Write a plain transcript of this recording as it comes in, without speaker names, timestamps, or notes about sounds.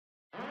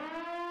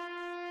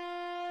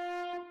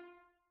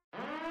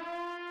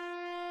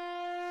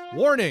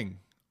Warning!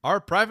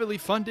 Our privately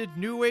funded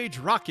New Age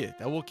rocket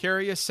that will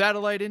carry a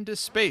satellite into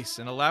space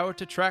and allow it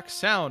to track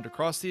sound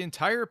across the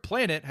entire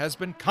planet has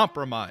been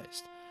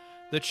compromised.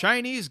 The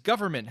Chinese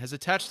government has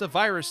attached a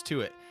virus to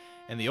it,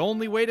 and the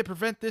only way to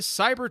prevent this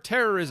cyber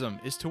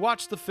terrorism is to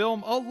watch the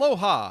film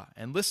Aloha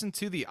and listen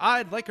to the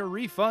I'd Like A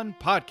Refund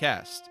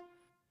podcast.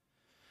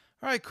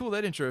 All right, cool.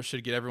 That intro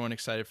should get everyone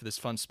excited for this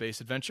fun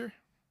space adventure.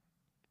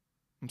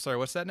 I'm sorry,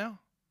 what's that now?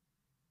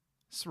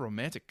 It's a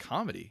romantic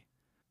comedy.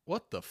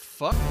 What the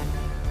fuck?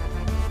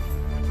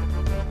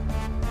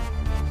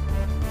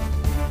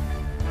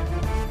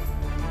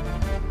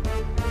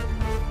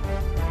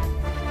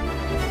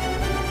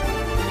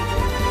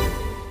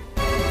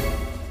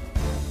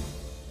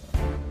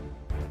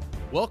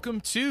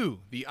 Welcome to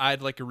the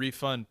I'd Like a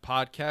Refund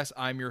podcast.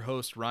 I'm your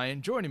host,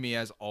 Ryan. Joining me,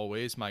 as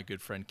always, my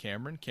good friend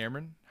Cameron.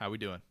 Cameron, how we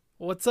doing?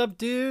 What's up,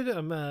 dude?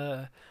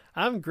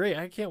 I'm great.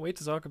 I can't wait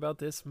to talk about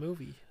this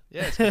movie.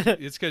 Yeah,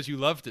 it's because you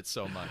loved it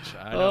so much.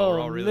 I know, we're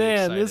all really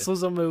excited. This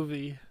was a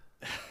movie.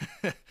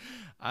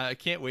 I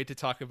can't wait to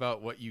talk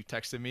about what you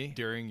texted me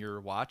during your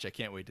watch. I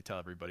can't wait to tell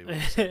everybody what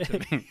you said to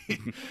me.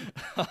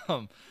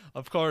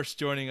 Of course,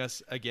 joining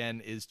us again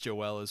is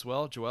Joelle as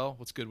well. Joelle,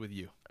 what's good with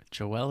you?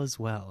 Joelle as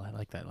well. I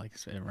like that. Like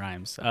it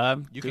rhymes.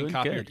 You can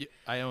copy.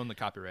 I own the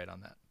copyright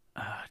on that.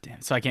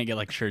 Damn. So I can't get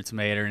like shirts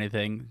made or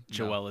anything.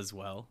 Joelle as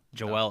well.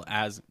 Joelle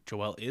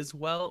is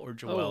well or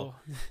Joelle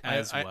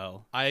as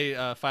well.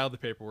 I filed the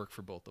paperwork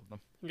for both of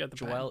them. You got the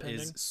Joelle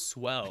is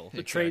swell.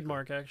 The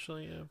trademark,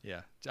 actually.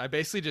 Yeah. I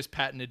basically just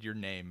patented your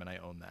name, and I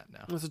own that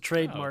now. It's a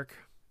trademark.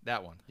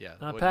 That one. Yeah.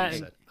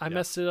 Patent. I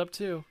messed it up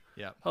too.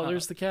 Yeah. Oh,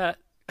 there's the cat.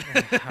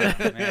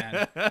 Oh,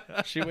 man.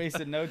 She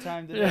wasted no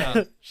time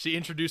today. She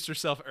introduced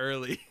herself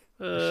early.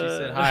 She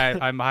said,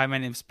 "Hi, my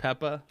name's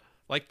Peppa."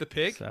 Like the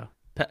pig? So,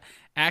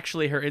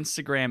 actually, her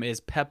Instagram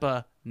is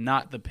Peppa,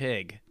 not the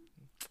pig.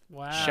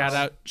 Wow.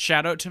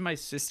 Shout out to my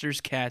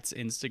sister's cat's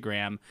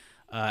Instagram,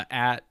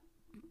 at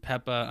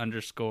Peppa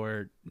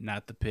 _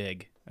 not the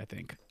pig, I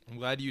think. I'm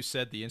glad you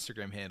said the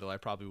Instagram handle. I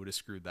probably would have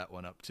screwed that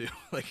one up too,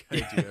 like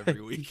I do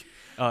every week.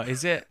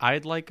 Is it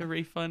I'd Like a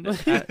Refund?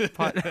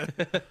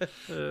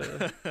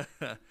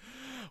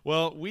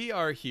 Well, we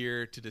are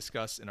here to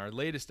discuss in our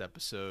latest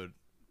episode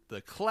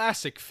the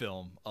classic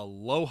film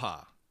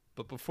Aloha.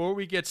 But before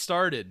we get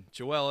started,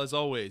 Joelle, as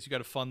always, you got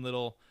a fun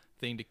little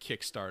thing to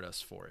kickstart us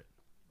for it.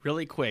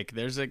 Really quick,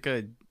 there's a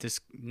good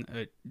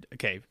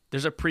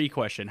there's a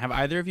pre-question. Have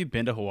either of you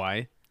been to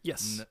Hawaii?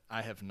 Yes.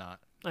 I have not.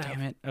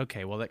 Damn it.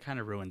 Okay, well that kind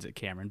of ruins it,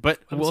 Cameron. But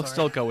we'll sorry.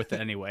 still go with it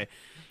anyway.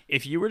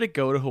 If you were to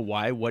go to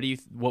Hawaii, what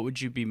would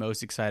you be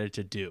most excited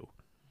to do?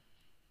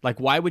 Like,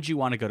 why would you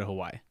want to go to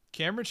Hawaii?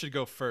 Cameron should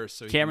go first.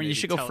 So Cameron, you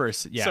should go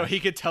first. Yeah. So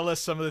he could tell us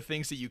some of the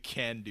things that you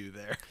can do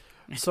there.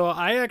 So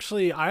I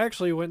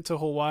actually went to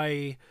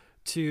Hawaii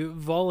to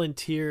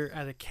volunteer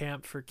at a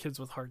camp for kids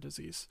with heart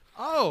disease.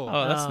 Oh,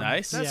 that's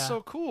nice. That's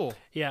so cool.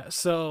 Yeah.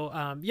 So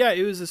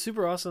it was a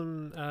super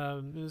awesome.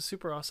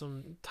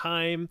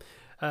 Time.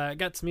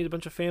 Got to meet a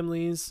bunch of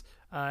families,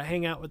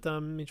 hang out with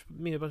them,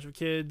 meet a bunch of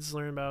kids,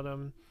 learn about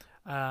them,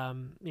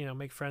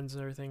 make friends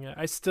and everything.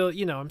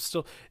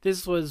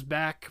 This was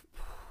back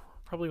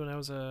probably when I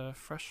was a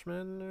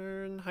freshman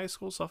or in high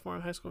school, sophomore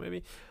in high school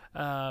maybe.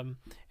 And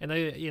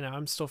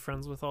I'm still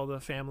friends with all the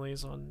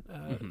families on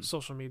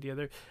social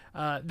media.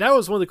 That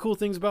was one of the cool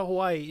things about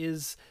Hawaii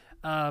is,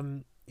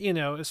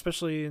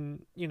 especially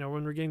in,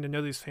 when we're getting to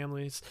know these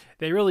families,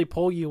 they really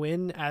pull you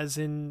in as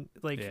in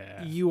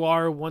you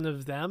are one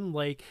of them.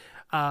 Like,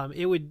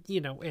 it would,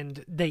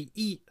 and they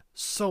eat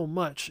so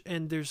much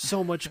and there's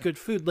so much good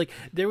food. Like,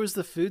 there was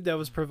the food that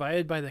was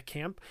provided by the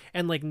camp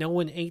and like no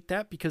one ate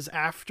that because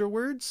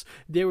afterwards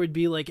there would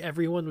be like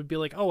everyone would be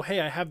like, oh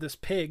hey, I have this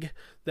pig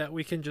that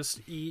we can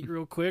just eat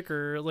real quick,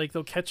 or like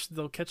they'll catch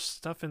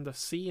stuff in the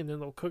sea and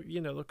then they'll cook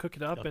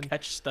it up and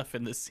catch stuff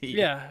in the sea.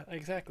 Yeah,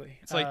 exactly.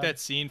 It's like that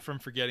scene from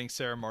Forgetting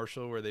Sarah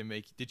Marshall where they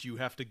make did you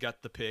have to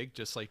gut the pig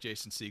just like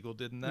Jason Segel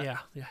did in that?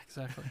 Yeah,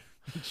 exactly.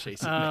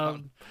 Chase it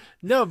down.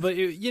 No, but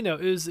it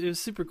was a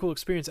super cool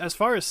experience. As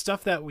far as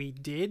stuff that we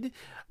did,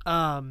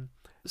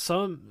 most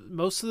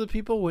of the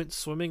people went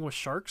swimming with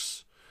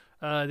sharks.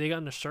 They got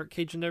in a shark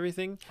cage and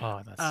everything.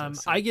 Oh, that's so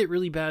sick. I get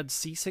really bad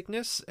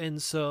seasickness,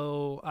 and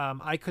so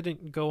I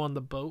couldn't go on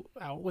the boat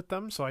out with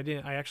them, so I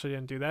actually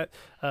didn't do that.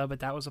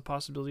 But that was a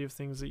possibility of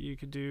things that you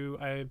could do.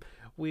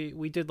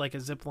 We did like a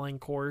zip line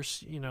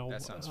course.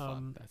 That sounds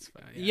fun. That's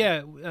fun.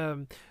 Yeah.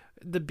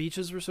 The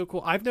beaches were so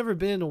cool. I've never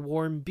been in a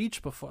warm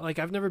beach before. Like,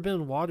 I've never been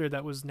in water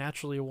that was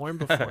naturally warm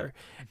before.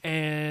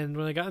 And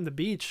when I got on the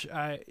beach,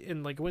 went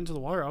into the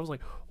water, I was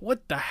like,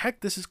 what the heck?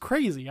 This is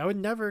crazy. I would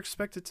never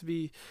expect it to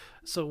be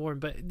so warm.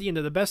 But,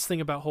 the best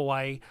thing about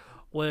Hawaii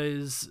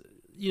was,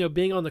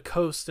 being on the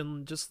coast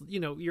and just,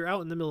 you're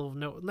out in the middle of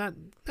not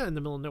in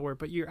the middle of nowhere,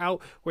 but you're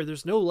out where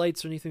there's no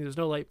lights or anything. There's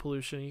no light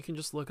pollution. You can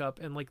just look up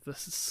and, like, the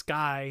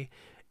sky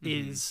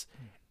is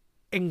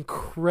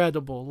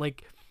incredible.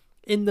 Like,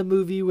 in the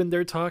movie when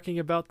they're talking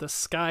about the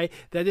sky,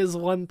 that is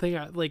one thing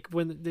I like.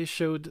 When they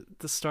showed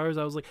the stars,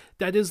 I was like,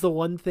 that is the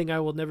one thing I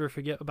will never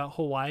forget about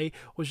Hawaii,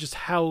 was just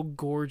how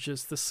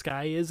gorgeous the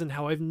sky is and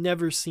how I've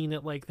never seen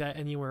it like that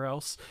anywhere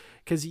else,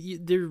 because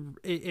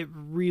it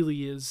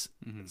really is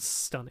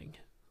stunning.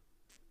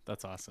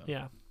 That's awesome.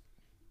 Yeah.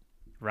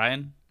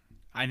 Ryan,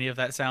 any of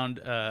that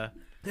sound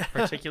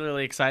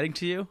particularly exciting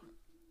to you?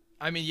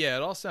 I mean, yeah,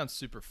 it all sounds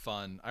super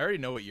fun. I already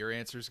know what your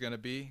answer is going to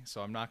be,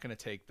 so I'm not going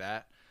to take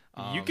that.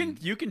 You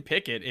can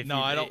pick it. If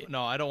I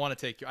don't want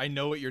to take. I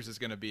know what yours is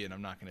going to be, and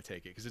I'm not going to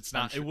take it because it's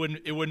not. Sure.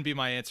 It wouldn't be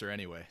my answer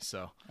anyway.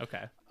 So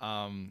okay.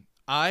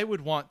 I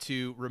would want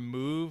to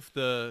remove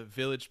the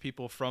village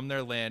people from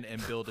their land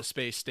and build a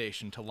space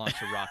station to launch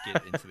a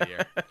rocket into the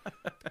air.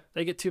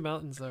 They get 2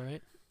 mountains, though,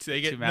 right? They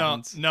get 2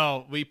 mountains.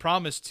 No, we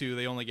promised 2.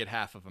 They only get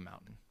half of a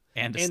mountain.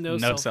 And no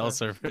cell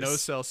service. No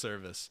cell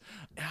service.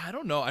 I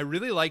don't know. I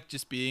really like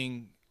just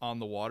being on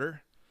the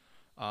water.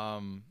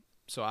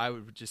 So I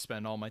would just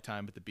spend all my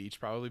time at the beach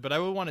probably. But I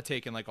would want to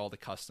take in like all the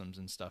customs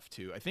and stuff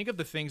too. I think of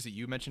the things that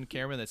you mentioned,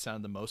 Cameron, that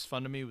sounded the most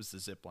fun to me was the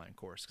zip line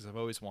course, because I've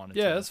always wanted to.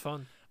 Yeah, that's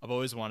fun. I've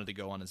always wanted to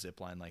go on a zip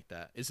line like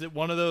that. Is it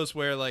one of those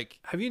where like...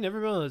 Have you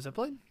never been on a zip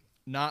line?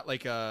 Not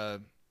like a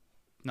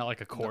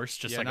course,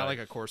 just not like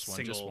a course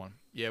one, just one.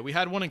 Yeah, we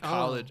had one in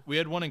college. We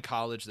had one in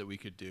college that we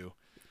could do.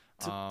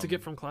 To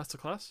get from class to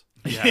class?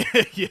 Yeah.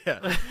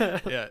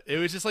 Yeah. It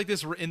was just like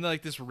this in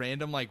like this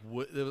random like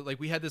wood, like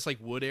we had this like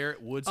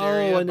woods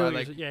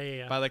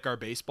area by like our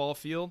baseball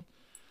field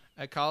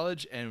at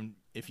college, and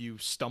if you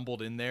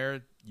stumbled in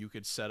there, you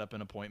could set up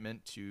an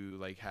appointment to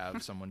like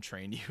have someone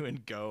train you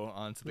and go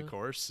onto the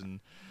course, and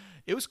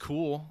it was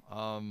cool.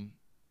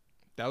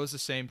 That was the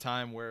same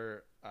time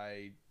where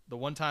the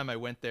one time I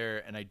went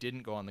there and I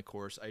didn't go on the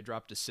course, I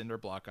dropped a cinder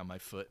block on my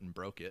foot and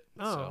broke it.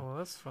 Oh, well,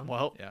 that's fun.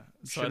 Well, yeah.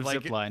 So should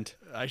have ziplined.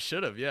 I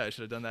should have. Yeah, I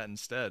should have done that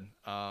instead.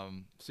 So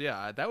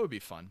yeah, that would be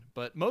fun.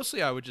 But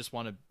mostly, I would just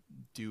want to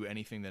do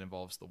anything that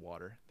involves the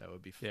water. That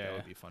would be that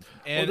would be fun.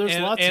 And there's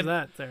lots of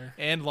that there.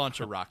 And launch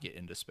a rocket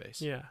into space.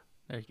 Yeah.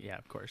 Yeah,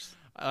 of course.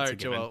 All right,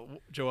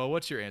 Joel,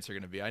 what's your answer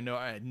going to be? I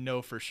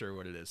know for sure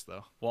what it is,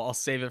 though. Well, I'll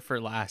save it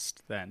for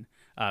last then,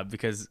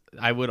 because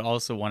I would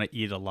also want to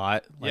eat a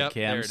lot, like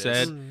Cam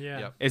said.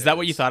 Is that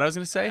what you thought I was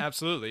going to say?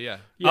 Absolutely, yeah.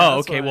 Oh,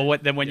 okay. Well,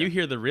 when you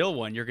hear the real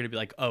one, you're going to be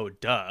like, oh,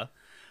 duh.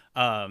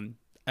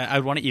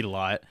 I'd want to eat a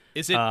lot.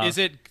 Is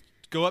it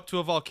go up to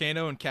a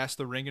volcano and cast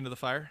the ring into the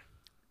fire?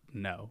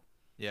 No.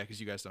 Yeah,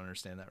 because you guys don't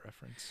understand that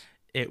reference.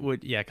 It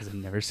would, because I've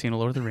never seen a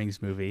Lord of the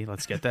Rings movie.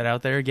 Let's get that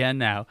out there again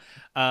now.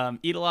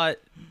 Eat a lot,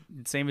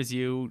 same as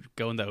you,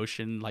 go in the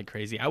ocean like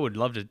crazy. I would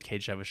love to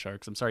cage dive with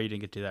sharks. I'm sorry you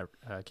didn't get to do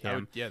that,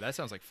 Cam. That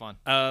sounds like fun.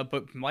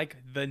 But like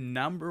the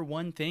number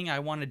one thing I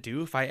want to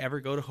do if I ever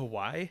go to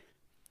Hawaii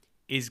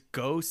is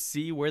go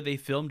see where they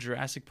filmed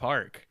Jurassic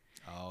Park.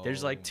 Oh,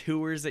 there's like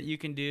tours that you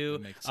can do.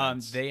 That makes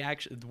sense. They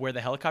actually, where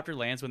the helicopter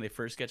lands when they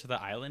first get to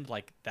the island,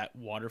 like that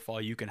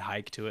waterfall, you can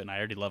hike to it, and I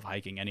already love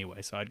hiking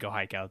anyway, so I'd go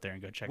hike out there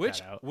and go check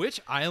that out. Which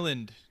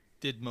island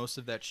did most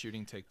of that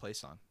shooting take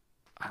place on?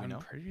 I'm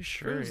pretty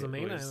sure it was the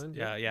main island.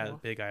 Yeah, the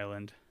Big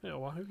Island. Yeah,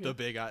 Oahu. The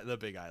Big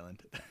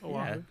Island.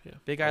 Oahu,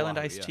 Big Island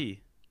iced tea.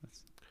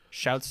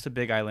 Shouts to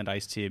Big Island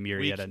iced tea,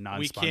 Murrieta,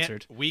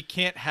 non-sponsored. We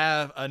can't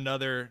have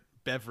another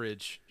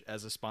beverage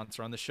as a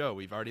sponsor on the show.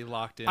 We've already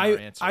locked in our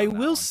answer. I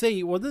will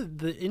say, well,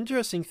 the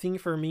interesting thing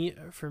for me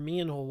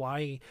in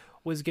Hawaii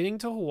was getting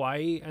to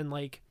Hawaii and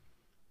like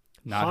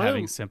not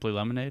having Simply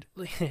Lemonade.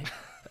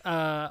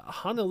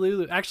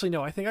 Honolulu. Actually,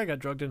 no. I think I got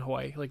drugged in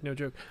Hawaii. Like, no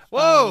joke.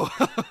 Whoa!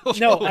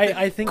 No,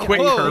 I think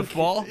quick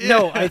curveball.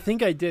 No, I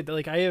think I did.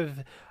 Like, I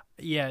have.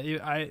 Yeah,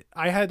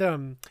 I had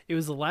it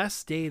was the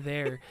last day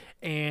there,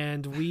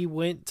 and we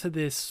went to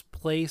this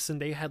place, and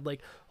they had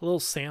like little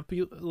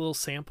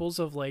samples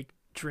of like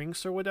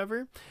drinks or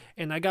whatever,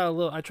 and I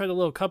tried a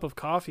little cup of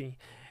coffee,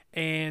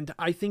 and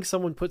I think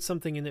someone put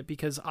something in it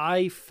because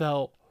I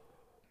felt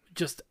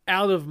just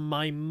out of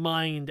my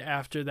mind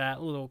after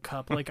that little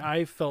cup. Like,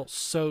 I felt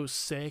so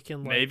sick,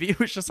 and like, maybe it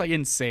was just like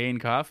insane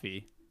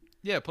coffee.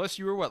 Yeah, plus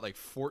you were what, like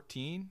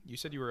 14? You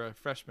said you were a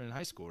freshman in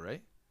high school,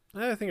 right?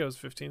 I think I was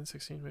 15,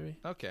 16 maybe.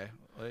 Okay.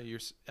 Well,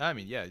 it's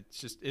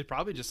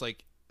probably just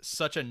like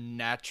such a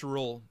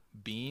natural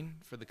bean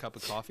for the cup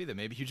of coffee that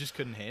maybe you just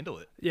couldn't handle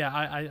it. Yeah,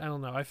 I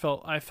don't know. I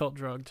felt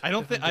drugged. I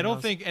don't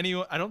think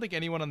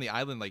anyone on the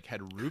island like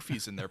had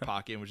roofies in their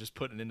pocket and was just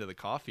putting it into the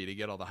coffee to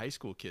get all the high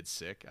school kids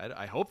sick.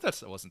 I hope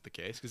that wasn't the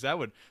case, because that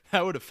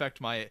would affect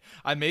my.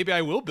 Maybe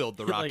I will build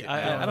the rocket.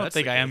 I don't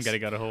think I am gonna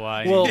go to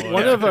Hawaii. Well,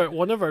 anymore.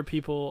 one of our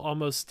people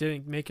almost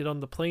didn't make it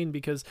on the plane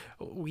because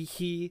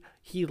he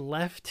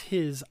left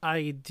his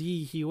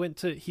ID.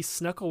 He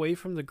snuck away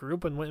from the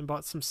group and went and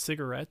bought some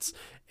cigarettes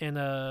in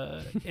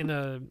a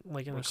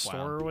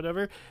store or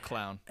whatever.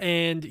 Clown.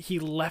 And he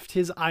left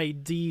his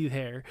ID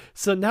there.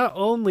 So not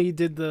only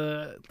did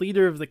the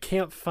leader of the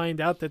camp find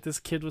out that this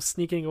kid was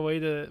sneaking away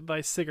to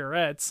buy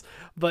cigarettes,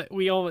 but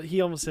he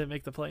almost didn't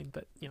make the plane.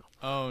 But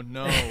Oh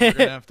no, we're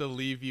gonna have to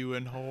leave you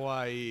in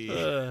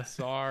Hawaii.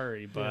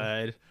 Sorry,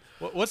 bud.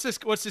 What's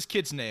this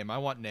kid's name? I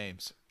want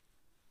names.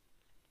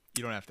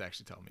 You don't have to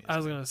actually tell me. I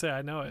was gonna say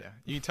I know it. Yeah,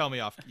 you can tell me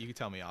off. You can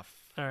tell me off.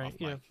 All right. Off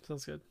Yeah, mic.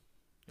 sounds good.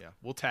 Yeah,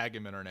 we'll tag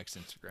him in our next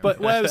Instagram. But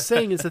what I was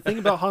saying is the thing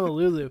about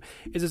Honolulu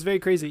is it's very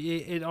crazy.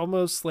 It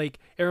almost like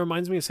it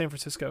reminds me of San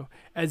Francisco,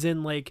 as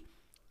in like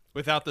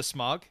without the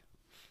smog.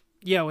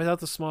 Yeah, without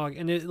the smog,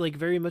 and it like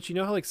very much. You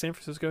know how like San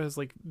Francisco has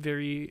like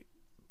very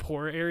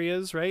poor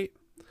areas, right?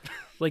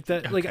 Like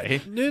that, Okay.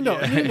 like no.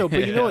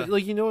 But you know what,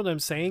 like you know what I'm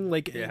saying,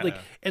 like like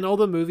in all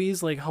the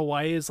movies, like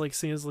Hawaii is like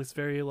seen as like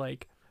very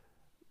like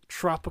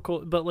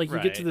tropical, but like you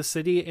get to the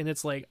city and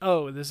it's like,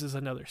 oh, this is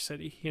another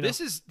city. You know,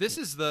 this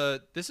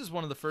is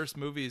one of the first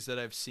movies that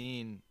I've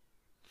seen.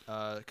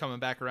 Coming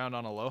back around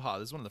on Aloha,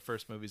 this is one of the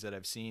first movies that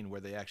I've seen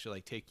where they actually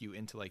like take you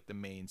into like the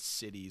main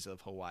cities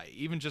of Hawaii,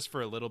 even just for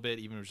a little bit,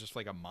 even if it was just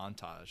like a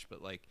montage.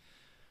 But like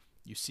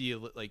you see,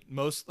 like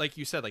most, like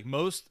you said, like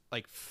most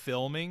like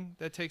filming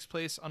that takes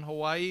place on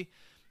Hawaii,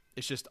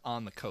 it's just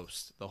on the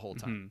coast the whole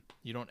time.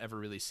 You don't ever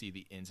really see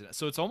the ins and outs.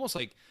 So it's almost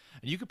like,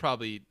 and you could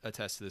probably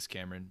attest to this,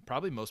 Cameron.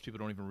 Probably most people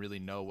don't even really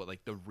know what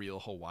like the real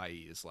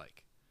Hawaii is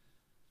like.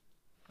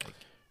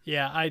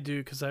 Yeah, I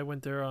do because I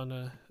went there on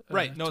a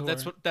right. No,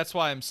 tour. that's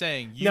why I'm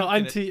saying.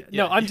 I'm teasing.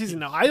 No,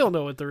 I don't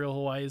know what the real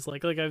Hawaii is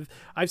like. Like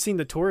I've seen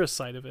the tourist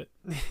side of it.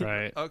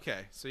 Right.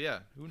 Okay. So yeah,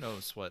 who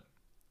knows what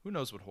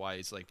Hawaii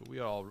is like? But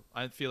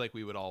I feel like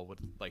we would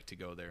like to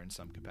go there in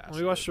some capacity.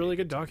 We watched a really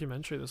good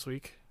documentary this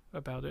week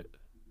about it.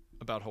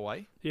 About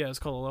Hawaii? Yeah, it's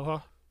called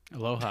Aloha.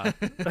 Aloha.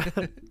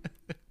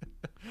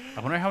 I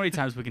wonder how many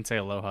times we can say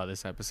aloha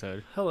this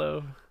episode.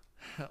 Hello.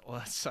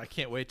 Well, I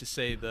can't wait to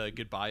say the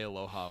goodbye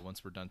aloha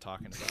once we're done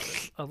talking about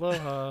it.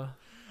 Aloha.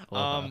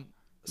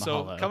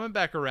 So Mahalo. coming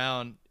back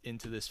around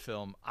into this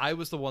film, I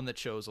was the one that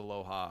chose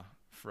Aloha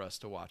for us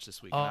to watch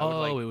this week.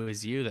 Oh, it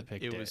was you that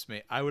picked it. It was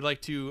me. I would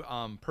like to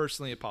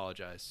personally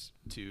apologize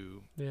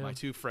to my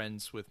two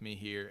friends with me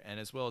here, and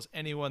as well as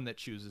anyone that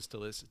chooses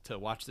to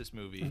watch this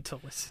movie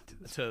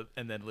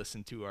and then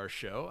listen to our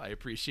show. I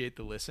appreciate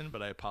the listen,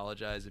 but I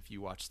apologize if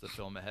you watched the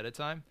film ahead of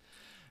time,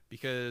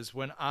 because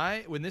when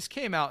this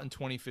came out in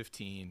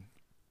 2015,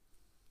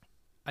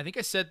 I think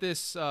I said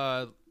this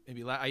I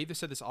either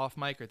said this off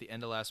mic or at the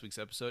end of last week's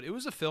episode. It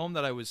was a film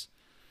that I was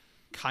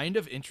kind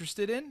of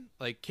interested in.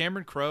 Like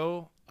Cameron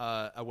Crowe,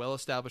 a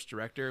well-established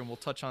director, and we'll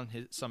touch on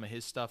some of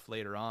his stuff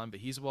later on,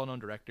 but he's a well-known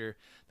director.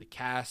 The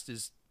cast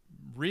is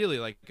really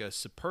like a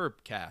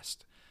superb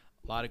cast.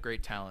 A lot of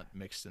great talent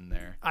mixed in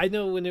there. I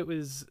know when it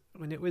was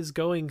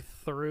going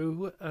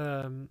through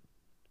when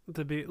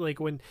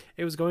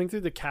it was going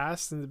through the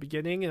cast in the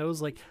beginning, and it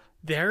was like,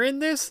 they're in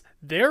this,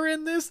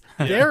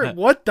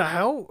 what the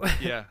hell?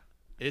 Yeah.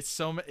 It's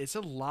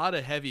a lot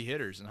of heavy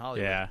hitters in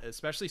Hollywood,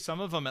 especially some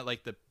of them at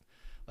like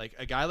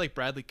a guy like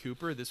Bradley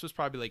Cooper. This was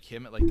probably like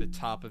him at like the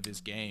top of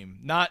his game,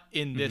 not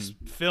in this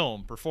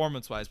film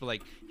performance wise, but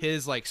like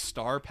his like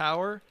star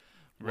power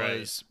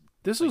was.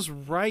 This was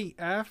right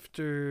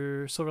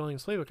after Silver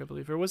Linings Playbook, I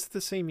believe, or was it the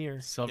same year?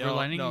 Silver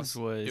Linings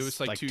was it was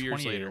like 2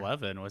 years later,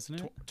 2011, wasn't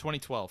it?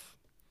 2012.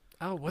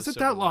 Oh, was it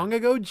that long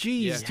ago?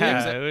 Jeez,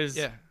 yeah, it was.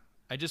 Yeah.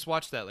 I just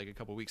watched that like a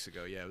couple weeks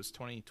ago. Yeah, it was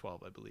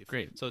 2012, I believe.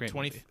 Great. So great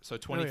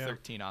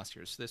 2013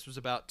 Oscars. This was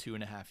about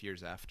 2.5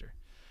 years after.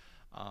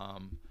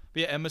 But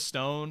yeah, Emma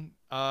Stone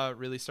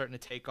really starting to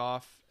take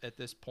off at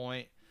this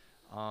point.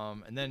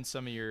 And then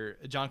some of your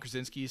John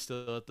Krasinski is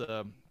still at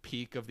the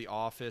peak of The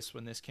Office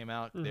when this came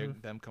out.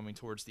 Them coming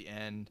towards the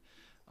end.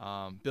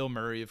 Bill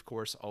Murray, of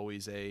course,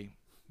 always a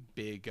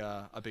big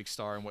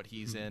star in what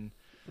he's in.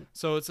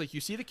 So it's like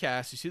you see the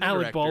cast, you see the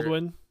Alec director.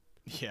 Baldwin.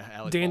 Yeah,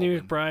 Alec Danny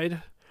Baldwin.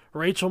 McBride.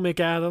 Rachel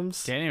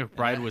McAdams. Danny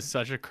McBride was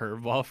such a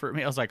curveball for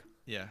me. I was like,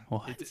 yeah.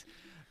 What?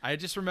 I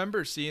just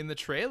remember seeing the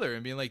trailer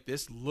and being like,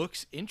 this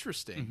looks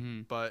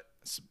interesting. But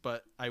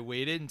I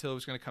waited until it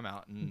was going to come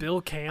out. And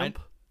Bill Camp.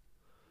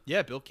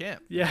 Bill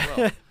Camp.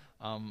 Yeah.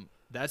 Well.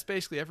 That's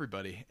basically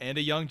everybody. And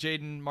a young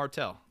Jaden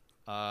Martell.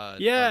 Of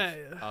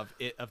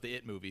the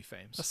It movie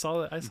fame. I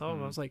saw that. I saw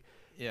him. I was like,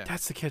 yeah,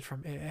 that's the kid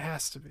from It. It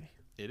has to be.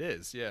 It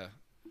is, yeah.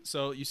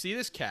 So you see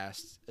this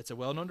cast. It's a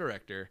well-known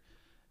director.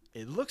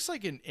 It looks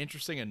like an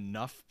interesting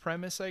enough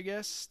premise, I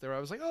guess. There, I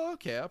was like, oh,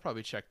 okay, I'll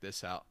probably check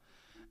this out.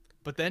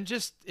 But then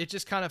it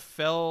just kind of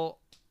fell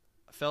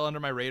under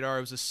my radar.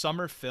 It was a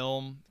summer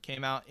film,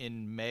 came out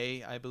in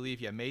May, I believe.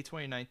 Yeah, May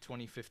 29th,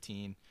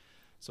 2015.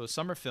 So a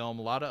summer film,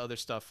 a lot of other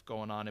stuff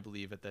going on, I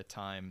believe, at that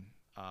time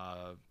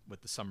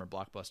with the summer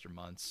blockbuster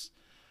months.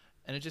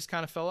 And it just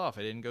kind of fell off.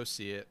 I didn't go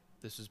see it.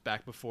 This was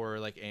back before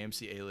like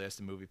AMC A-List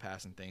and Movie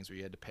Pass and things where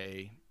you had to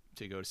pay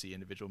to go to see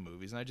individual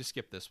movies. And I just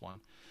skipped this one.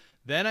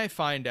 Then I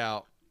find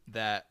out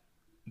that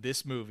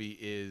this movie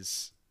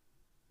is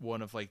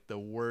one of like the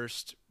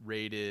worst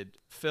rated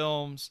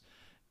films.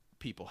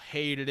 People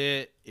hated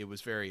it. It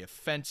was very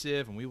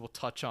offensive, and we will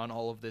touch on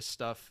all of this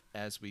stuff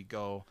as we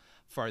go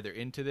farther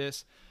into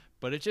this.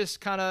 But it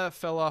just kind of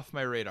fell off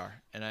my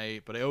radar.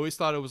 But I always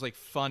thought it was like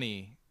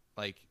funny,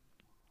 like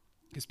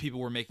because people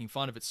were making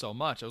fun of it so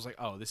much. I was like,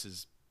 oh,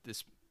 this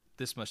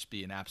must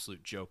be an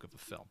absolute joke of a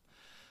film.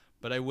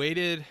 But I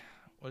waited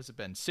what has it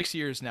been, 6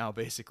 years now,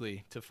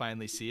 basically, to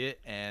finally see it.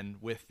 And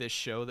with this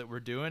show that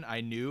we're doing,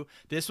 I knew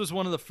this was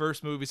one of the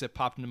first movies that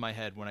popped into my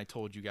head when I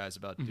told you guys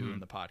about doing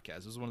the podcast.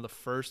 It was one of the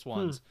first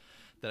ones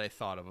that I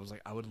thought of. I was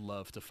like, I would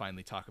love to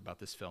finally talk about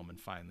this film and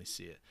finally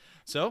see it.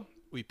 So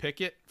we pick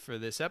it for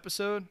this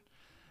episode,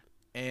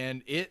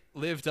 and it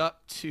lived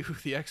up to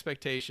the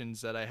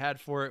expectations that I had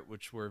for it,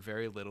 which were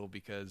very little,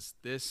 because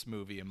this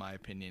movie, in my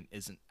opinion,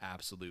 is an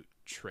absolute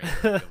train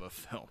wreck of a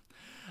film.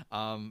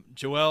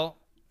 Joel,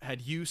 had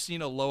you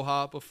seen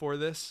Aloha before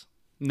this?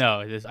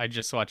 No, I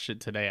just watched it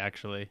today,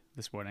 actually,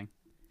 this morning.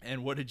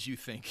 And what did you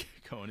think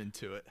going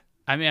into it?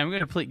 I mean, I'm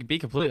going to be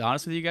completely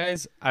honest with you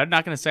guys. I'm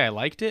not going to say I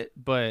liked it,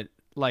 but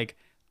like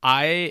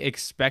I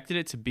expected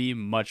it to be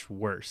much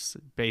worse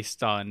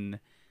based on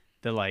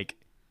the like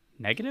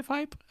negative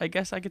hype, I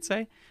guess I could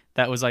say,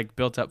 that was like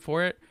built up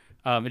for it.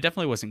 It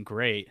definitely wasn't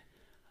great,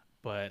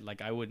 but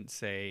like I wouldn't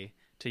say,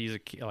 to use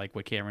like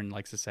what Cameron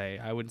likes to say,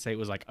 I wouldn't say it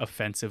was like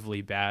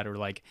offensively bad or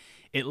like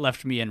it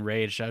left me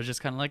enraged. I was just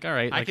kind of like, all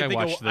right, like I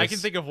watched this. I can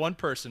think of one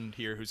person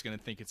here who's going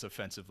to think it's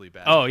offensively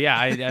bad. Oh yeah,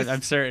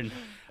 I'm certain.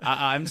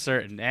 I'm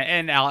certain,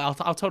 and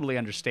I'll totally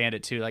understand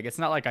it too. Like it's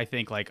not like I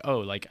think like,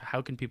 oh, like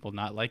how can people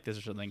not like this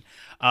or something.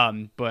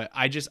 But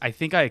I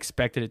think I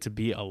expected it to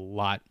be a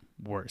lot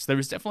worse. There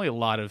was definitely a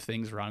lot of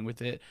things wrong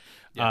with it.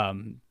 Yeah.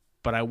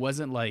 But I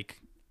wasn't like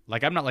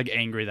I'm not like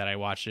angry that I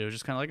watched it. It was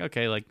just kind of like,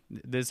 okay, like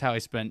this is how I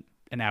spent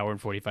an hour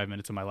and 45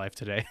 minutes of my life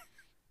today.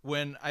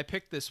 When I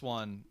picked this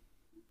one,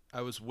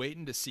 I was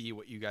waiting to see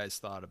what you guys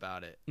thought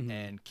about it.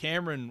 And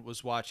Cameron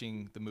was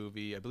watching the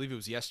movie. I believe it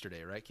was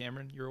yesterday, right,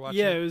 Cameron? You were watching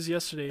Yeah, it? it was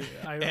yesterday.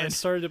 I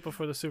started it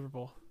before the Super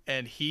Bowl.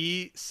 And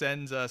he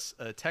sends us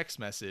a text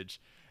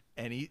message,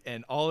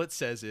 and all it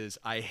says is,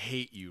 "I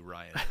hate you,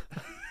 Ryan."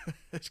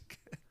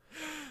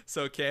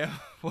 So, Cam,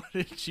 what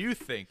did you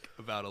think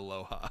about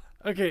Aloha?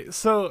 Okay,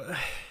 so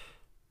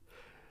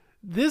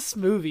this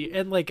movie,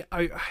 and like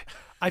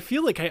I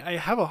feel like I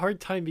have a hard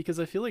time because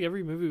I feel like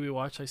every movie we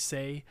watch, I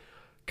say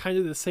kind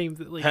of the same.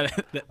 Like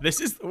this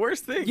is the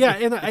worst thing. Yeah,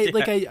 and I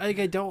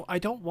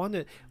don't want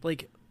to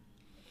like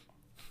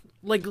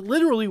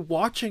literally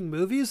watching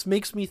movies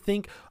makes me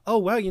think, oh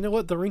wow, you know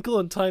what? The Wrinkle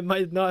in Time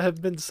might not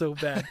have been so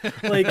bad.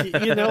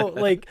 Like you know,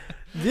 like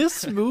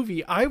this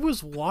movie, I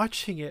was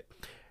watching it,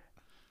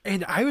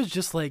 and I was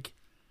just like,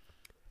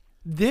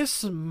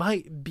 this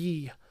might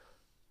be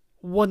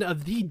one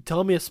of the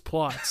dumbest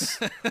plots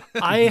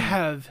I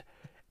have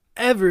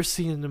ever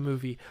seen in a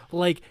movie.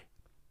 What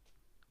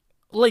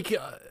was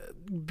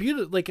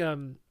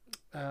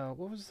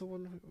the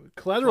one?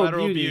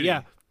 Collateral Beauty.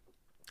 Yeah.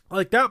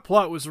 Like that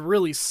plot was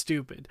really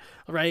stupid,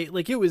 right?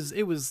 Like it was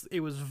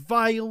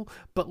vile,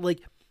 but like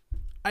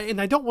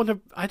I don't want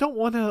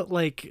to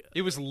like,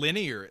 it was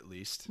linear at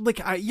least. Like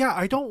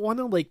I don't want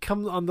to like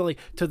come on the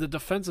to the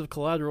defense of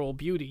Collateral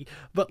Beauty,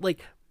 but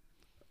like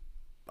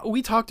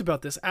we talked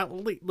about this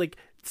like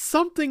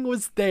something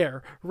was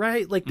there,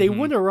 right? Like they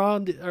went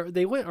around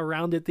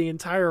it the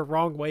entire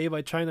wrong way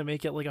by trying to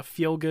make it like a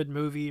feel good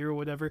movie or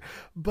whatever.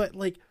 But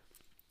like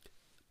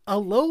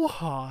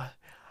Aloha,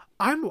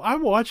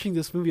 I'm watching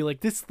this movie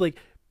like this, like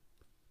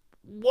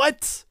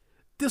what?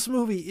 This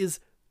movie is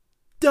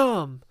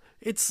dumb.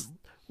 It's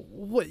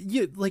what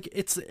you like.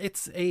 It's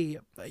a,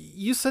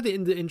 you said it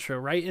in the intro,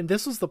 right? And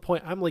this was the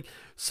point. I'm like,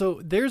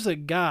 so there's a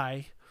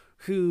guy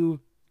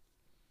who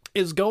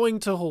is going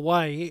to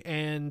Hawaii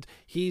and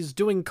he's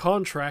doing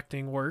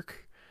contracting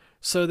work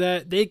so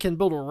that they can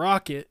build a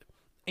rocket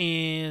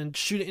and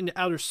shoot it into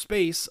outer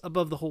space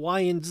above the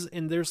Hawaiians.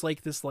 And there's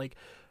like this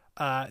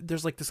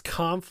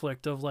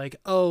conflict of like,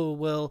 oh,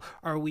 well,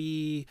 are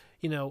we,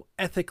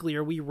 ethically,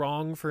 are we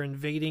wrong for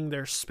invading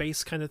their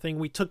space kind of thing?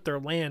 We took their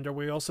land. Are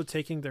we also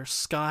taking their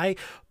sky?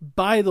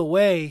 By the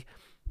way,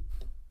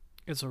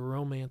 it's a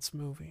romance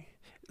movie.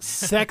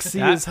 Sexy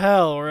as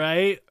hell,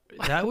 right?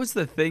 That was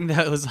the thing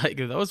that was like,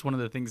 that was one of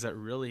the things that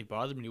really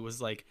bothered me,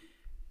 was like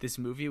this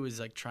movie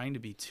was like trying to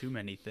be too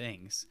many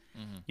things.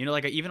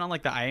 Like even on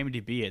like the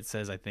IMDb, it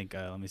says, I think,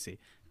 let me see,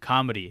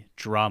 comedy,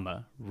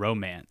 drama,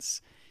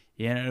 romance.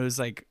 It was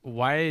like,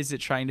 why is it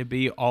trying to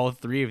be all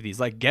three of these?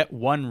 Like, get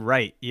one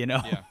right,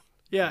 Yeah,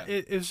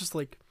 it was just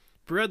like,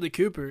 Bradley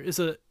Cooper is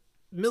a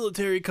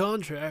military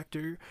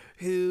contractor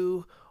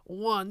who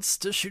wants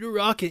to shoot a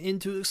rocket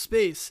into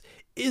space.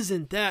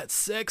 Isn't that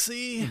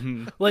sexy?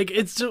 Like,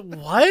 it's just,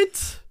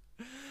 what?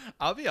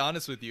 I'll be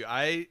honest with you.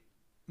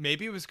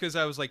 Maybe it was because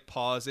I was like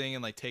pausing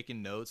and like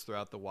taking notes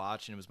throughout the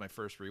watch, and it was my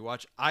first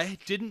rewatch. I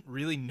didn't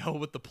really know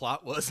what the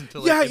plot was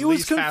until it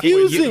was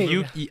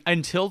confusing.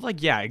 Until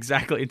like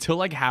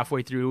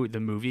halfway through the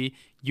movie,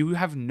 you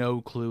have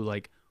no clue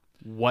like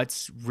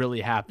what's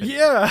really happening.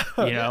 Yeah.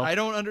 I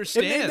don't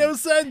understand. It made no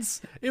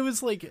sense. It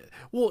was like,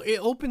 well, it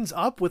opens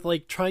up with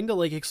like trying to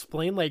like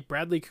explain like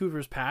Bradley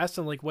Cooper's past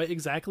and like what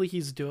exactly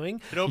he's doing.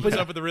 It opens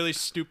up with a really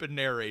stupid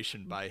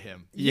narration by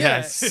him.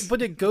 Yes.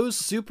 But it goes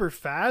super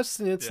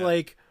fast, and it's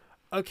like,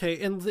 okay,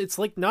 and it's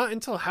like not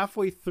until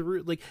halfway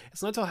through,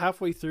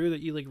 that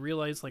you like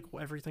realize like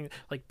everything,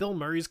 like Bill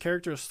Murray's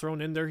character is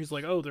thrown in there. He's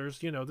like, oh, there's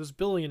this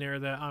billionaire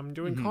that I'm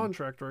doing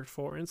contract work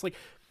for, and it's like,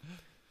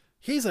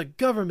 He's a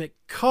government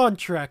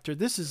contractor.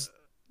 This is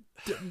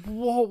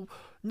whoa.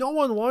 No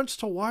one wants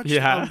to watch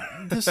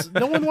this.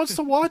 No one wants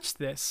to watch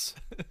this.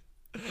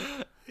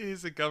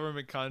 He's a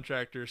government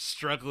contractor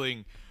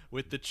struggling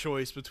with the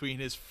choice between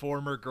his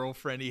former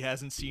girlfriend he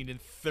hasn't seen in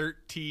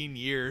 13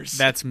 years.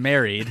 That's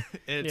married.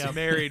 And it's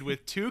married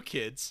with 2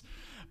 kids.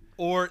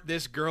 Or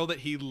this girl that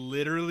he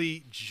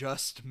literally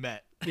just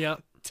met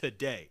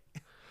today.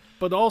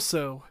 But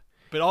also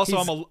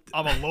I'm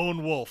a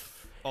lone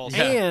wolf. Also.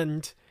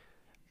 And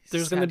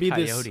there's going to be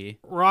this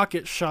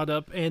rocket shot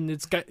up, and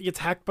gets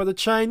hacked by the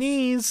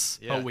Chinese.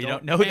 Yeah, we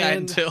don't know that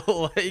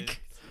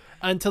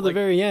until the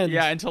very end.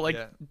 Yeah, until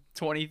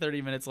 20,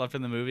 30 minutes left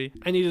in the movie.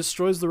 And he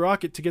destroys the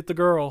rocket to get the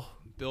girl.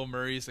 Bill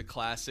Murray's a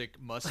classic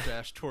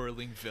mustache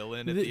twirling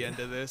villain at the end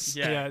of this.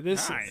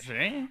 This nice,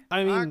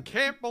 I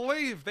can't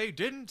believe they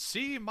didn't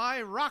see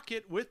my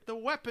rocket with the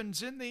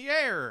weapons in the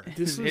air.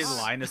 His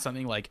line is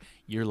something like,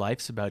 "Your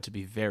life's about to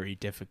be very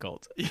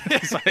difficult."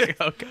 It's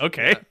like,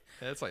 okay.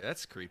 Yeah, it's like,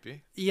 that's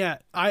creepy. Yeah,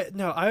 I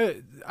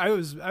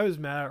was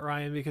mad at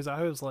Ryan because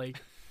I was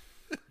like,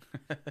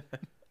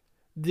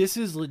 this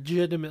is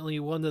legitimately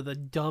one of the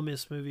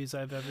dumbest movies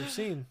I've ever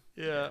seen.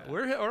 Yeah,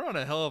 we're on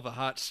a hell of a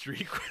hot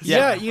streak.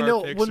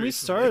 When we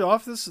started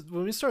off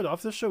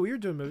this show, we were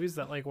doing movies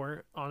that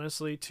weren't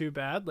honestly too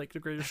bad, like The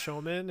Greatest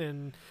Showman,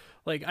 and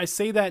I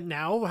say that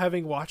now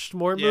having watched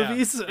more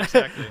movies.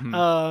 Exactly.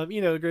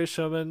 The Greatest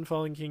Showman,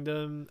 Fallen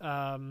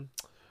Kingdom,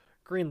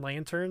 Green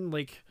Lantern,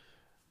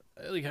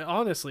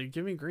 honestly,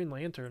 give me Green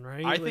Lantern,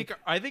 right?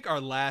 I think our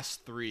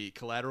last 3,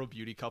 Collateral,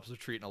 Beauty, Couples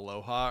Retreat, and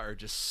Aloha, are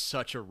just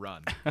such a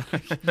run.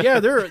 Yeah,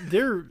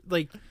 they're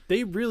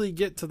they really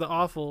get to the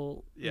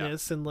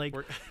awfulness, and we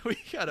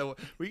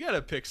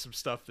gotta pick some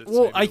stuff that's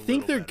I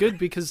think they're good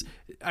because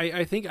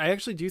I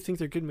actually do think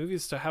they're good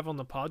movies to have on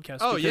the podcast.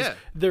 Oh because yeah,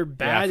 they're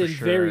bad in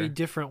very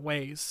different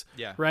ways.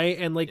 Yeah, right,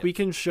 and we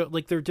can show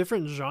they're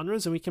different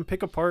genres, and we can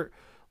pick apart.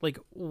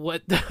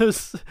 What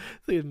those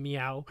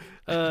meow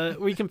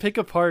we can pick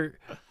apart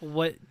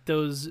what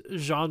those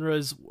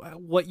genres,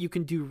 what you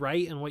can do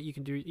right and what you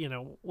can do,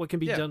 what can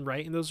be done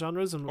right in those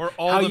genres, and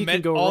how you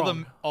can go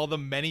wrong. All the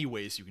many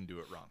ways you can do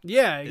it wrong.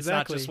 Yeah, exactly. It's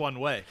not just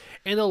one way.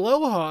 And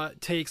Aloha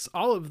takes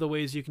all of the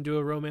ways you can do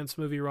a romance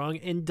movie wrong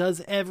and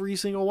does every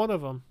single one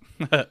of them.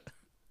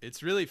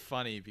 It's really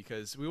funny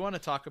because we want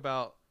to talk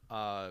about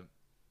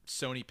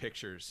Sony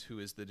Pictures, who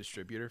is the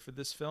distributor for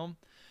this film.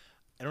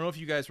 I don't know if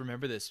you guys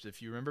remember this, but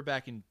if you remember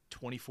back in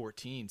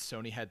 2014,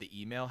 Sony had the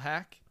email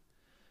hack.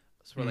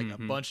 So a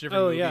bunch of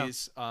different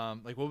movies.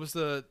 What was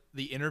the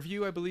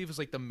interview, I believe, was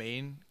the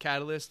main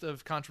catalyst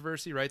of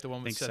controversy, right? The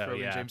one with Seth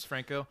Rogen and James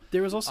Franco.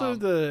 There was also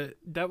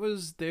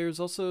there's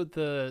also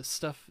the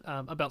stuff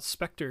about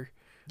Spectre.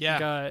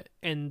 Yeah.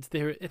 And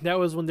that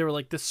was when they were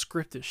like, this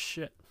script is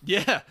shit.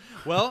 Yeah.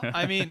 Well,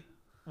 I mean,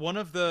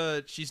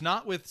 she's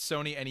not with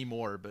Sony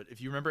anymore, but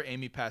if you remember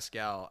Amy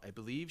Pascal, I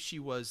believe she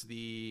was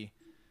the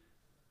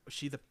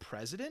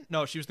president?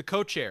 No, she was the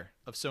co-chair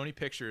of Sony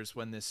Pictures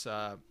when this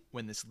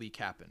leak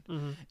happened.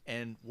 Mm-hmm.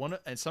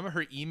 And some of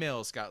her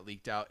emails got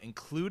leaked out,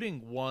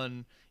 including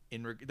one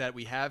that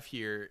we have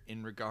here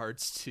in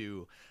regards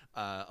to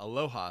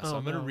Aloha. So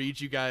I'm going to read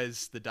you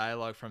guys the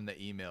dialogue from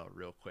the email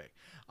real quick.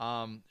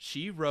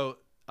 She wrote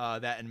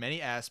that in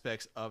many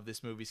aspects of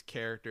this movie's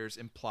characters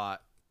and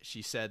plot,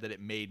 she said that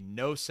it made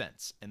no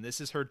sense. And this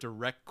is her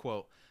direct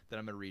quote that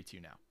I'm going to read to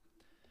you now.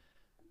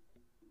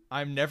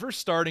 "I'm never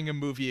starting a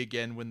movie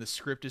again when the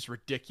script is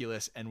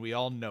ridiculous and we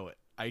all know it.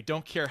 I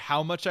don't care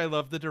how much I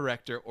love the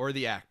director or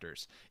the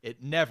actors.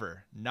 It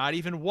never, not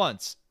even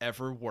once,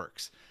 ever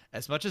works.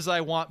 As much as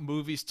I want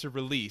movies to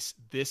release,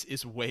 this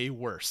is way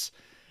worse.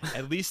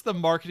 At least the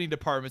marketing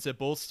departments at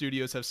both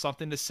studios have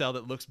something to sell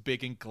that looks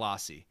big and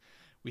glossy.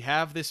 We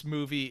have this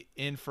movie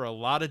in for a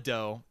lot of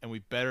dough, and we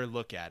better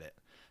look at it.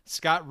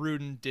 Scott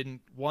Rudin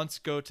didn't once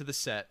go to the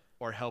set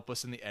or help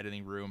us in the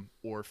editing room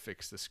or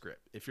fix the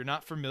script." If you're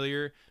not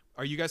familiar,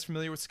 are you guys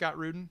familiar with Scott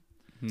Rudin?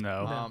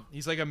 No.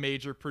 He's a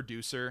major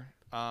producer.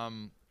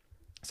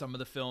 Some of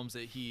the films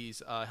that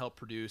he's helped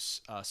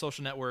produce,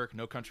 Social Network,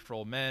 No Country for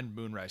Old Men,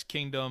 Moonrise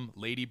Kingdom,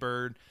 Lady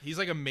Bird. He's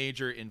a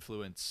major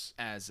influence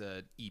as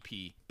a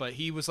EP, but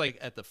he was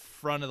at the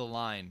front of the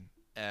line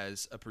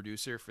as a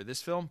producer for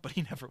this film, but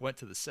he never went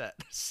to the set,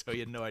 so he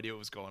had no idea what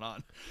was going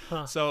on.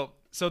 Huh.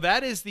 So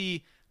that is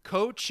the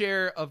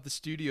co-chair of the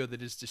studio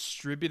that is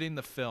distributing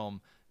the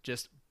film,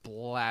 just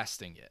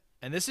blasting it.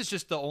 And this is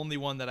just the only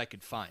one that I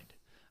could find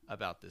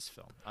about this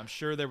film. I'm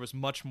sure there was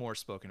much more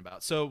spoken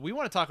about. So we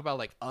want to talk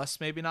about us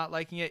maybe not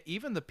liking it.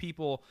 Even the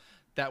people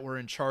that were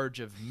in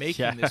charge of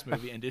making this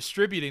movie and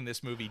distributing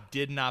this movie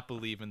did not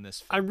believe in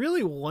this film. I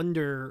really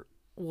wonder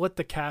what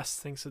the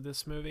cast thinks of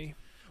this movie.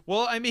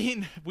 Well, I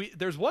mean,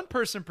 there's one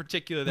person in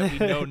particular that we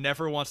know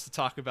never wants to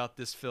talk about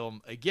this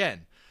film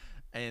again,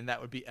 and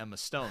that would be Emma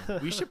Stone.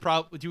 We should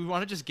probably... Do we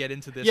want to just get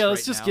into this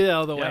let's just get it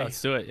out of the way. Let's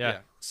do it, yeah.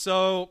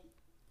 So...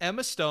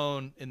 Emma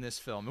Stone in this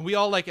film, and we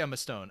all like Emma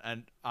Stone,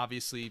 and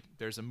obviously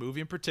there's a movie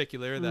in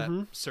particular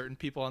that certain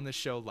people on this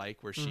show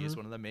like where she is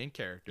one of the main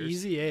characters.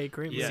 Easy A,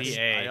 great movie.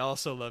 Yes, I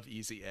also love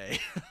Easy A.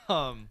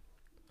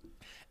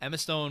 Emma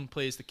Stone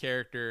plays the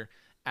character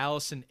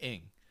Allison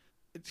Ing.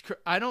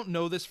 I don't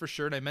know this for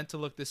sure, and I meant to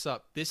look this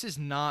up. This is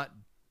not.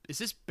 Is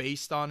this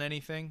based on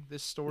anything?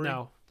 This story?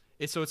 No.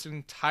 It's an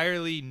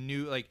entirely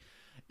new. Like,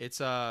 it's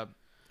not.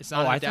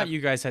 Oh, I thought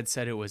you guys had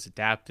said it was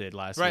adapted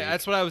last week. Right,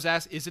 that's what I was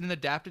asking. Is it an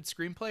adapted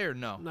screenplay or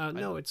no?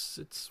 No, it's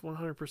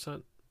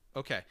 100%.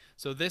 Okay,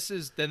 so this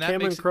is then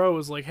Cameron Crowe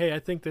was like, "Hey, I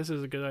think this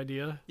is a good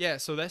idea." Yeah,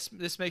 so this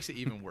makes it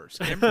even worse.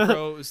 Cameron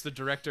Crowe is the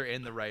director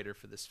and the writer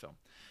for this film.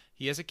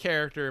 He has a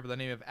character by the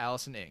name of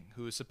Allison Ing,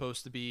 who is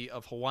supposed to be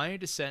of Hawaiian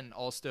descent and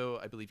also,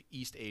 I believe,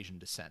 East Asian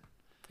descent.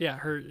 Yeah,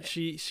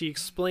 she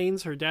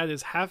explains her dad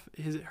is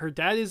her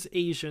dad is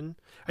Asian.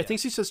 I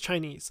think she says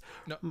Chinese.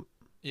 No,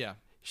 yeah.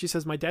 She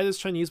says my dad is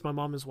Chinese, my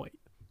mom is white.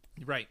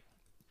 Right.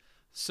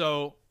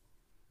 So,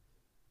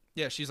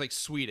 yeah, she's like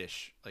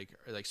Swedish,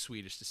 like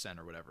Swedish descent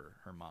or whatever,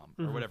 her mom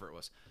or whatever it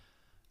was.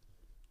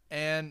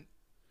 And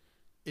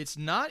it's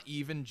not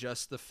even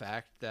just the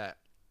fact that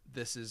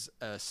this is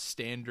a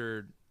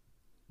standard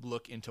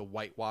look into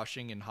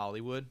whitewashing in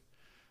Hollywood.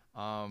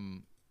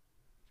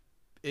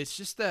 It's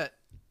just that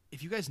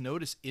if you guys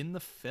notice in the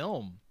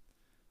film,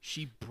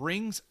 she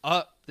brings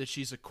up that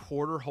she's a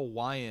quarter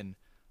Hawaiian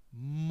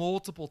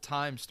multiple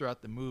times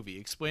throughout the movie,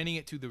 explaining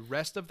it to the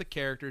rest of the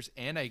characters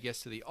and I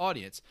guess to the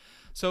audience.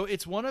 So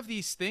it's one of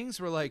these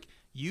things where, like,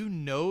 you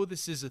know,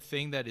 this is a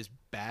thing that is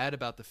bad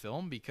about the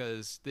film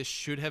because this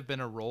should have been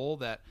a role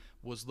that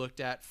was looked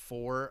at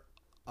for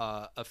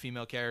a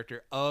female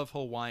character of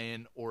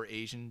Hawaiian or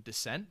Asian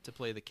descent to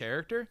play the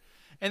character,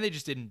 and they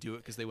just didn't do it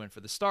because they went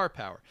for the star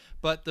power.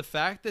 But the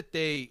fact that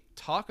they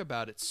talk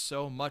about it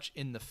so much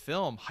in the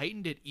film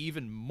heightened it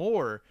even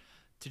more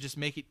to just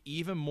make it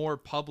even more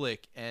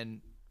public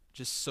and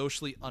just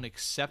socially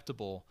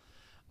unacceptable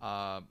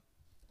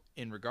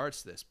in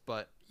regards to this.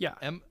 But yeah,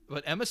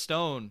 but Emma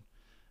Stone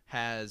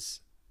has,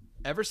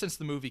 ever since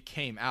the movie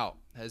came out,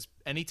 has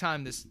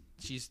anytime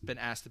she's been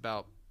asked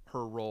about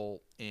her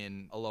role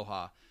in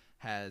Aloha,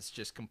 has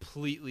just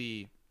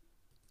completely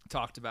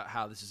talked about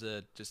how this is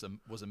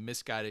was a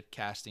misguided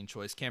casting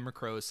choice. Cameron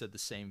Crowe said the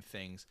same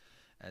things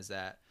as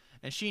that,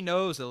 and she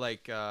knows that,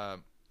 like,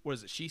 what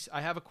is it?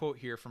 I have a quote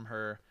here from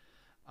her.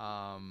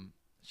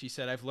 She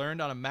said, "I've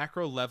learned on a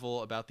macro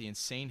level about the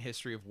insane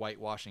history of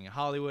whitewashing in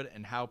Hollywood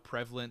and how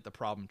prevalent the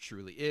problem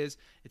truly is.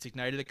 It's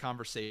ignited a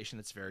conversation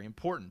that's very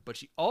important." But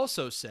she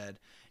also said,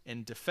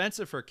 in defense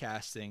of her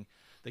casting,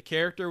 the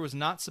character was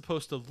not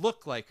supposed to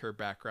look like her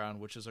background,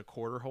 which is a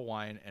quarter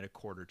Hawaiian and a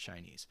quarter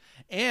Chinese.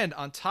 And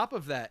on top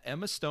of that,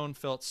 Emma Stone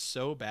felt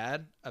so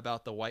bad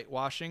about the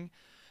whitewashing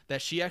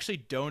that she actually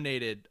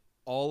donated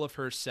all of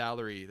her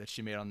salary that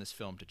she made on this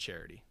film to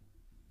charity.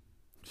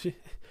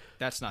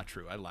 That's not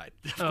true. I lied.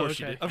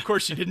 Of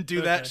course she didn't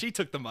do that. She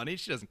took the money.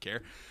 She doesn't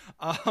care.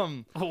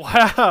 Wow.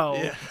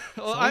 Yeah.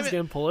 Well, Sounds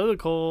getting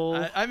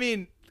political. I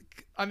mean,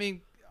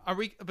 are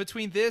we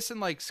between this and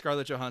like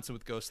Scarlett Johansson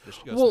with Ghost in the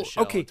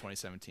Shell in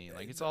 2017?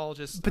 Like, it's all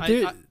just. But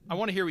I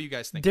want to hear what you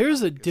guys think.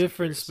 There's a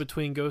difference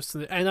between Ghost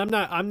in the, and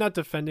I'm not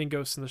defending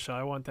Ghost in the Shell.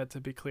 I want that to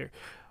be clear.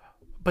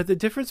 But the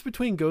difference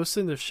between Ghost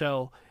in the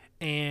Shell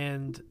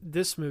and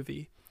this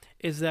movie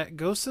is that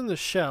Ghost in the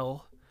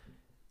Shell,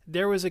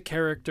 there was a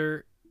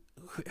character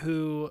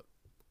who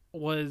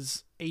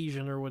was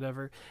Asian or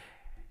whatever,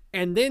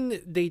 and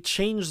then they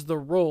changed the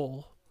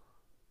role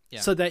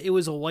so that it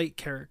was a white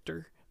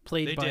character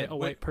played by a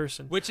white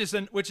person, which is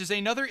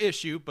another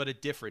issue, but a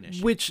different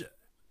issue. Which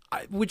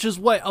is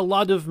what a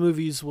lot of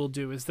movies will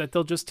do, is that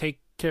they'll just take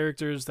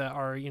characters that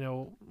are,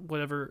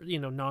 whatever,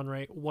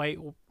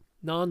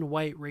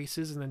 non-white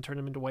races and then turn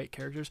them into white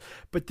characters.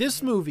 But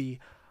this movie,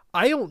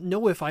 I don't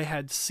know if I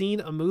had seen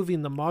a movie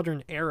in the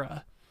modern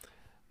era,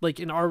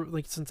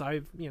 since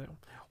I've,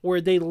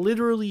 where they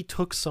literally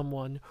took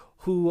someone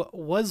who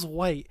was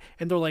white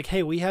and they're like,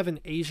 hey, we have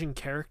an Asian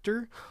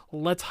character,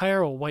 let's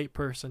hire a white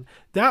person.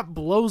 That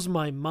blows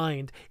my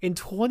mind in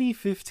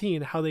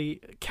 2015, how they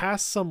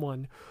cast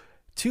someone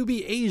to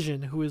be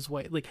Asian who is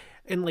white.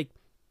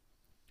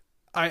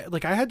 I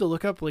had to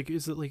look up,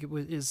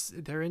 is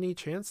there any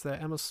chance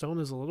that Emma Stone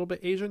is a little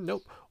bit Asian?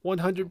 Nope.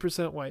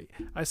 100% white.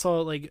 I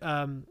saw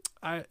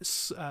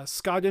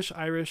Scottish,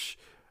 Irish,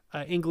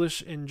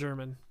 English, and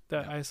German.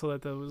 I saw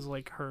that was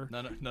like her.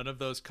 None of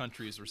those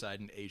countries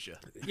reside in Asia.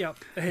 Yeah.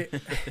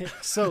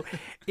 So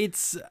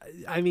it's,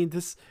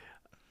 this,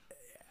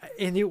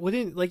 and it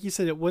wouldn't, like you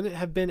said, it wouldn't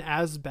have been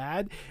as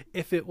bad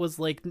if it was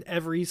like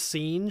every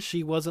scene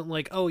she wasn't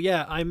like, oh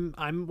yeah, I'm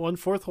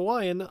 1/4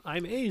 Hawaiian,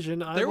 I'm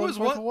Asian, I'm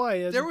 1/4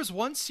 Hawaiian. There was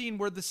one scene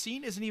where the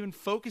scene isn't even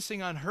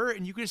focusing on her,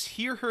 and you can just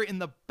hear her in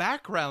the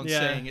background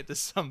saying it to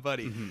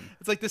somebody. Mm-hmm.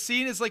 It's like the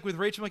scene is like with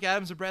Rachel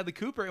McAdams and Bradley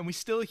Cooper, and we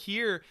still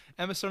hear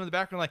Emma Stone in the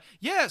background like,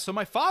 yeah, so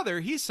my father,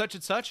 he's such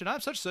and such, and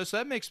I'm such and such, so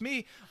that makes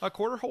me a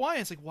quarter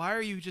Hawaiian. It's like, why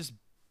are you just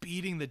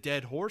beating the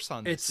dead horse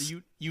on this?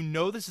 You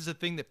know this is a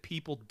thing that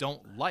people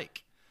don't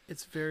like.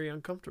 It's very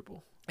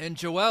uncomfortable. And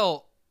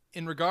Joelle,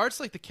 in regards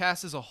to like the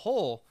cast as a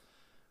whole,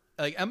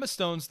 like Emma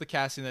Stone's the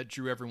casting that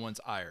drew everyone's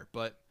ire,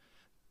 but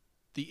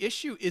the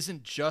issue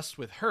isn't just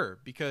with her,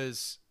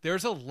 because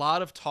there's a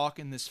lot of talk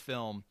in this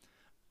film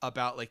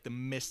about like the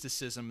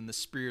mysticism and the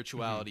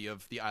spirituality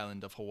of the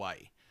island of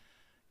Hawaii.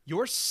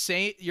 Your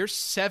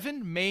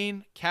 7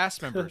 main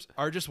cast members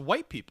are just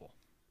white people.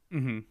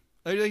 Mm-hmm.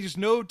 Like, there's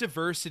no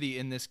diversity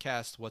in this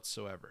cast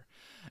whatsoever.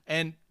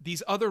 And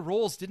these other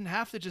roles didn't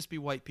have to just be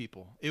white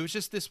people. It was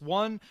just this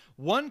one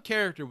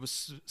character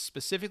was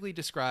specifically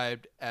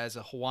described as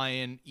a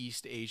Hawaiian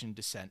East Asian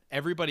descent.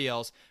 Everybody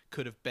else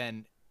could have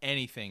been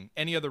anything,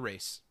 any other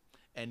race,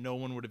 and no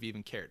one would have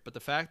even cared. But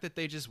the fact that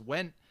they just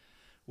went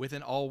with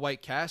an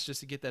all-white cast just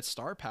to get that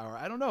star power,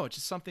 I don't know. It's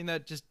just something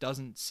that just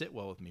doesn't sit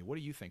well with me. What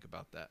do you think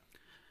about that?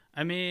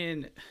 I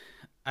mean,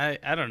 I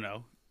don't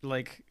know.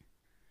 Like,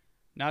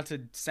 not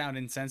to sound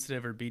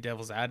insensitive or be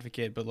devil's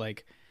advocate, but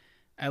like,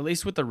 at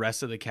least with the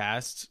rest of the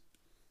cast,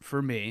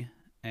 for me,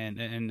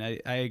 and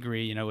I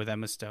agree, you know, with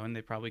Emma Stone,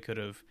 they probably could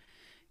have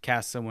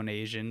cast someone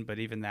Asian, but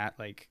even that,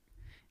 like,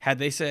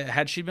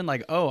 had she been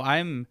like, oh,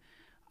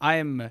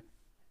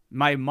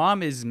 my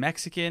mom is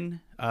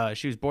Mexican,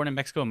 she was born in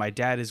Mexico, and my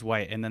dad is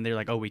white, and then they're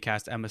like, oh, we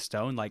cast Emma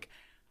Stone, like,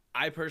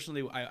 I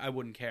personally, I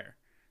wouldn't care.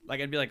 Like,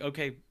 I'd be like,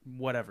 okay,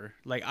 whatever.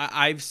 Like,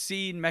 I've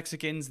seen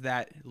Mexicans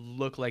that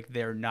look like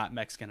they're not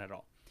Mexican at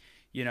all,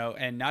 you know,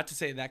 and not to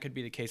say that could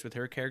be the case with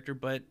her character,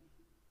 but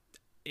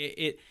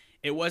it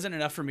wasn't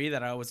enough for me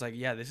that I was like,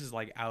 yeah, this is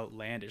like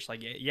outlandish.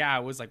 Like, yeah, I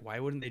was like, why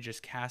wouldn't they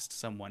just cast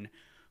someone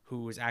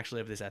who was actually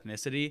of this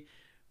ethnicity?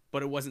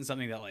 But it wasn't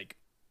something that like,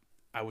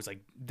 I was like,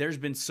 there's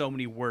been so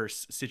many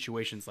worse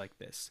situations like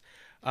this.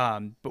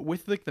 But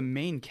with like the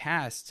main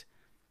cast,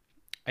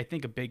 I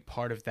think a big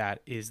part of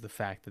that is the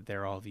fact that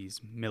they're all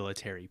these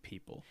military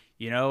people,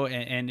 you know,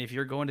 and if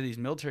you're going to these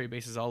military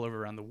bases all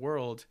over around the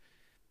world,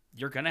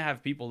 you're going to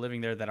have people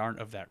living there that aren't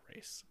of that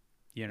race,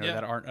 you know,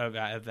 that aren't of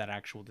that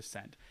actual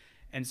descent.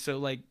 And so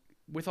like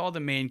with all the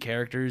main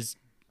characters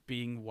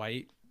being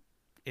white,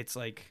 it's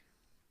like,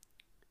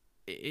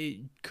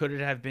 could it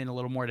have been a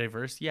little more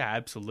diverse? Yeah,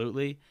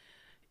 absolutely.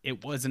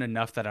 It wasn't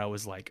enough that I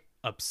was like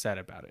upset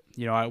about it.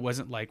 You know, I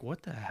wasn't like,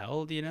 what the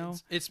hell, you know?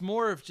 It's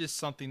more of just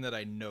something that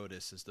I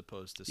notice as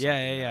opposed to something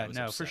yeah.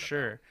 No, for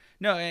sure. About.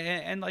 No,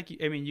 and like,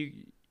 I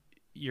mean,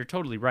 you're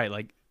totally right.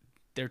 Like,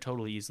 there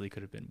totally easily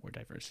could have been more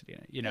diversity in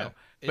it, you know?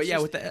 Yeah. But yeah,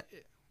 with the...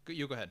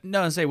 You go ahead.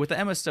 No, say with the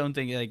Emma Stone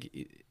thing, like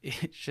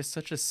it's just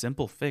such a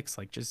simple fix.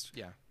 Like just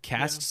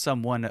cast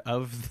someone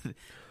of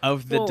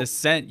the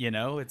descent. You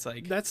know, it's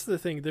like that's the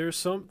thing. There's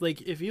some like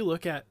if you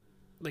look at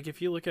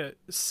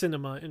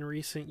cinema in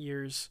recent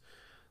years,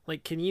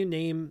 like can you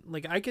name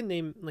like I can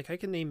name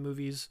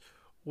movies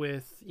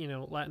with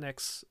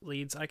Latinx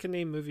leads. I can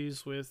name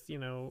movies with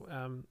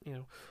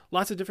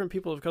lots of different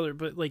people of color,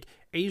 but like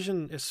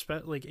Asian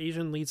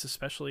leads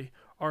especially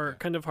are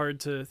kind of hard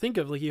to think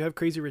of. Like you have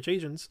Crazy Rich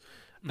Asians.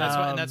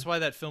 That's why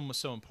that film was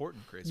so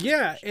important, Crazy.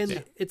 Yeah,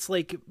 and it's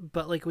like,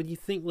 but like when you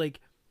think like,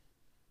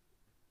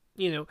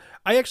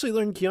 I actually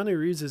learned Keanu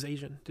Reeves is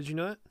Asian. Did you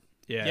know that?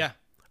 Yeah.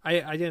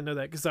 I didn't know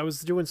that because I was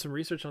doing some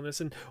research on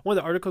this, and one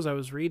of the articles I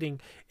was reading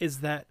is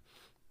that,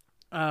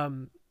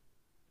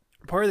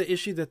 part of the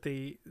issue that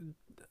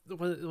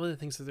one of the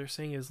things that they're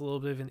saying is a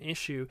little bit of an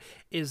issue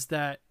is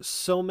that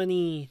so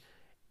many,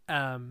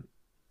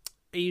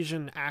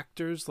 Asian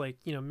actors, like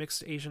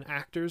mixed Asian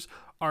actors,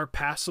 are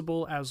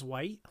passable as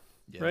white.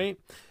 Yeah. Right,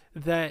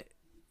 that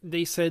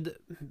they said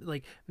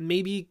like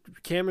maybe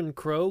Cameron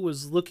Crowe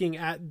was looking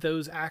at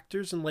those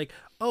actors and like,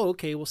 oh,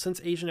 okay, well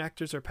since Asian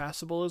actors are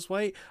passable as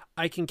white,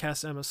 I can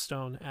cast Emma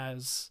Stone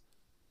as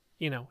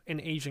an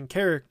Asian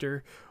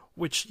character,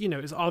 which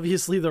is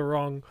obviously the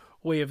wrong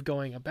way of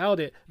going about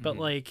it. But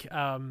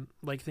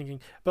thinking,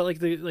 but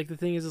the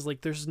thing is like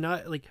there's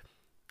not like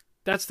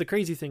that's the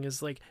crazy thing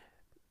is like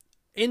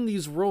in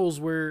these roles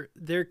where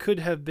there could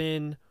have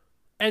been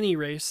any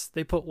race,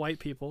 they put white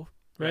people.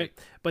 Right.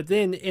 But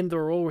then in the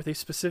role where they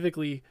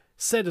specifically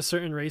said a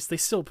certain race, they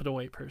still put a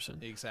white person.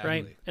 Exactly.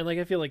 Right. And like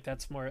I feel like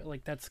that's more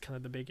like that's kind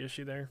of the big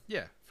issue there.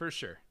 Yeah, for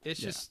sure. It's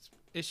just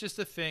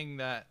a thing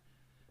that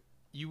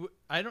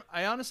I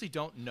honestly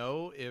don't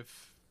know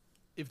if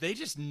they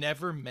just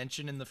never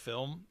mention in the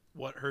film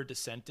what her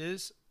descent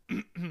is,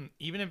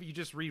 even if you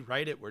just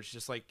rewrite it where it's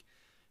just like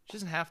she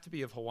doesn't have to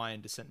be of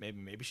Hawaiian descent.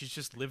 Maybe she's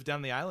just lived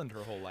down the island her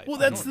whole life. Well,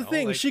 that's the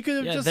thing. Like, she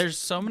could have just... There's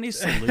so many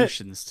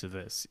solutions to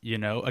this,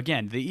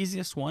 Again, the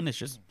easiest one is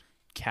just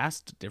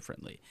cast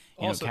differently.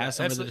 Also, cast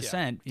some of the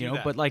descent,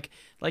 But like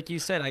you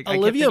said,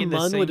 Olivia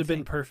Munn would have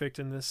been perfect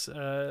in this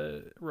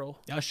role.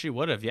 Oh, she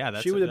would have. Yeah,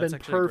 she would have been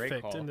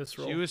perfect in this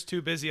role. She was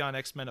too busy on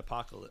X-Men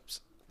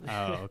Apocalypse.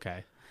 Oh,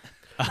 okay.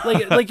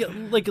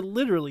 like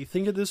literally,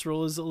 think of this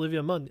role as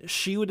Olivia Munn.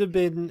 She would have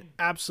been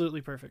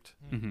absolutely perfect.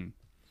 Mm-hmm.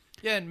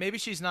 Yeah, and maybe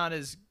she's not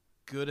as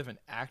good of an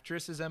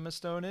actress as Emma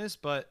Stone is,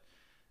 but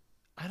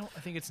I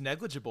think it's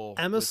negligible.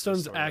 Emma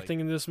Stone's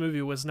acting in this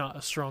movie was not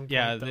a strong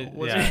point,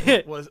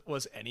 though.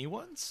 Was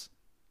anyone's?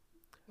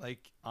 Like,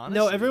 honestly,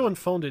 no, everyone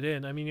phoned it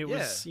in. I mean, it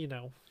was,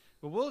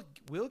 But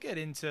we'll get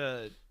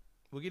into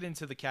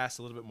the cast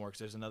a little bit more because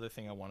there's another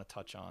thing I want to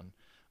touch on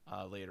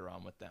later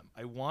on with them.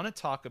 I want to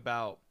talk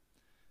about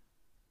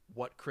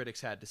what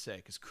critics had to say,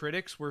 because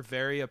critics were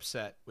very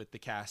upset with the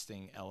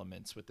casting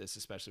elements with this,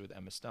 especially with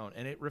Emma Stone,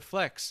 and it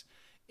reflects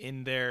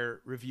in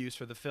their reviews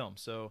for the film.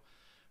 So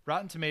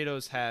Rotten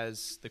Tomatoes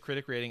has the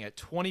critic rating at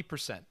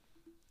 20%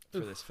 for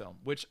this film,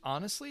 which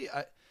honestly,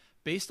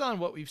 based on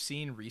what we've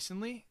seen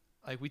recently,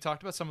 like we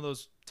talked about some of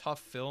those tough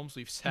films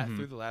we've sat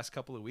through the last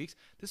couple of weeks,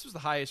 this was the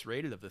highest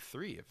rated of the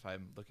three, if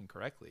I'm looking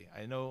correctly.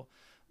 I know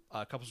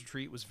Couples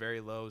Retreat was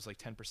very low, it was like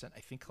 10%. I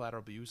think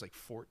Collateral Beauty was like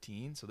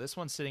 14. So this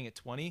one's sitting at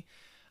 20.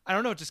 I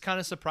don't know, it just kind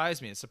of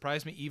surprised me. It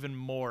surprised me even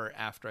more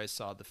after I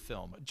saw the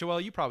film.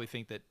 Joel, you probably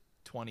think that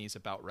 20 is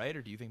about right,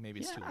 or do you think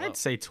maybe it's too low? I'd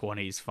say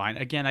 20 is fine.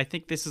 Again, I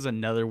think this is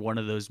another one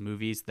of those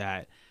movies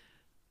that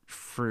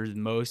for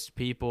most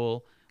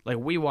people, like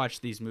we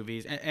watch these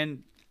movies,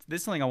 and this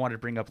is something I wanted to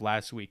bring up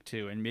last week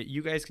too, and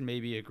you guys can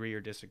maybe agree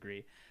or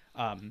disagree.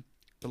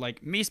 But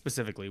like me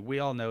specifically, we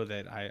all know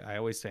that I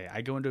always say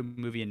I go into a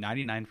movie and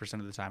 99%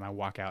 of the time I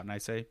walk out and I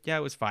say, yeah,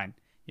 it was fine.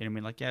 You know what I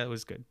mean? Like, yeah, it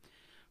was good.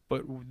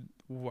 But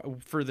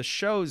for the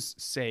show's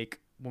sake,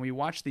 when we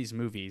watch these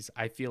movies,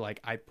 I feel like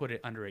I put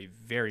it under a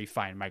very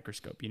fine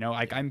microscope. You know,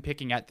 like I'm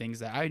picking at things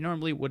that I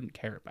normally wouldn't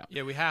care about.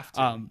 Yeah, we have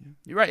to.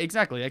 You're right,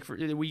 exactly. Like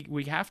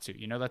we have to.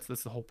 You know, that's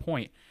the whole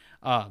point.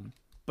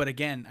 But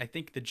again, I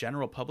think the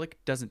general public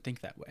doesn't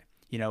think that way.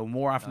 You know,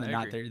 more often than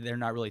not, they're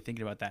not really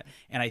thinking about that.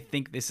 And I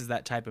think this is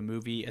that type of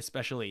movie,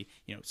 especially,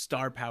 you know,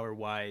 star power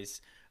wise,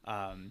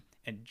 and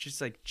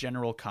just like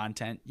general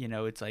content. You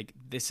know, it's like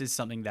this is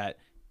something that,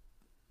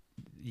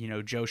 you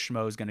know, Joe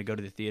Schmo is going to go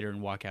to the theater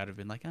and walk out of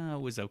it like, oh,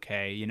 it was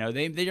okay. You know,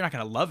 they're not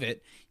going to love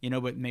it, you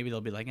know, but maybe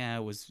they'll be like,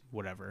 it was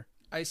whatever.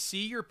 I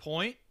see your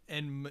point,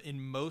 and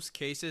in most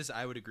cases,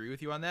 I would agree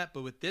with you on that.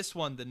 But with this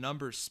one, the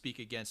numbers speak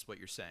against what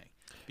you're saying,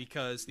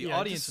 because the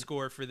audience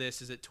score for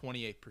this is at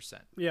 28%.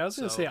 Yeah, I was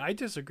going to say I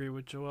disagree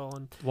with Joel.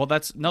 And well,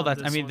 that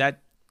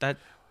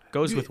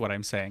goes with what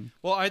I'm saying.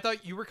 Well, I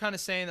thought you were kind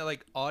of saying that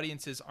like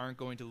audiences aren't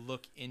going to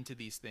look into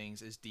these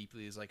things as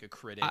deeply as like a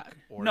critic.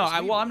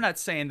 I'm not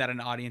saying that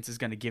an audience is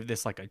going to give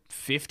this like a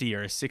 50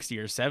 or a 60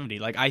 or 70.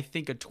 Like I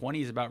think a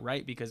 20 is about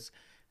right, because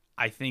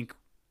I think,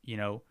 you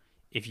know,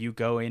 if you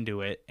go into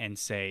it and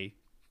say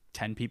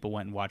 10 people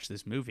went and watched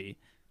this movie,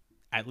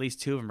 at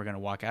least 2 of them are going to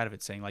walk out of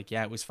it saying like,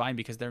 yeah, it was fine,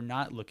 because they're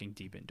not looking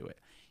deep into it.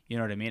 You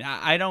know what I mean?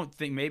 I don't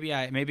think, maybe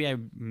I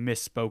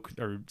misspoke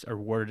or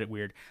worded it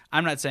weird.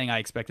 I'm not saying I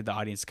expected the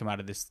audience to come out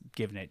of this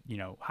giving it, you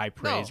know, high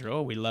praise or,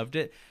 oh, we loved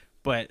it.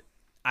 But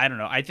I don't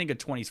know. I think a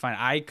 20 is fine.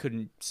 I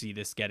couldn't see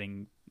this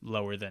getting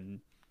lower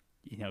than,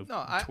 you know,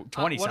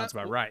 20 sounds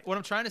about right. What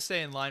I'm trying to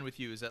say in line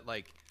with you is that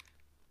like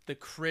the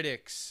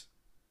critics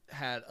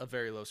had a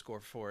very low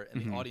score for it,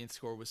 and the audience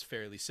score was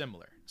fairly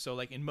similar. So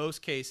like in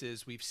most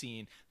cases, we've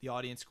seen the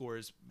audience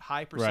scores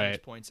high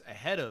percentage points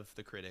ahead of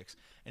the critics,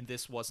 and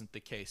this wasn't the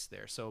case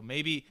there. So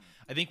maybe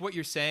I think what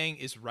you're saying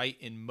is right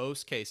in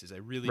most cases. I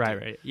really do.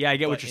 Right. Yeah, I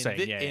get what you're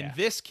saying. In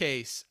this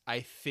case,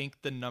 I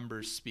think the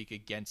numbers speak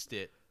against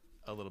it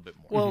a little bit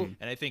more. Well,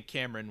 and I think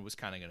Cameron was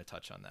kind of going to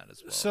touch on that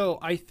as well. So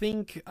I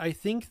think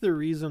the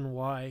reason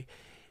why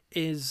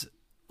is,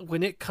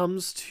 when it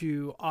comes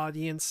to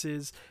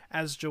audiences,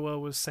 as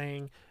Joel was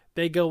saying,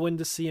 they go in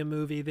to see a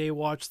movie, they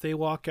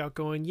walk out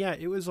going, yeah,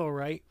 it was all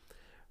right.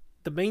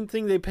 The main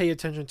thing they pay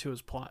attention to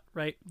is plot,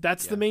 right?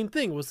 That's the main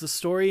thing. Was the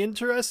story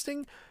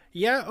interesting?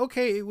 Yeah,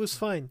 okay, it was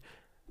fine.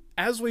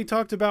 As we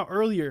talked about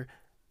earlier,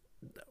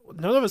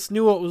 none of us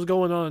knew what was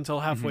going on until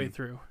halfway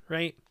through,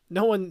 right?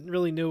 No one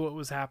really knew what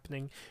was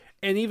happening.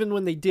 And even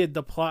when they did,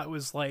 the plot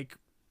was like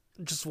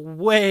just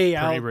way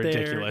out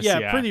there.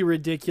 Yeah, pretty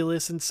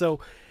ridiculous. And so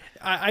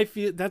I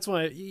feel that's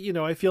why, you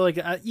know, I feel like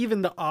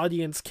even the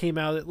audience came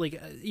out at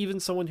like, even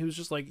someone who's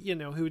just like, you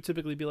know, who would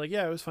typically be like,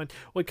 yeah, it was fine,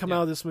 would come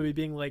out of this movie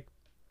being like,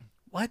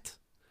 what?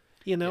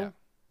 You know? Yeah.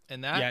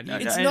 And that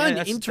it's not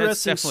an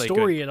interesting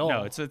story good. at all.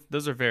 No, it's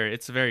a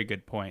very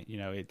good point. You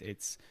know,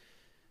 it's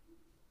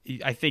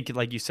I think,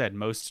 like you said,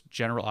 most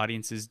general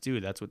audiences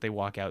do. That's what they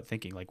walk out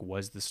thinking, like,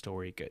 was the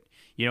story good?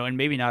 You know, and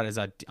maybe not as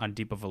on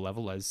deep of a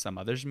level as some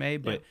others may,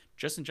 but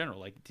just in general,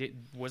 like,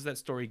 was that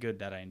story good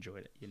that I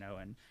enjoyed it? You know,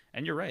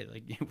 and you're right.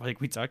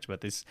 Like we talked about,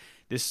 this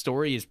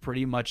story is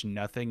pretty much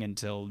nothing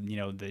until, you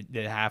know,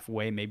 the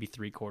halfway, maybe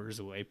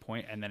 3/4 away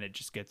point, and then it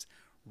just gets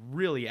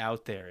really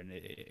out there, and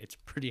it's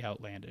pretty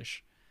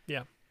outlandish.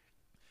 Yeah.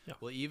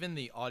 Well, even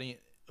the audience,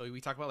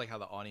 we talk about like how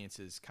the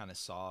audiences kind of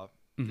saw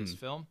this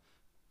film.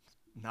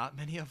 Not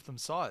many of them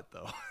saw it,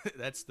 though.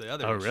 That's the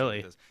other issue.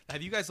 Really?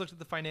 Have you guys looked at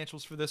the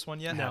financials for this one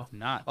yet? No.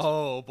 Not.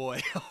 Oh,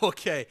 boy.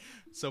 Okay.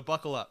 So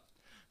buckle up.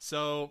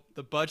 So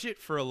the budget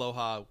for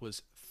Aloha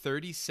was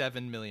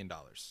 $37 million.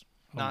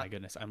 My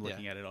goodness. I'm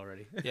looking at it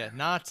already. Yeah,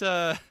 not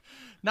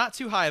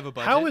too high of a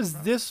budget. How is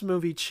this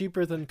movie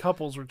cheaper than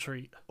Couples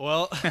Retreat?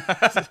 Well,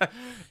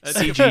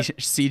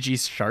 CG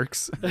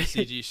sharks. The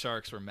CG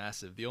sharks were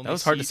massive. That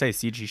was hard to say,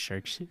 CG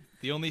sharks.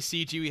 The only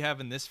CG we have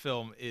in this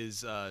film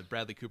is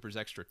Bradley Cooper's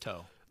extra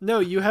toe. No,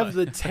 you have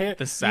the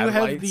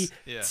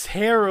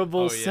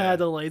terrible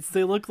satellites.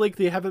 They look like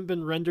they haven't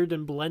been rendered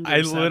in Blender.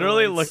 I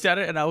literally looked at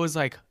it and I was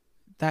like,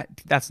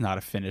 That's not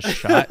a finished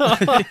shot.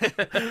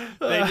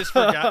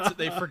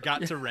 They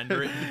forgot to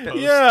render it in post.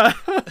 Yeah.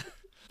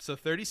 So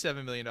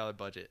 $37 million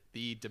budget.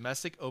 The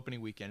domestic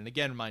opening weekend, and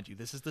again, mind you,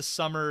 this is the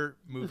summer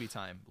movie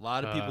time. A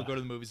lot of people go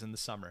to the movies in the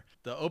summer.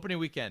 The opening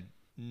weekend,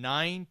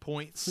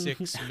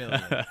 $9.6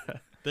 million.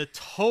 The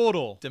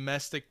total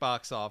domestic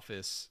box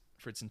office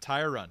for its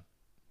entire run,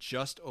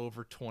 just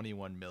over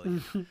 $21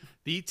 million.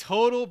 The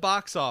total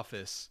box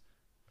office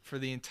for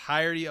the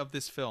entirety of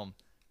this film,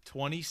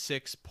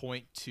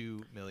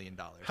 $26.2 million.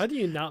 How do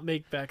you not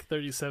make back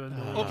 $37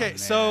 million? Okay,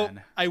 so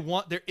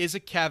there is a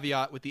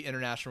caveat with the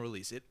international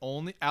release. It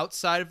only,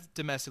 outside of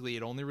domestically,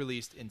 it only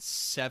released in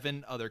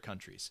 7 other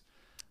countries.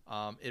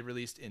 It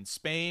released in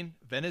Spain,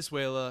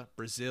 Venezuela,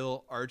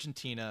 Brazil,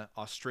 Argentina,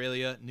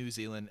 Australia, New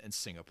Zealand, and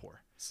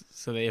Singapore.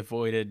 So they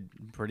avoided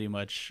pretty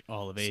much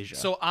all of Asia.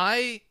 So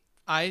I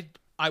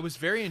was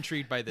very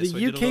intrigued by this.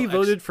 The UK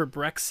voted for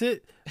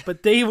Brexit,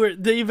 but they were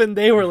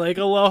like,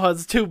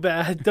 Aloha's too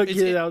bad. Don't get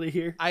it out of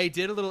here. I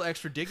did a little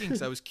extra digging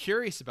because I was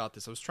curious about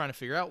this. I was trying to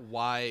figure out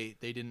why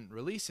they didn't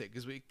release it,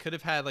 because we could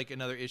have had like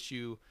another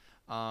issue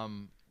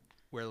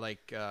where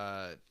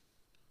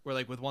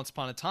with Once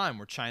Upon a Time,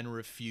 where China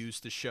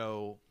refused to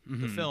show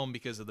the film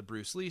because of the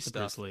Bruce Lee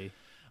stuff. Bruce Lee.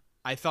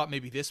 I thought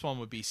maybe this one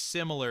would be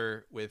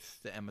similar with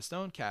the Emma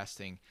Stone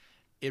casting.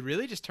 It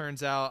really just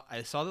turns out,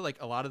 I saw that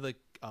like a lot of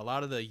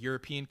the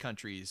European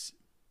countries,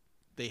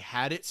 they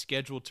had it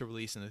scheduled to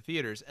release in the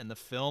theaters, and the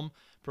film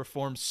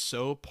performed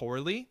so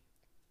poorly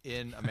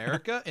in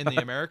America, in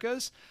the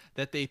Americas,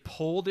 that they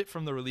pulled it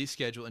from the release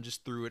schedule and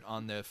just threw it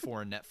on the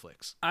foreign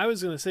Netflix. I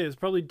was going to say, it's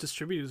probably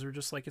distributors were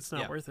just like, it's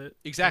not worth it.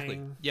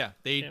 Exactly.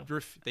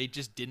 They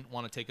just didn't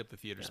want to take up the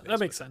theater space. That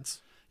makes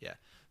sense. Yeah.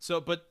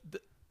 So, but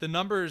the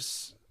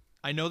numbers,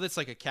 I know that's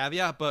like a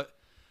caveat, but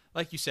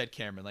like you said,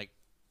 Cameron, like,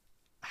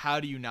 how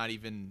do you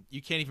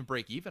you can't even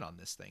break even on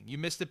this thing. You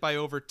missed it by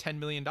over $10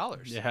 million.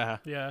 Yeah.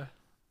 Yeah.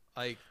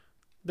 Like,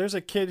 there's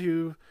a kid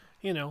who,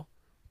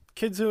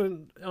 kids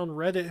who on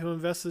Reddit who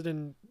invested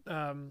in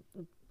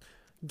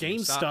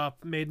GameStop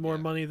made more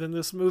money than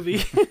this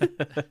movie.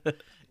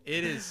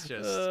 It is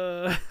just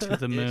to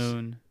the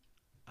moon.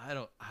 I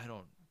don't.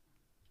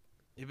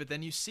 Yeah, but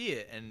then you see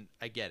it, and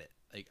I get it.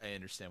 Like, I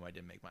understand why I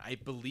didn't make money. I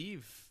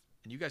believe,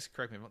 and you guys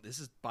correct me if I'm wrong, this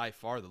is by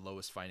far the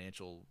lowest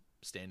financial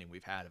standing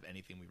we've had of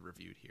anything we've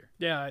reviewed here.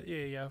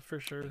 Yeah, for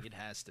sure. It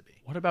has to be.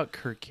 What about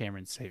Kirk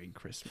Cameron Saving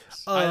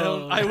Christmas? I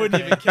don't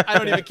even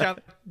count.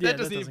 That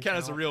doesn't even count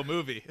as a real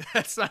movie.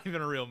 That's not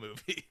even a real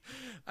movie.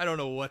 I don't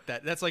know what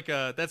that's like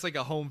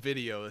a home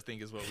video, I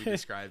think is what we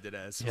described it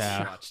as when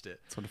we watched it.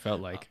 That's what it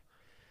felt like.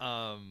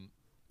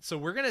 So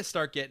we're going to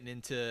start getting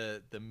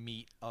into the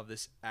meat of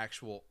this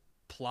actual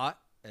plot,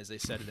 as they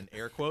said it in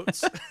air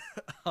quotes.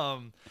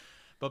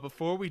 But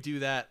before we do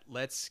that,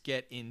 let's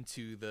get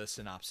into the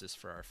synopsis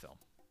for our film.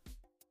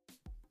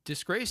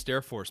 Disgraced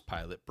Air Force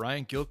pilot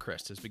Brian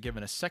Gilcrest has been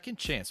given a second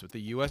chance with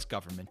the U.S.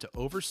 government to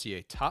oversee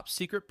a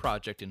top-secret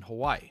project in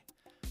Hawaii.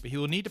 But he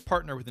will need to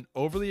partner with an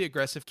overly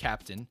aggressive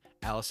captain,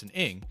 Allison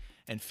Ng,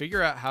 and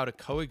figure out how to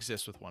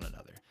coexist with one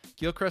another.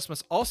 Gilcrest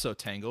must also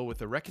tangle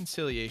with a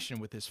reconciliation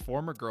with his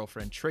former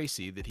girlfriend,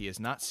 Tracy, that he has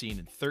not seen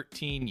in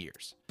 13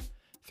 years.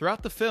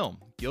 Throughout the film,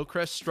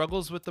 Gilcrest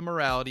struggles with the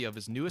morality of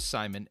his new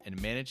assignment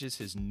and manages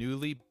his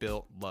newly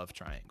built love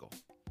triangle.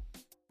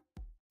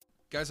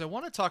 Guys, I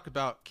want to talk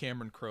about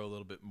Cameron Crowe a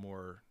little bit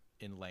more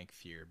in length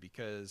here,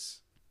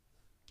 because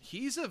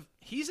he's an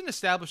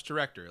established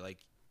director. Like,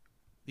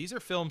 these are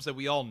films that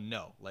we all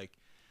know. Like,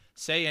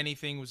 Say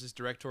Anything was his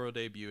directorial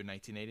debut in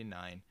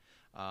 1989.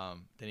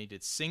 Then he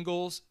did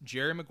Singles,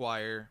 Jerry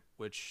Maguire,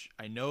 which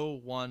I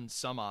know won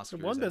some Oscars.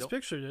 It won Best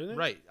Picture, didn't it?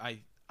 Right.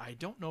 I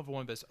don't know if it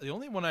won Best. The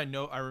only one I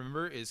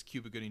remember is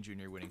Cuba Gooding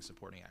Jr. winning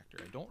Supporting Actor.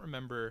 I don't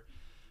remember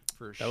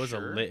for sure. That was a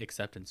lit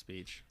acceptance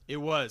speech. It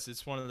was.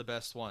 It's one of the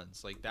best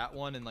ones. Like, that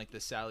one and like the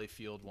Sally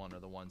Field one are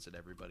the ones that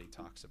everybody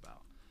talks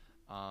about.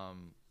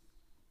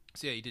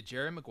 So yeah, he did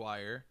Jerry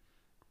Maguire.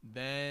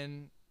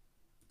 Then,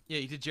 yeah,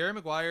 he did Jerry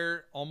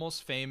Maguire,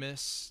 Almost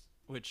Famous,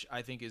 which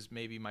I think is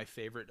maybe my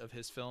favorite of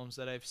his films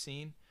that I've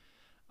seen.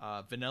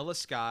 Vanilla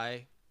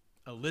Sky,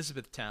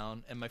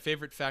 Elizabethtown, and my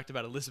favorite fact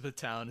about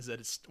Elizabethtown is that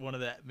it's one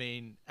of the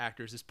main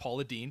actors is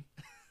Paula Deen,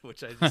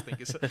 which I just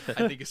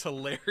think is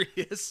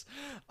hilarious.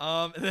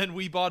 And then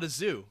We Bought a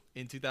Zoo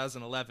in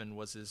 2011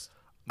 was his.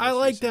 I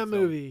like that film.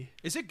 Movie.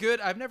 Is it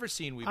good? I've never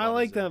seen We Bought a Zoo. I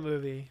like that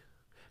movie.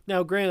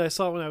 Now, granted, I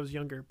saw it when I was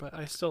younger, but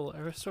I still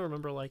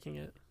remember liking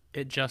it.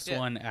 It just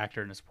won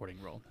actor in a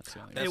supporting role. That's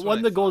the only. It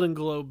won the Golden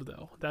Globe,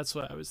 though. That's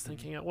what I was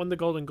thinking. It won the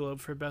Golden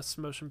Globe for Best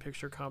Motion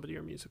Picture, Comedy,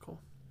 or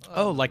Musical.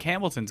 Oh, like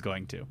Hamilton's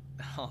going to.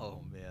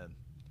 Oh man,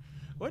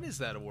 when is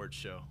that award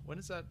show? When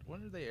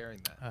are they airing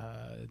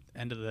that?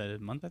 End of the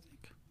month, I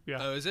think. Yeah.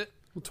 Oh, is it?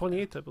 Well,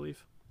 28th, I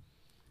believe.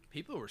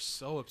 People were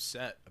so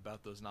upset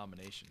about those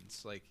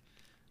nominations. Like,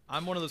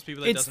 I'm one of those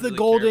people that it's doesn't the really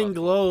Golden care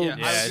Globes. Yeah, I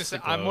was gonna say,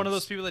 I'm one of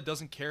those people that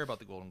doesn't care about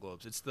the Golden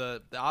Globes. It's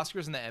the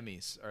Oscars and the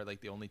Emmys are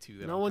like the only two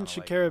that no one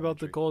should care about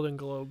the Golden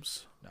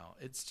Globes. No,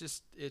 it's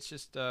just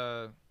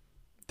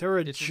they're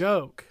a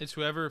joke. It's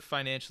whoever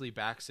financially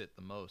backs it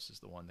the most is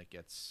the one that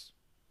gets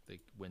they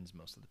wins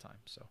most of the time.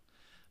 So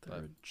they're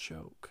a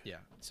joke. Yeah,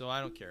 so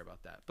I don't care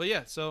about that. But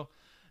yeah,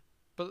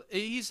 but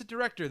he's a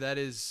director that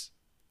has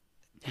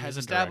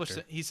established.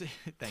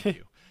 Thank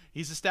you.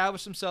 He's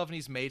established himself and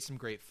he's made some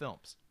great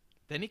films.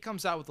 Then he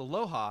comes out with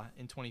Aloha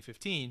in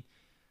 2015,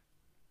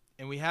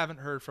 and we haven't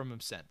heard from him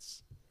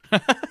since.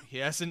 He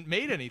hasn't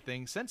made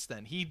anything since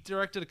then. He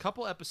directed a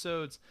couple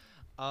episodes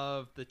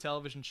of the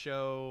television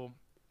show.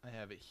 I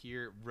have it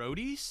here,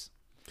 Roadies,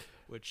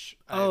 which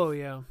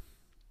I've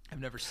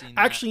never seen.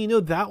 Actually,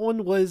 that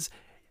one was.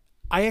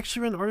 I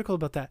actually read an article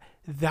about that.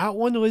 That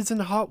one was in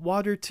hot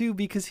water too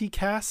because he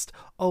cast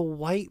a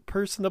white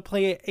person to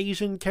play an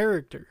Asian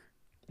character.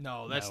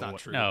 No, that's not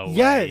true. No way.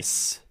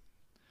 Yes.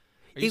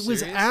 It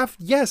was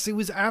it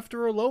was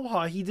after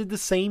Aloha. He did the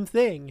same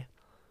thing.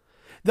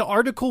 The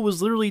article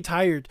was literally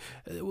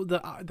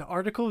The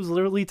article was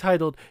literally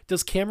titled,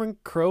 "Does Cameron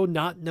Crowe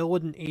not know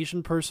what an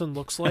Asian person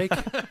looks like?"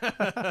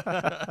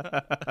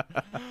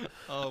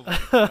 Oh my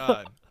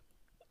god.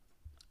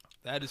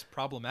 That is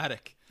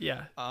problematic.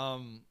 Yeah.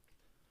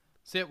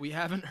 So yeah, we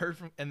haven't heard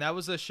from, and that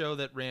was a show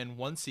that ran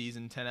one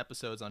season, 10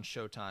 episodes on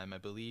Showtime. I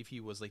believe he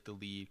was like the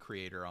lead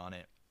creator on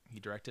it. He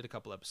directed a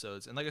couple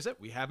episodes, and like I said,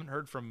 we haven't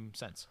heard from him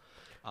since.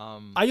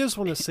 I just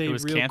want to say it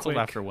was real canceled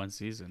quick, after one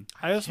season.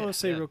 I just want to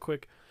say real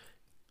quick,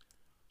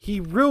 he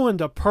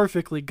ruined a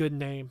perfectly good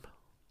name.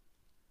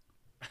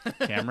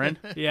 Cameron?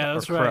 Yeah,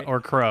 that's right. Or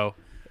Crow.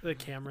 The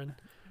Cameron.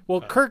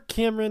 Well, Kirk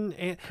Cameron.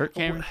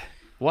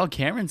 Well,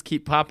 Camerons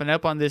keep popping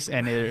up on this,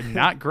 and they're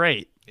not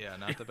great. Yeah,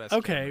 not the best.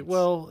 Okay, Camerons.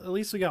 well, at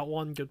least we got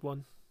one good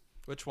one.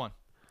 Which one?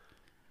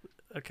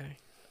 Okay.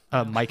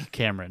 Mike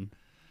Cameron.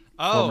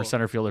 Oh, Former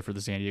center fielder for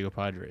the San Diego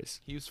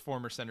Padres. he was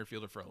former center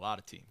fielder for a lot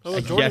of teams. Oh,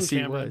 Jordan Yes, he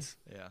Cameron. was.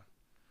 Yeah.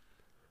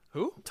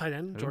 Who? Tight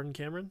end, Jordan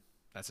Cameron.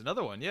 That's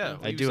another one. Yeah,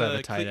 I do have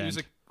a tight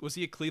end. Was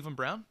he a Cleveland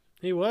Brown?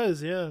 He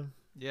was, yeah.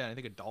 Yeah, I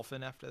think a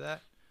Dolphin after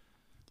that.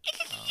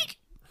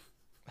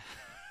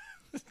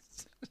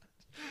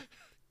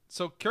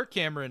 So not Kirk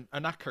Cameron,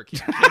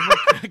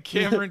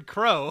 Cameron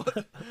Crowe.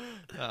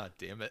 Ah,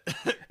 damn it.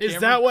 Is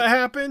that what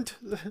happened?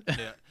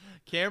 Yeah.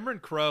 Cameron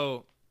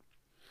Crowe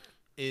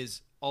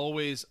is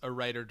always a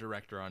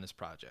writer-director on his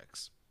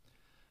projects.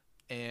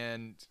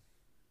 And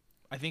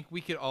I think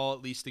we could all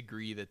at least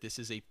agree that this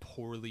is a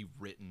poorly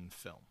written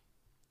film.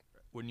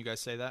 Wouldn't you guys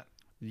say that?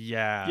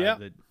 Yeah, Yep.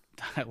 the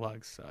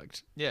dialogue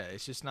sucked. Yeah,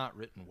 it's just not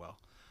written well.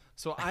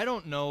 So I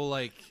don't know,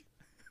 I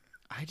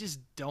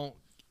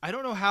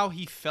don't know how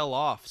he fell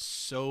off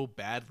so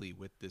badly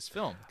with this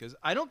film, because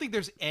I don't think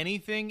there's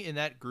anything in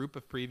that group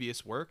of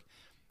previous work.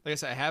 Like I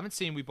said, I haven't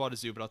seen We Bought a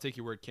Zoo, but I'll take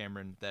your word,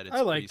 Cameron, that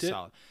it's pretty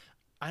solid.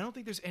 I don't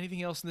think there's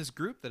anything else in this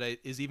group that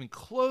is even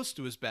close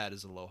to as bad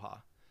as Aloha.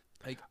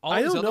 Like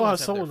I don't know how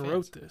someone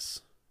wrote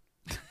this.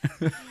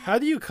 How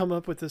do you come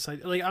up with this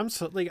idea? I'm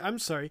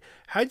sorry.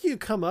 How do you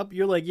come up?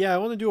 You're like, yeah, I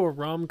want to do a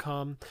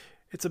rom-com.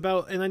 It's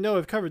about, and I know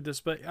I've covered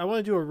this, but I want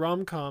to do a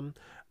rom-com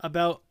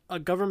about a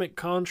government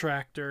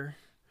contractor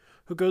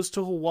who goes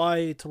to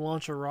Hawaii to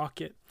launch a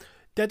rocket.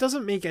 That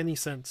doesn't make any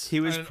sense. He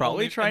was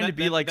probably trying to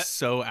be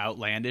so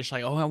outlandish,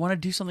 like, oh, I want to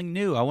do something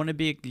new. I want to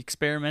be be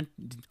experimental,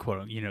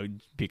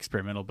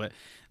 but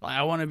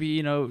I want to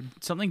be,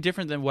 something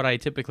different than what I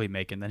typically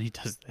make. And then he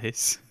does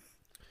this.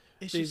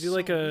 It's just so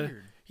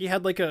weird. He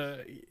had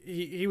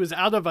he was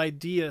out of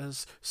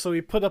ideas, so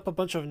he put up a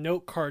bunch of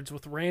note cards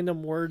with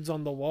random words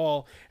on the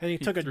wall, and he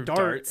took a dart,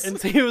 darts. and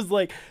so he was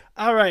like,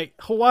 all right,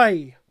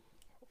 Hawaii,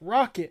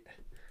 rocket,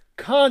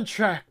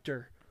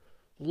 contractor,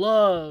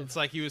 love. It's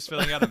like he was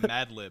filling out a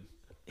Mad Lib.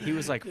 He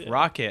was like,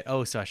 rocket.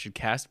 Oh, so I should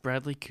cast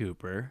Bradley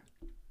Cooper.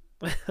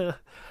 But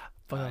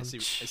I see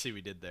what we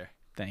did there.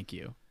 Thank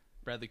you.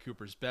 Bradley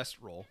Cooper's best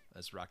role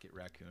as Rocket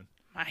Raccoon.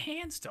 My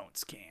hands don't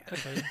scan.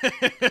 Okay.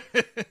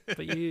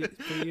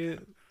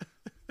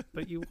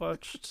 but you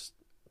watched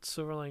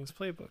Silver Linings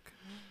Playbook.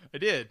 I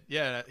did.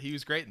 Yeah, he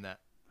was great in that.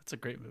 That's a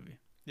great movie.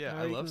 Yeah, Why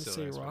I are you love gonna Silver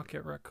say Linings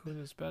Rocket Raccoon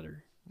is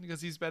better?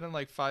 Because he's been in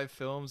like 5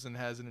 films and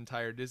has an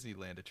entire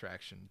Disneyland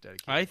attraction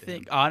dedicated I to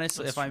think, him.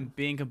 honestly, That's if I'm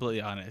being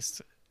completely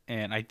honest,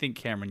 and I think,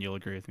 Cameron, you'll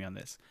agree with me on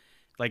this.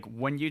 Like,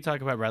 when you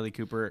talk about Bradley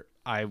Cooper,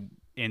 I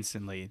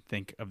instantly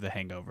think of The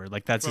Hangover.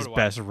 Like, that's his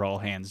best role,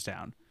 hands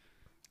down.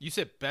 You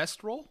said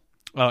best role?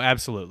 Oh,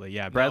 absolutely,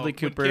 yeah. Bradley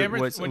Cooper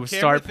was Cameron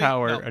star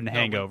power and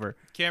Hangover.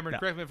 Cameron,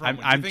 correct me if I'm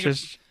wrong.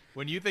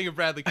 When you think of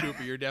Bradley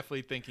Cooper, you're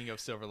definitely thinking of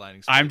Silver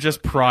Linings. I'm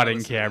just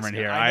prodding Cameron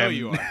here. I know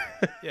you are.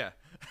 Yeah,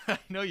 I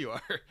know you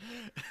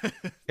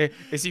are.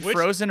 Is he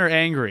frozen or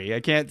angry? I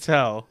can't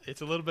tell.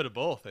 It's a little bit of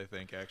both, I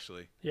think,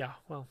 actually. Yeah,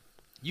 well.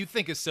 You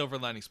think of Silver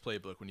Linings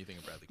Playbook when you think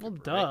of Bradley Cooper.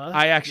 Well, duh.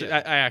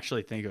 Right? I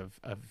actually think of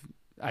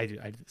I do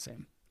the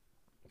same.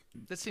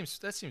 That seems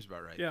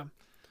about right. Yeah.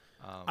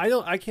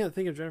 I can't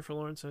think of Jennifer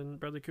Lawrence and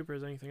Bradley Cooper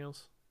as anything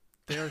else.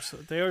 They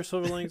are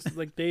Silver Linings.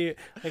 Like when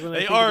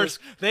they are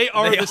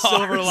the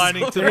Silver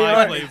Linings to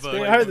my playbook.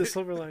 They are the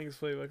Silver Linings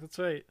Playbook. That's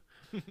right.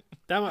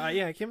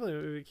 I can't believe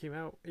the movie came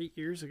out 9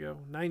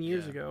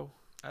 years ago.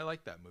 I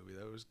like that movie.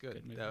 That was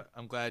good.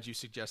 I'm glad you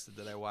suggested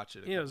that I watch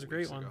it. Yeah, it was a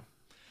great one.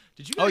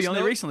 Did you guys you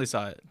only recently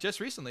saw it? Just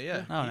recently,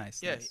 yeah. Oh,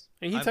 nice. Yeah. Nice.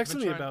 And he texted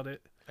me about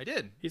it. I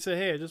did. He said,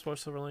 "Hey, I just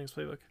watched Silver Linings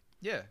Playbook."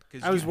 Yeah,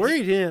 because I was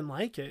worried he didn't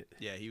like it.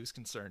 Yeah, he was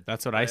concerned.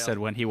 That's what I said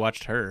when he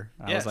watched her.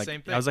 I was like,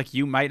 same thing. I was like,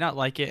 you might not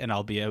like it, and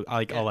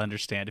I'll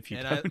understand if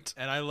you don't.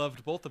 And I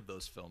loved both of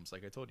those films.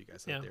 Like I told you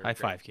guys. Yeah. High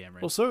five,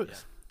 Cameron. Well, so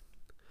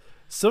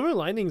Silver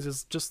Linings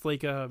is just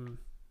like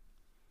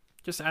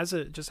just as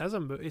a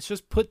movie, it's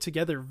just put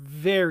together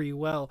very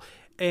well,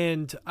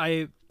 and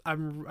I'm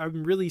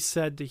really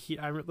sad to hear.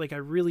 I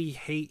really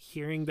hate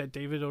hearing that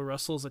David O.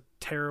 Russell's a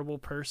terrible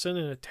person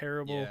and a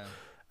terrible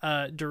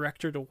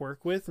director to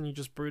work with, and he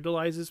just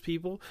brutalizes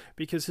people,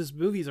 because his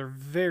movies are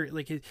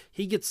very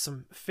he gets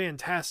some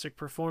fantastic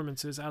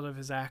performances out of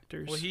his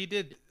actors. Well, he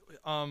did.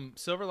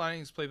 Silver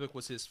Linings Playbook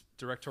was his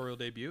directorial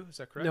debut. Is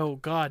that correct? No,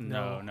 God,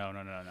 no.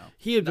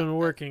 He had been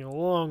working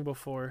long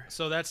before.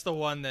 So that's the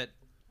one that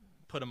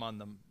put him on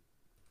the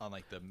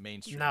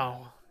mainstream.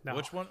 No.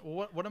 Which one?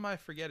 What am I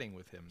forgetting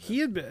with him? He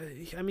had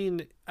been, I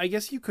mean, I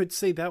guess you could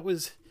say that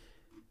was.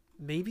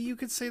 Maybe you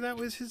could say that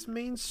was his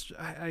main.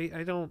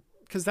 I don't,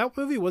 because that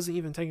movie wasn't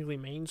even technically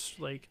main.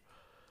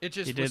 It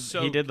just he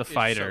did the So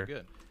fighter.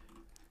 good.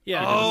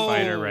 Yeah, he did the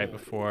fighter right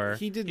before.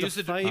 He did He was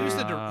the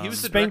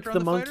Spank director the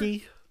on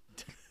Monkey.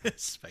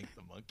 Spank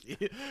the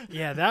Monkey.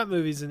 Yeah, that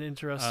movie's an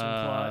interesting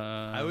plot.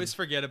 I always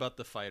forget about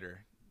the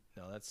fighter.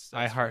 No, that's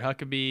I Heart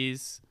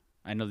Huckabees.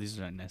 I know these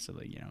are not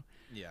necessarily,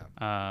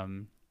 Yeah.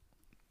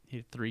 He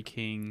did Three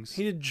Kings.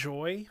 He did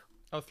Joy.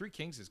 Oh, Three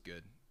Kings is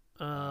good.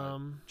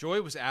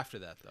 Joy was after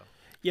that though.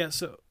 Yeah,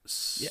 so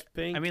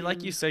Spanking... I mean,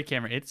 like you said,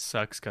 Cameron, it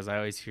sucks because I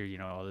always hear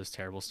all those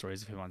terrible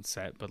stories of him on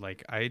set. But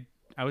like I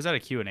was at a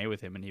Q&A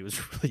with him, and he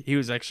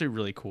was actually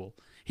really cool.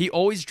 He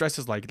always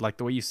dresses like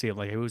the way you see him.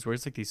 Like he always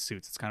wears like these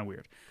suits. It's kind of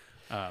weird.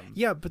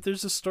 Yeah, but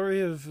there's a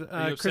story of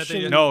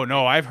Christian.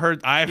 No, I've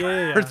heard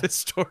the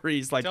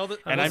stories. Like,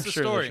 and I'm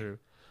sure they're true.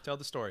 Tell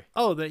the story.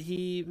 Oh, that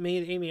he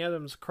made Amy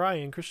Adams cry,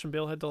 and Christian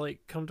Bale had to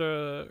come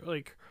to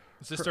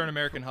Is this during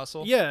American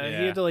Hustle? Yeah,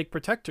 he had to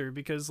protect her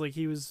because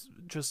he was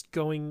just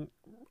going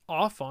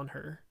off on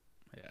her.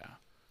 Yeah.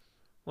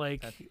 I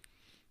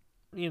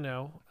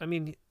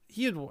mean,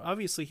 he had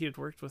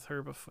worked with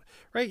her before,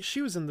 right?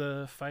 She was in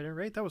The Fighter,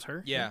 right? That was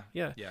her. Yeah.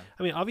 I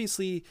mean,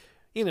 obviously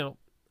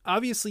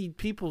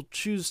people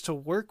choose to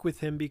work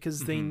with him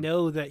because they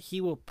know that he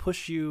will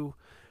push you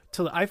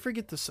to. I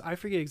forget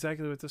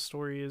exactly what the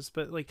story is,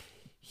 but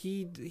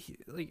he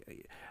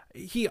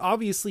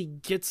obviously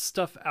gets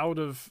stuff out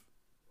of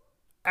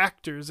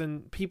actors,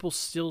 and people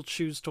still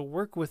choose to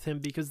work with him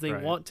because they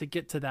want to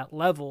get to that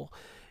level.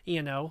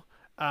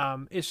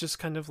 It's just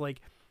kind of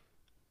like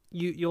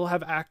you'll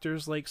have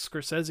actors like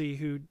Scorsese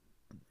who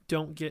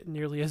don't get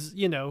nearly as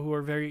who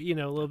are very a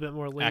little bit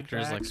more laid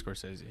actors back. like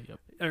Scorsese. Yep.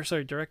 Or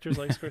sorry, directors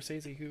like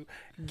Scorsese who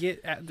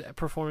get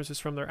performances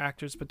from their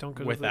actors but don't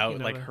go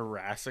without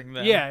harassing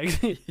them. Yeah,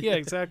 yeah,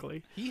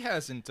 exactly. He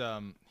hasn't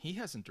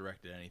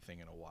directed anything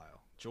in a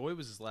while. Joy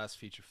was his last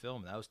feature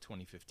film, and that was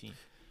 2015.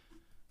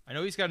 I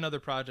know he's got another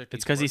project.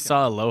 It's because he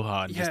saw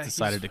Aloha and just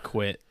decided to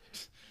quit.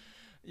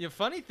 Yeah,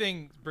 funny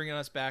thing, bringing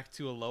us back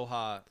to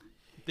Aloha.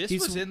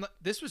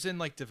 This was in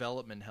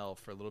development hell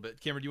for a little bit.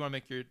 Cameron, do you want to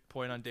make your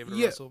point on David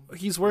O. Russell?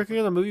 He's working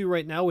on a movie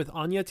right now with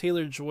Anya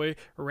Taylor-Joy,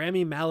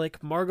 Rami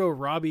Malek, Margot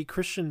Robbie,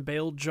 Christian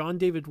Bale, John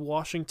David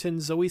Washington,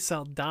 Zoe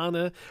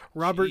Saldana,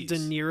 Robert De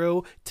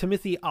Niro,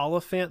 Timothy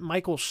Olyphant,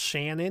 Michael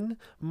Shannon,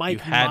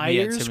 Mike Myers, me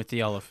at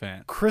Timothy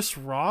Olyphant, Chris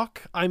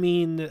Rock. I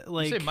mean,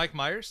 you say Mike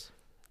Myers?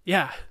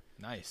 Yeah.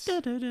 Nice. So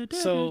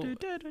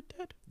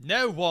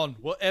no one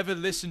will ever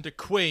listen to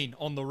Queen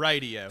on the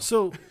radio.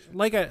 So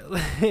like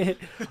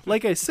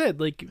I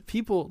said,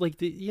 people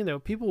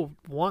people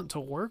want to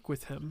work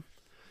with him.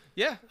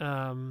 Yeah.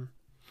 I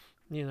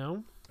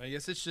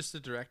guess it's just a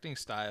directing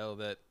style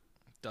that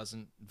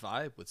doesn't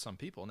vibe with some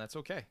people, and that's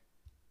okay.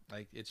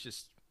 It's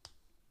just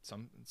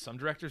some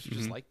directors are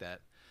just like that.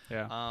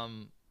 Yeah.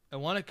 I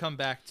want to come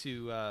back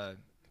to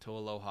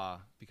Aloha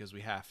because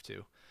we have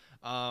to.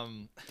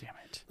 Damn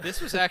it.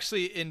 This was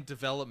actually in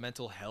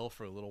developmental hell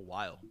for a little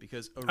while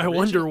because I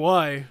wonder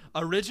why.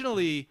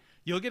 Originally,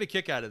 you'll get a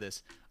kick out of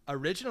this.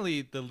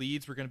 Originally, the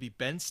leads were going to be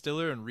Ben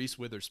Stiller and Reese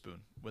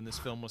Witherspoon when this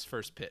film was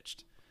first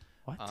pitched.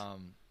 What?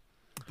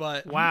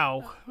 But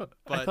wow,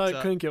 I thought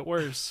it couldn't get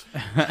worse.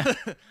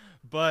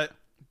 But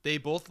they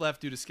both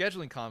left due to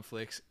scheduling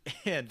conflicts,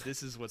 and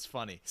this is what's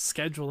funny.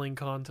 Scheduling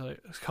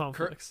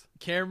conflicts.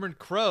 Cameron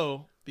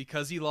Crowe,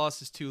 because he lost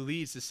his two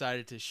leads,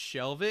 decided to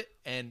shelve it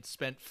and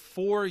spent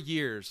 4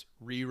 years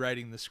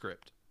rewriting the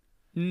script.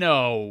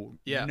 No.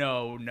 Yeah.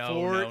 No.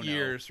 4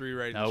 years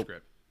rewriting the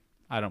script.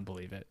 I don't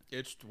believe it.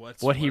 It's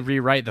he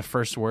rewrite the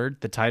first word,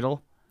 the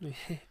title?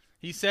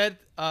 He said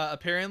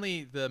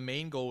apparently the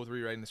main goal with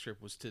rewriting the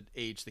script was to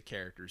age the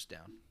characters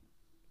down,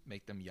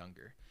 make them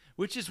younger,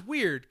 which is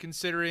weird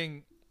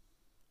considering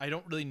I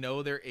don't really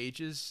know their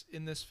ages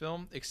in this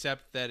film,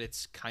 except that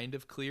it's kind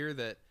of clear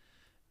that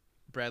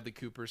Bradley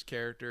Cooper's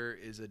character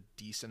is a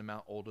decent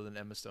amount older than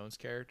Emma Stone's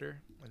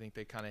character. I think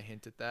they kind of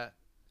hint at that.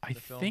 I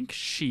think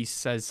she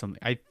says something.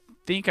 I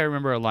think I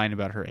remember a line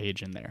about her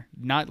age in there.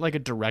 Not like a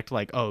direct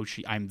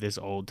I'm this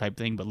old type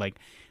thing, but like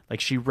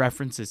she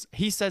references.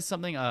 He says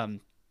something.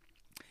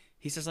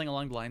 He says something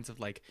along the lines of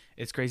like,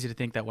 "It's crazy to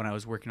think that when I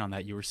was working on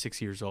that, you were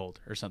 6 years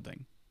old or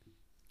something."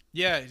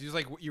 Yeah, he was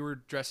like, you were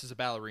dressed as a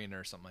ballerina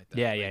or something like that.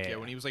 Yeah, like, yeah.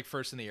 When he was like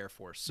first in the Air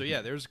Force. So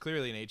yeah, there's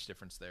clearly an age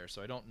difference there.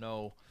 So I don't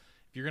know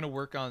if you're gonna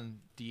work on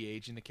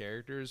de-aging the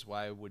characters.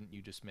 Why wouldn't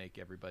you just make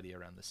everybody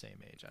around the same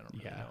age? I don't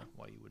really know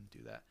why you wouldn't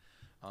do that.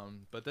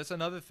 But that's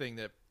another thing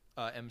that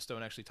M.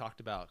 Stone actually talked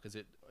about, because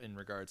it in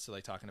regards to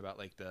like talking about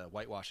like the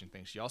whitewashing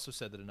thing. She also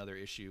said that another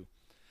issue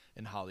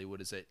in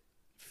Hollywood is that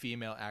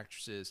female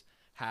actresses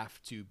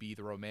have to be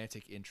the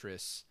romantic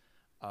interests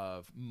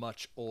of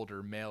much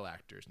older male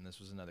actors, and this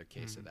was another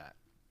case of that.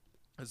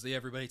 As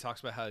everybody talks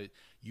about how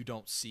you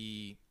don't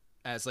see,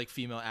 as like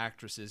female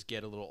actresses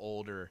get a little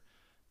older,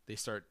 they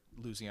start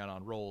losing out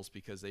on roles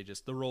because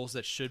the roles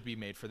that should be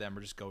made for them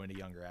are just going to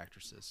younger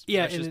actresses.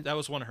 Yeah, that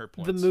was one of her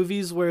points. The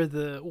movies where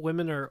the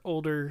women are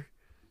older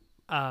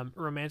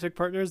romantic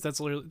partners, that's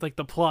literally like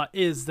the plot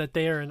is that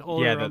they are an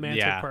older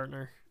romantic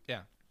partner.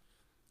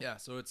 Yeah,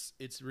 so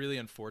it's really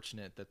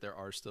unfortunate that there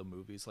are still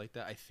movies like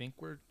that. I think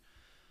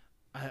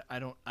I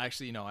don't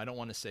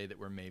want to say that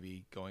we're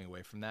maybe going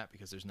away from that,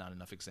 because there's not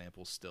enough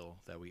examples still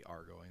that we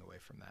are going away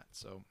from that.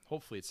 So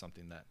hopefully it's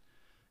something that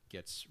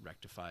gets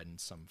rectified in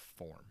some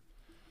form.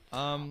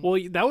 Well,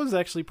 that was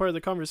actually part of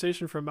the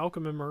conversation from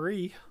Malcolm and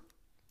Marie.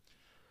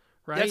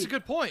 Right? That's a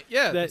good point.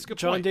 Yeah, that's a good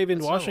John point.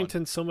 David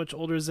Washington's so much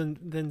older than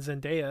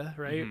Zendaya,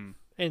 right? Mm-hmm.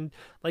 And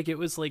like it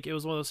was one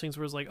of those things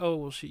where it's like, oh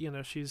well,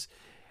 she's.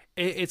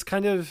 It's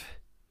kind of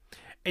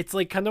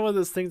one of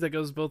those things that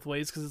goes both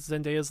ways, because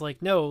Zendaya's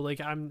like, no,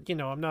 like I'm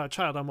not a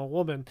child, I'm a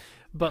woman,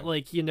 but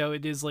like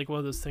it is like one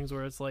of those things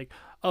where it's like,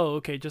 oh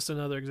okay, just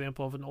another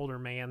example of an older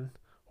man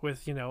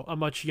with a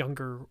much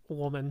younger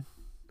woman.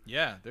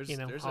 Yeah, there's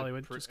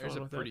Hollywood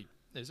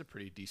there's a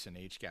pretty decent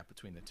age gap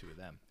between the two of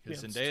them,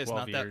 because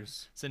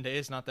Zendaya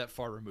is not that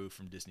far removed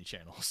from Disney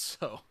Channel.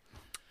 So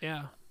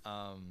yeah.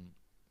 All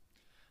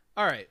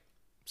right,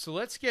 so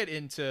let's get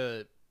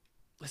into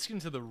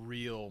the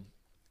real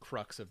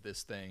crux of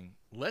this thing.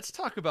 Let's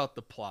talk about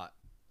the plot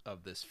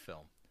of this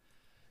film.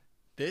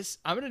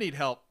 I'm going to need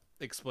help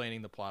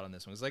explaining the plot on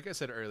this one, because like I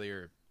said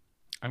earlier,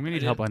 I'm going to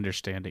need help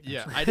understanding.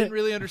 Yeah, I didn't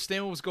really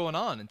understand what was going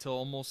on until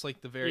almost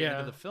like the very end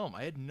of the film.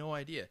 I had no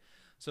idea.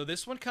 So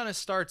this one kind of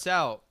starts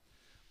out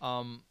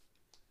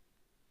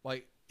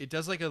like it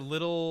does like a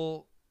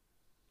little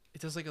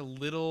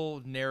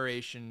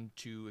narration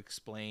to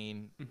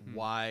explain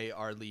why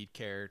our lead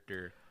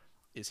character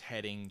is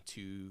heading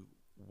to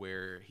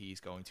where he's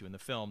going to in the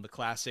film, the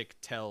classic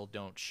tell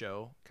don't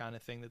show kind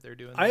of thing that they're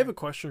doing there. I have a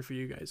question for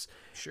you guys.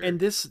 Sure. And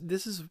this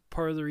is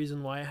part of the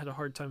reason why I had a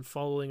hard time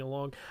following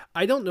along.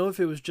 I don't know if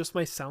it was just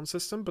my sound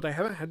system, but I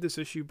haven't had this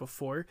issue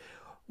before.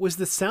 Was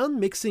the sound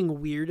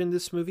mixing weird in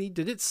this movie?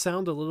 Did it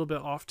sound a little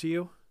bit off to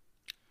you?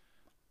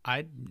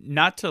 I'd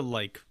have to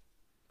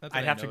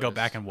go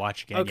back and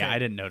watch again. Okay. Yeah, I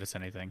didn't notice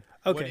anything.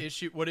 Okay.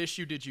 What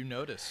issue did you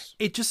notice?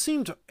 It just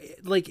seemed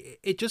like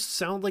it just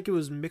sounded like it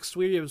was mixed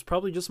weird. It was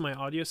probably just my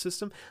audio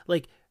system.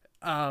 Like,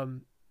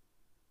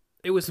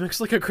 it was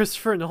mixed like a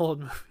Christopher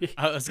Nolan movie.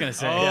 I was gonna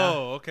say.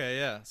 Okay,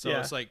 yeah. So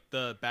it's like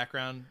the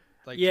background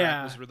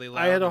track was really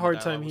loud. I had a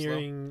hard time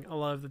hearing a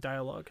lot of the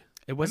dialogue.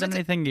 It wasn't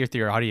anything with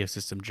your audio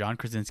system. John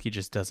Krasinski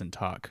just doesn't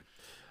talk.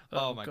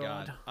 Oh my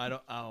god.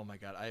 Oh my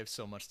god. I have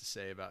so much to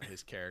say about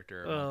his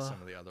character and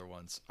some of the other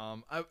ones.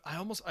 I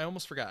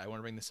almost forgot. I want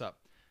to bring this up.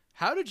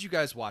 How did you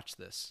guys watch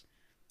this?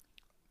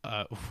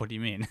 What do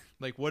you mean?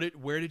 Like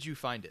where did you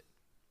find it?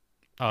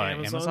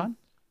 Amazon?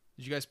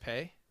 Did you guys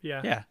pay?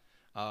 Yeah. Yeah.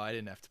 Oh, I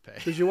didn't have to pay.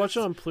 Did you watch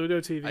it on Pluto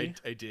TV?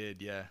 I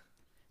did, yeah.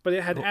 But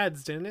it had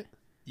ads, didn't it?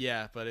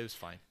 Yeah, but it was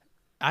fine.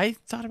 I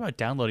thought about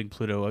downloading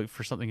Pluto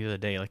for something the other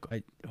day. Like,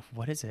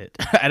 what is it?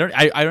 I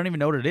don't even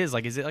know what it is.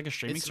 Like, is it like a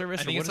streaming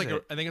service? I think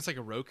it's like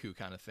a Roku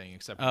kind of thing,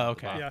 except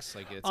okay. The box. Yeah.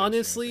 Like it's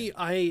honestly,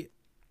 I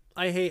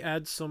hate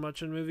ads so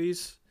much in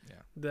movies. Yeah.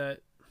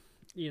 That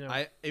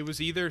it was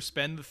either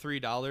spend the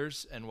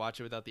 $3 and watch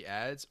it without the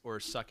ads,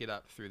 or suck it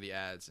up through the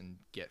ads and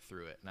get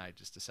through it. And I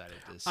just decided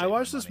to. I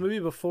watched this movie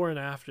before and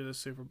after the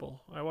Super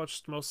Bowl. I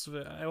watched most of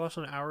it. I watched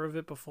an hour of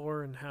it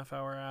before and half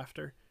hour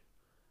after.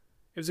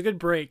 It was a good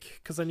break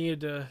because I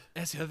needed to.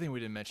 That's the other thing we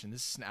didn't mention.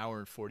 This is an hour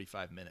and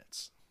 45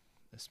 minutes.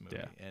 This movie,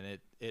 and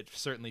it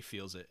certainly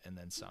feels it, and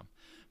then some.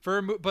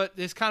 But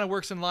this kind of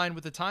works in line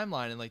with the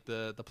timeline and like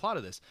the plot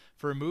of this.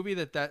 For a movie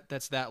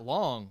that's that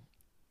long,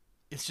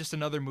 it's just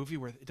another movie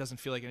where it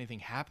doesn't feel like anything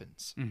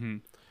happens. Mm-hmm.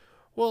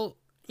 Well,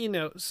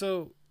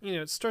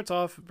 it starts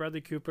off Bradley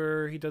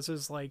Cooper. He does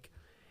his like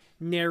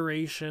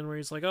narration where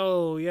he's like,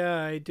 oh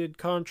yeah, I did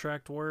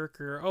contract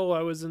work, or oh,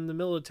 I was in the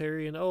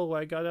military, and oh,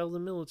 I got out of the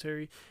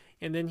military.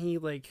 And then he's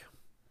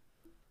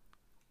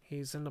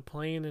in the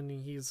plane and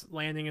he's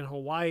landing in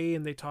Hawaii,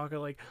 and they talk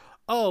like,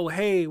 oh,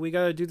 hey, we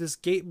got to do this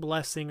gate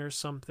blessing or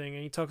something.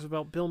 And he talks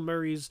about Bill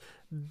Murray's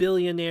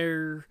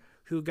billionaire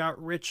who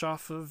got rich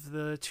off of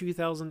the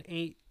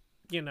 2008,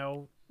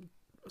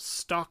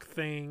 stock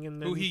thing.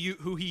 And then,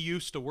 who he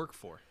used to work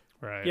for.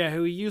 Right. Yeah,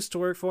 who he used to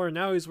work for, and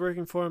now he's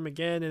working for him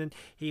again. And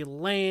he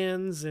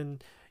lands,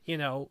 and,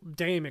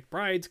 Danny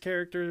McBride's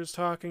character is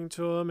talking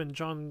to him, and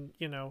John,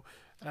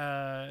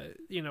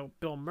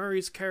 Bill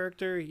Murray's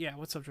character. Yeah,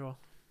 what's up, Joel?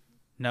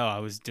 No, I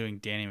was doing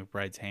Danny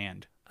McBride's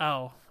hand.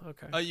 Oh,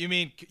 okay. You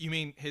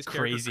mean his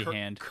crazy character,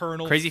 hand,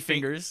 Colonel crazy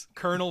fingers,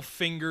 Colonel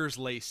Fingers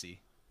Lacey.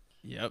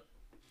 Yep,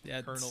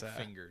 yeah, Colonel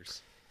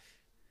Fingers.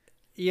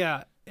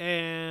 Yeah,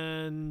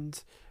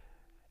 and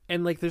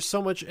like there's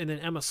so much, and then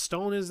Emma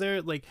Stone is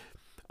there. Like,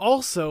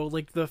 also,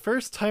 like the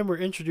first time we're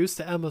introduced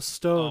to Emma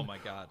Stone.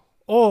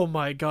 Oh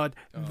my god,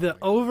 the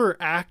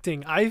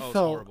overacting! I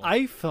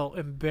felt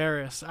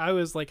embarrassed. I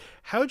was like,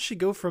 how'd she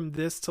go from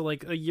this to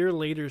like a year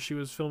later? She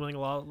was filming a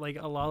lot.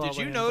 Did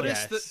you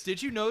notice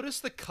Did you notice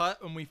the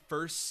cut when we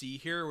first see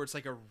her, where it's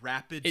like a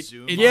rapid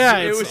zoom?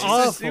 It was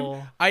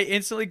awful. I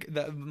instantly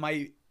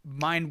my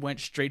mind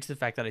went straight to the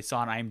fact that I saw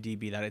on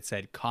IMDb that it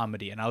said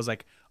comedy, and I was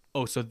like,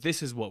 oh, so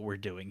this is what we're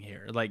doing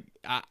here. Like,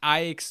 I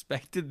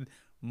expected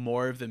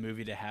more of the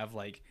movie to have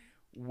like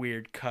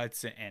weird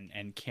cuts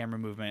and camera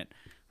movement,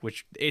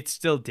 which it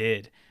still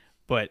did,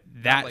 but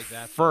that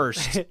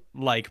first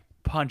like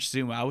punch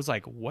zoom, I was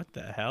like, what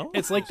the hell?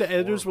 It's like the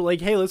editors were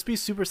like, hey, let's be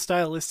super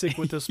stylistic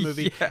with this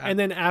movie. Yeah. And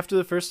then after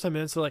the first 10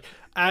 minutes, they're like,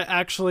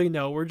 actually,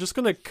 no, we're just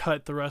gonna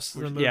cut the rest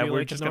of the movie. Yeah, we're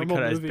like just a gonna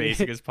normal cut it movie. as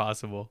basic as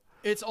possible.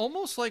 It's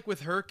almost like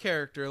with her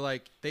character,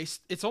 like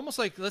it's almost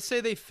like, let's say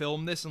they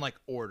filmed this in like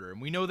order,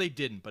 and we know they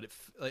didn't, but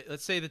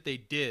let's say that they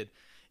did.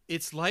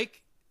 It's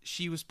like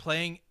she was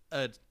playing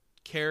a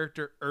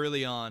character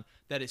early on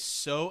that is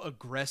so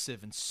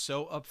aggressive and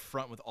so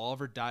upfront with all of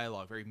her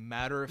dialogue, very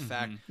matter of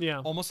fact,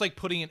 almost like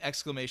putting an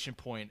exclamation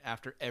point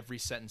after every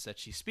sentence that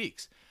she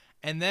speaks.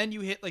 And then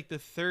you hit like the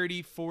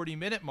 30-40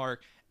 minute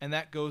mark, and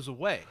that goes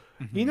away.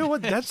 You know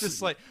what? That's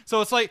just like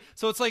so it's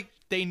like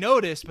they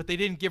noticed, but they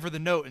didn't give her the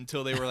note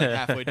until they were like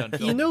halfway done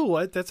filming. You know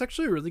what? That's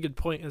actually a really good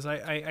point. Is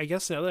I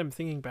guess now that I'm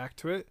thinking back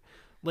to it,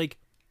 like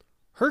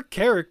her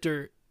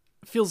character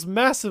feels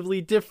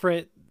massively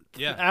different.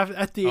 Yeah.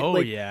 At the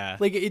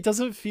like it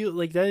doesn't feel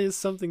like that is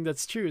something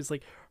that's true. It's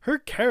like her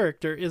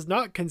character is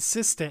not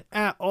consistent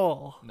at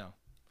all. No,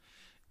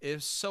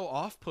 it's so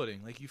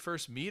off-putting. Like you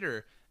first meet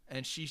her,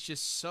 and she's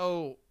just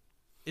so.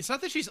 It's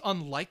not that she's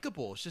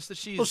unlikable. It's just that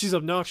she's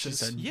obnoxious.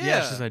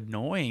 She's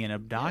annoying and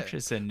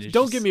obnoxious. And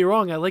don't get me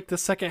wrong, I like the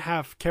second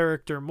half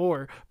character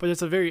more, but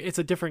it's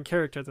a different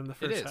character than the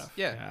first half.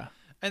 Yeah.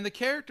 And the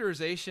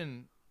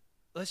characterization.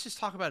 Let's just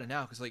talk about it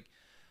now, because like.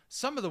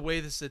 Some of the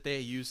ways that they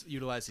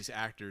utilize these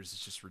actors is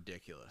just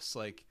ridiculous.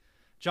 Like,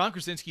 John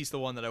Krasinski's the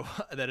one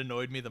that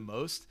annoyed me the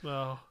most.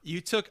 Oh.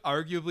 You took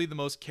arguably the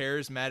most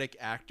charismatic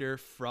actor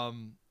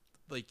from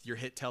like your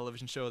hit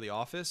television show, The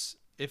Office,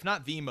 if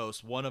not the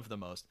most, one of the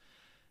most.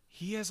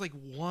 He has like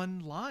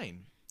one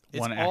line.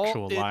 One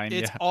actual line.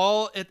 It's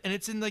all, and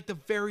it's in like the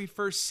very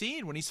first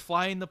scene when he's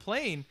flying the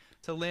plane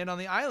to land on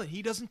the island.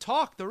 He doesn't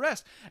talk the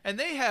rest, and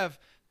they have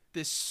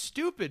this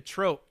stupid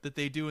trope that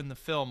they do in the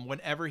film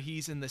whenever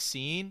he's in the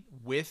scene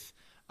with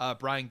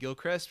Brian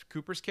Gilcrest,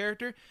 Cooper's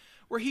character,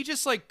 where he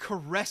just like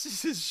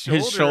caresses his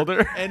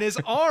shoulder and his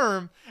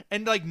arm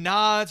and like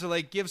nods or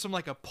like gives him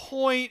like a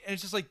point, and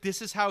it's just like,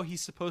 this is how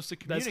he's supposed to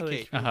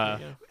communicate.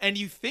 And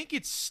you think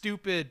it's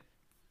stupid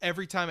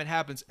every time it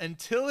happens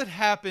until it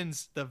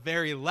happens the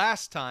very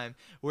last time,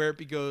 where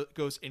it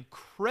goes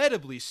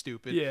incredibly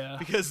stupid. Yeah.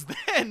 Because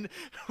then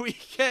we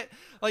get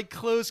like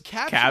closed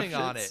captioning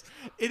on it.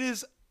 It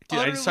is. Dude,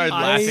 I just started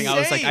laughing. I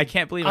was like, I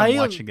can't believe I'm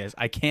watching this.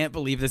 I can't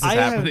believe this is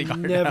happening. I have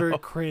never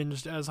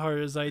cringed as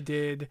hard as I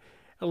did.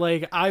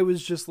 Like, I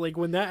was just like,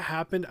 when that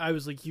happened, I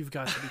was like, you've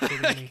got to be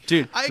kidding me.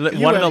 Dude,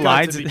 one of the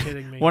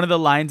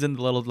lines in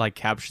the little like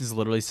captions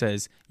literally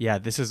says, yeah,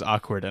 this is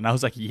awkward. And I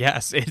was like,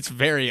 yes, it's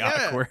very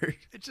awkward.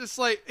 It's just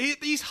like,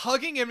 he's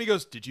hugging him. And he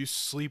goes, did you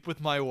sleep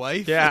with my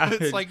wife? Yeah.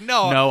 It's like,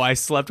 no. No, I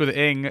slept with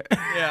Ing.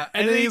 Yeah.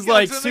 And then he's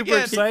like super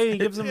excited. He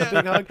gives him a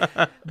big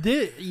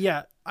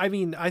hug. I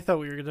mean, I thought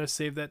we were going to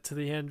save that to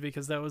the end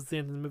because that was the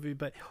end of the movie.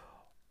 But,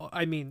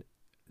 I mean,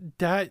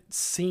 that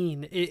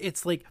scene,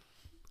 it's like,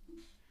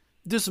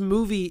 this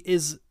movie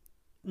is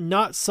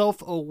not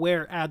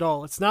self-aware at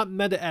all. It's not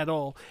meta at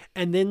all.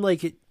 And then,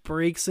 like, it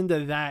breaks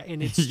into that,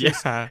 and it's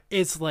just,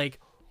 it's like,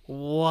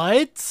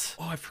 what?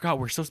 Oh, I forgot.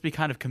 We're supposed to be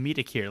kind of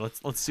comedic here.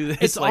 Let's do this.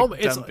 It's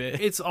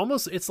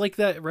it's like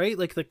that, right?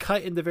 Like the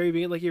cut in the very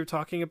beginning, like you were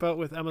talking about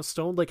with Emma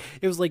Stone. Like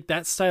it was like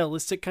that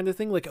stylistic kind of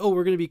thing. Like, oh,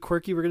 we're gonna be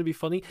quirky, we're gonna be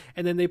funny,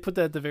 and then they put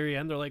that at the very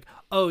end. They're like,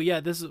 oh yeah,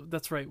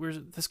 that's right.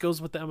 This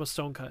goes with the Emma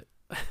Stone cut.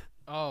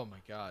 Oh my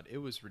god, it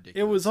was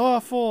ridiculous. It was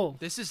awful.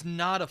 This is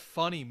not a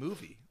funny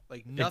movie.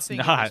 Like nothing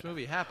in this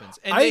movie happens,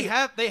 and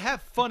they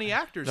have funny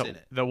actors in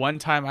it. The one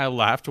time I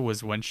laughed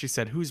was when she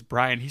said, "Who's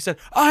Brian?" He said,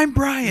 "I'm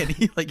Brian."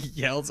 He like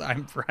yells,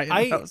 "I'm Brian."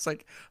 I was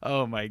like,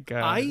 "Oh my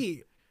god."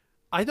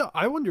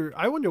 I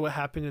wonder what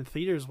happened in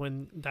theaters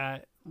when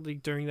that,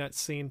 like, during that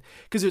scene,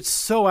 because it's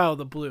so out of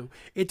the blue.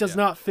 It does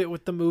not fit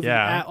with the movie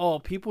at all.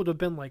 People would have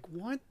been like,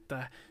 "What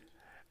the."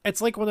 It's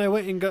like when I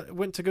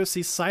went to go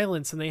see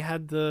Silence, and they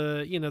had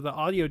the the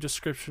audio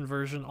description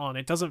version on.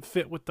 It doesn't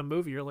fit with the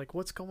movie. You're like,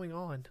 what's going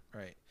on?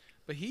 Right.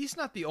 But he's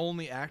not the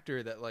only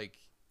actor that like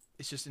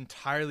is just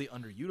entirely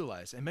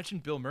underutilized. I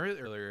mentioned Bill Murray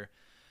earlier.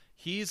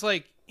 He's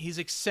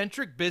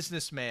eccentric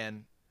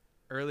businessman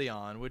early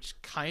on,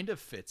 which kind of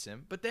fits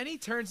him. But then he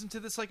turns into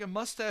this like a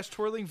mustache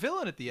twirling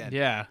villain at the end.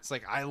 Yeah. It's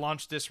like, I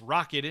launched this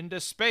rocket into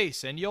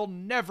space and you'll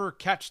never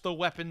catch the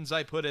weapons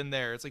I put in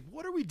there. It's like,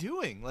 what are we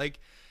doing? Like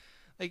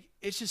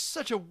it's just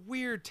such a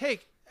weird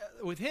take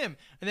with him.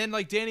 And then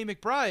like Danny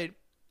McBride,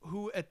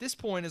 who at this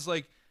point is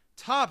like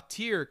top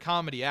tier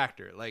comedy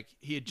actor. Like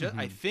he had just,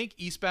 I think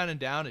Eastbound and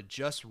Down had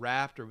just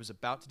wrapped or was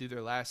about to do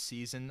their last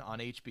season on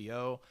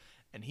HBO.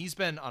 And he's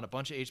been on a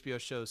bunch of HBO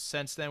shows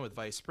since then with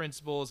Vice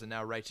Principals and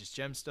now Righteous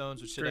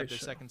Gemstones, which should have their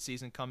second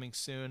season coming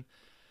soon.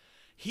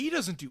 He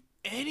doesn't do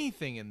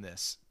anything in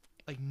this.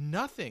 Like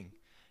nothing.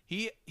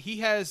 He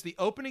has the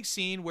opening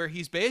scene where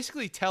he's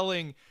basically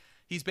telling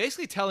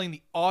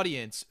the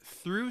audience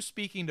through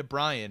speaking to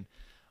Brian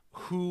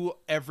who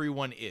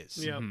everyone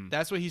is. Yeah.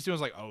 That's what he's doing.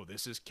 Is like, oh,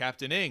 this is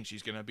Captain Ing.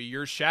 She's going to be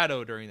your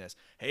shadow during this.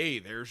 Hey,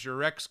 there's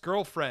your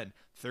ex-girlfriend.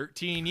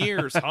 13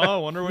 years, huh?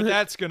 Wonder what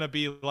that's going to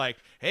be like.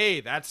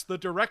 Hey, that's the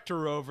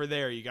director over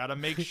there. You got to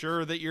make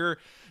sure that you're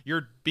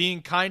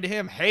being kind to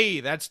him. Hey,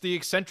 that's the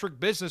eccentric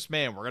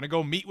businessman. We're going to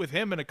go meet with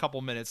him in a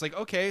couple minutes. Like,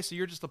 okay, so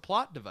you're just a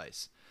plot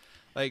device.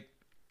 Like,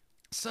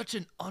 such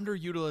an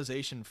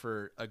underutilization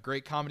for a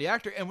great comedy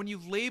actor. And when you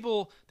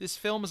label this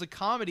film as a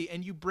comedy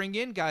and you bring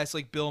in guys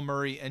like Bill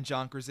Murray and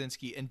John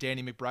Krasinski and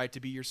Danny McBride to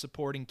be your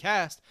supporting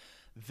cast,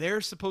 they're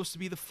supposed to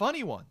be the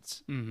funny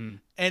ones. And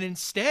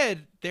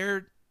instead,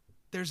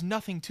 there's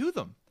nothing to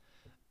them.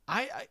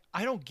 I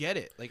don't get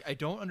it. Like, I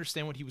don't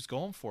understand what he was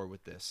going for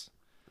with this.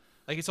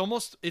 Like, it's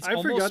almost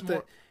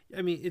that.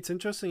 I mean, it's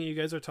interesting you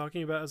guys are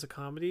talking about it as a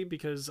comedy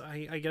because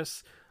I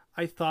guess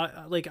I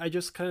thought, like, I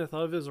just kind of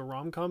thought of it as a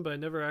rom-com, but I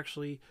never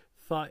actually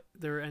thought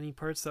there were any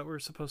parts that were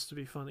supposed to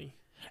be funny.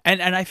 And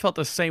I felt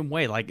the same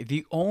way. Like,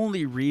 the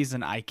only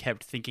reason I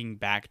kept thinking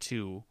back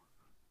to,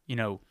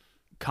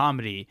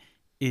 comedy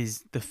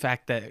is the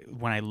fact that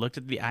when I looked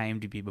at the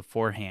IMDb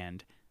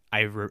beforehand,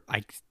 I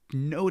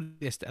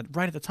noticed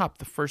right at the top,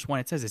 the first one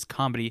it says is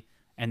comedy,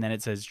 and then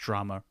it says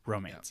drama,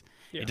 romance.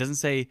 Yeah. It doesn't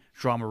say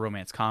drama,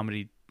 romance,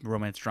 comedy,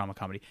 romance, drama,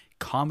 comedy.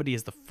 Comedy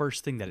is the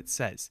first thing that it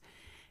says.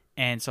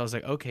 And so I was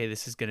like, okay,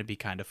 this is going to be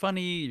kind of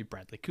funny.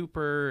 Bradley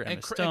Cooper,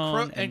 Emma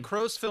Stone. And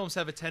Crow's films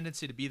have a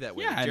tendency to be that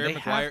way. Yeah,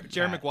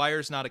 Jerry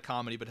Maguire's not a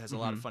comedy, but has a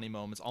lot of funny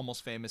moments.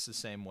 Almost Famous the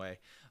same way,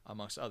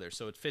 amongst others.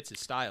 So it fits his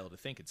style to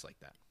think it's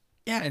like that.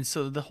 Yeah, and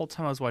so the whole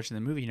time I was watching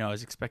the movie, I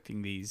was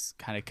expecting these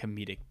kind of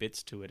comedic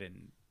bits to it,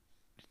 and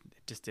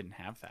it just didn't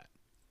have that.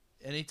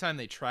 Anytime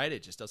they tried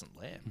it, just doesn't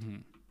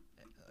land.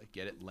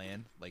 Get it?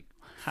 Land? Like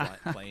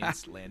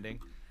planes landing?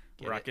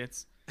 Get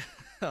rockets?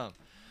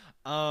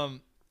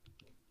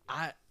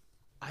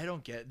 I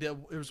don't get it. There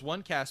was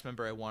one cast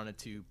member I wanted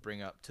to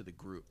bring up to the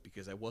group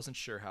because I wasn't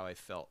sure how I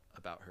felt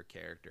about her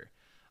character.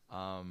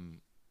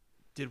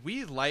 Did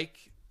we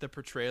like the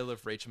portrayal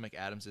of Rachel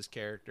McAdams'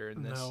 character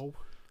in this? No.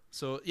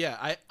 So,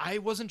 yeah, I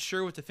wasn't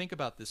sure what to think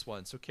about this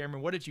one. So,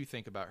 Cameron, what did you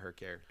think about her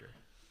character?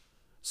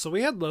 So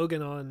we had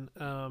Logan on.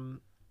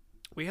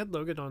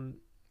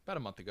 About a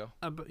month ago.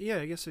 Yeah,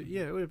 I guess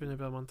it would have been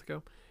about a month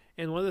ago.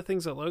 And one of the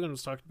things that Logan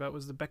was talking about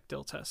was the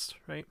Bechdel test,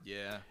 right?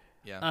 Yeah.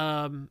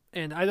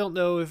 And I don't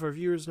know if our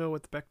viewers know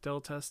what the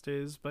Bechdel test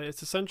is, but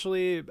it's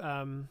essentially,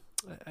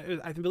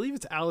 I believe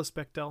it's Alice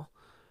Bechdel.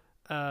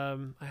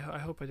 I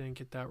hope I didn't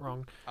get that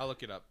wrong. I'll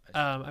look it up.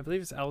 I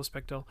believe it's Alice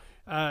Bechdel.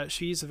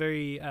 She's a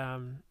very,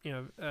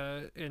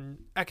 in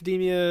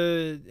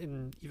academia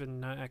and even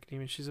not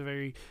academia, she's a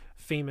very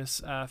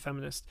famous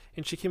feminist.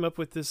 And she came up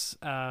with this.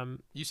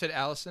 You said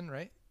Allison,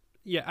 right?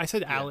 Yeah, I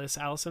said Alice.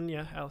 Allison,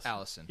 yeah, Alice.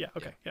 Allison. Yeah,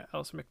 okay, yeah,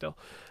 Allison Bechdel.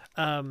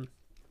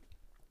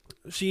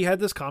 She had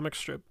this comic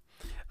strip,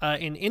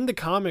 and in the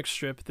comic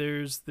strip,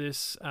 there's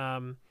this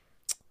line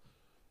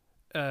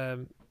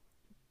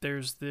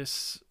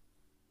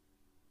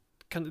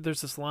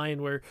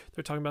where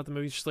they're talking about the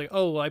movie. She's like,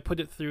 "Oh, well, I put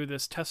it through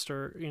this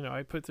tester.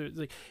 I put through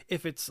like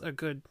if it's a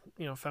good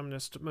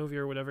feminist movie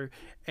or whatever,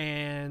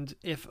 and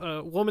if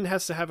a woman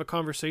has to have a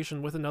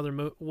conversation with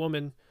another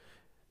woman,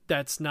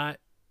 that's not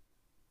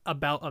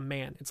about a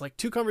man. It's like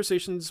two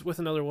conversations with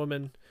another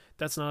woman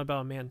that's not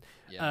about a man.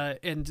 Yeah.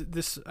 And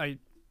this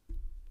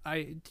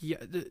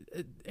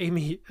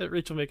Amy,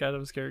 Rachel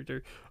McAdams'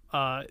 character,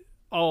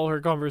 all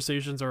her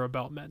conversations are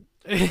about men.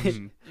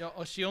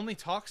 She only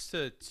talks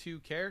to two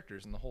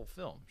characters in the whole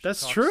film.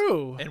 That's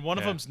true. And one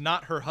of them's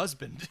not her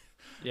husband.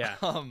 Yeah.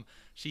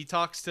 She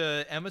talks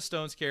to Emma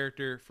Stone's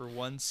character for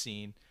one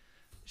scene.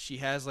 She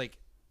has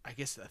I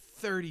guess a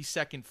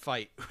 30-second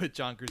fight with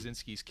John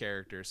Krasinski's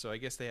character. So I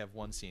guess they have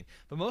one scene.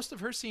 But most of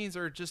her scenes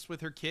are just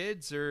with her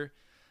kids or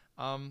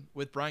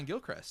with Brian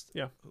Gilcrest.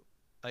 Yeah.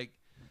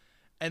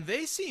 And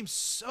they seem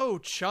so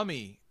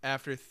chummy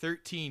after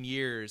 13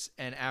 years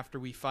and after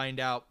we find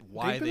out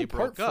why they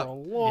broke up. For a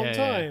long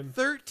time.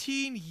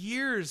 13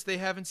 years they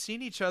haven't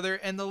seen each other,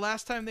 and the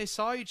last time they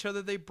saw each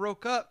other they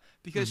broke up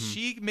because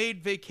she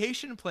made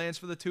vacation plans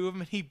for the two of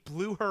them and he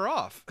blew her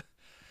off.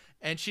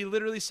 And she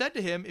literally said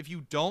to him, if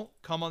you don't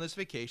come on this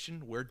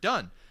vacation, we're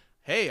done.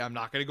 Hey, I'm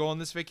not going to go on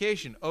this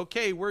vacation.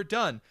 Okay, we're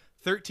done.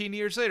 13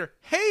 years later,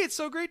 hey, it's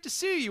so great to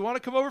see you. You want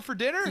to come over for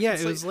dinner? Yeah,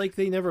 it was like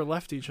they never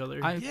left each other.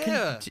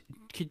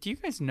 could you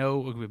guys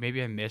know?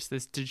 Maybe I missed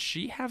this. Did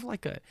she have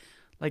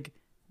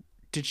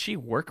did she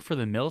work for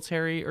the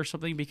military or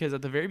something? Because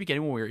at the very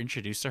beginning when we were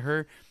introduced to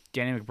her,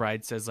 Danny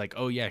McBride says like,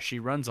 "Oh yeah, she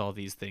runs all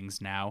these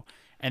things now,"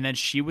 and then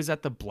she was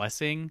at the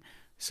blessing.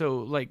 So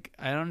like,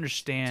 I don't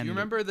understand. Do you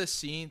remember the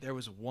scene? There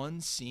was one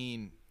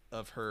scene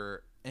of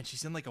her, and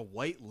she's in like a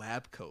white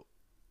lab coat.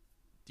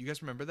 Do you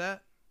guys remember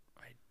that?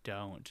 I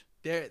don't.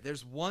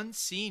 There's one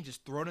scene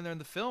just thrown in there in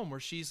the film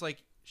where she's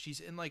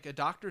in like a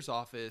doctor's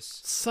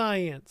office.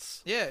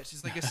 Science. Yeah,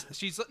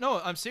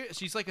 I'm serious.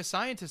 She's like a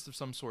scientist of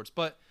some sorts,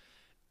 but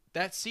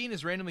that scene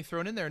is randomly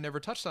thrown in there and never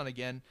touched on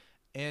again.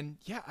 And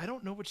yeah, I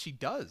don't know what she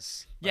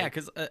does. Yeah,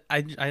 because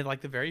I like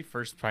the very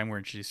first time we're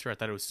introduced to her, I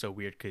thought it was so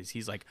weird because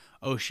he's like,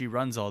 "Oh, she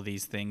runs all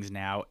these things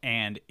now,"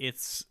 and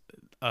it's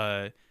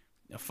a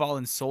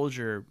fallen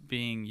soldier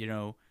being,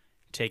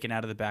 taken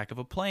out of the back of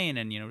a plane,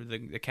 and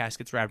the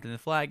casket's wrapped in the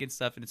flag and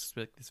stuff, and it's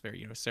like this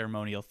very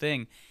ceremonial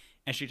thing.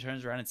 And she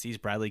turns around and sees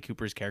Bradley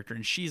Cooper's character,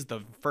 and she's the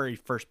very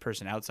first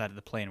person outside of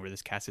the plane where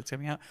this casket's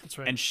coming out. That's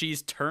right. And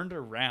she's turned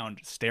around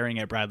staring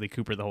at Bradley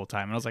Cooper the whole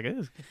time, and I was like,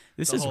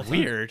 "This is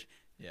weird."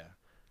 Yeah.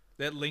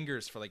 That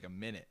lingers for like a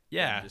minute.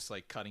 Yeah. Just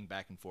like cutting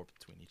back and forth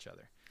between each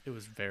other. It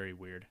was very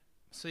weird.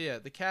 So yeah,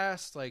 the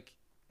cast, like,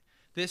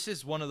 this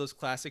is one of those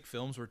classic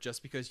films where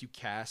just because you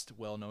cast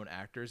well-known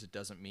actors, it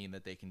doesn't mean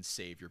that they can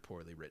save your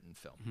poorly written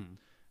film. Mm-hmm.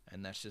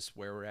 And that's just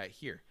where we're at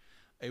here.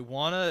 I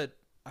wanna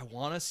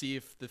see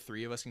if the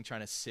three of us can try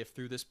to sift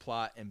through this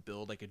plot and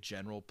build like a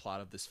general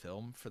plot of this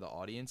film for the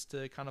audience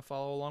to kind of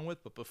follow along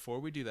with. But before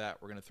we do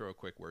that, we're gonna throw a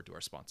quick word to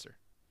our sponsor.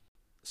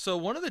 So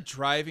one of the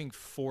driving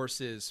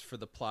forces for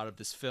the plot of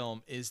this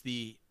film is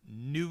the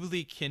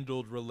newly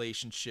kindled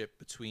relationship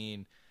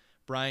between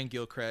Brian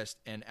Gilcrest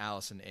and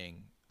Allison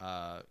Ng.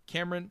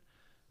 Cameron,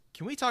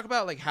 can we talk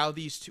about like how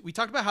these two? We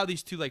talked about how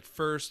these two like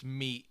first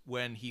meet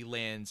when he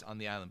lands on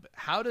the island, but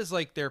how does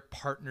like their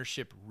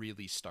partnership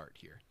really start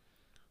here?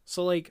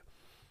 So like,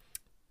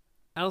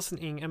 Allison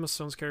Ng, Emma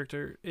Stone's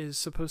character, is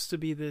supposed to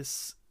be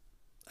this,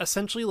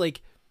 essentially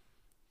like,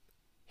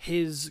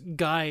 his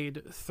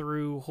guide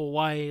through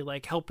Hawaii,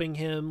 like helping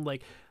him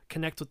like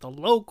connect with the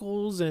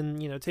locals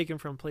and take him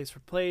from place for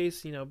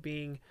place,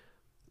 being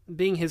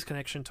his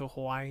connection to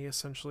Hawaii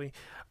essentially.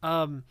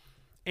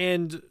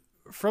 And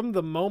from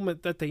the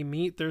moment that they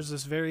meet, there's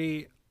this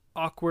very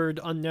awkward,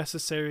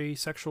 unnecessary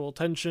sexual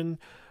tension.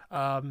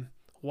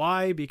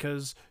 Why?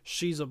 Because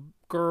she's a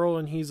girl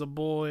and he's a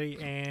boy,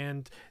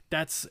 and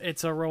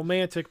it's a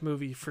romantic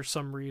movie for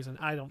some reason.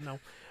 I don't know.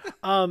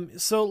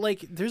 So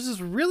like there's this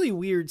really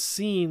weird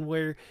scene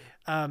where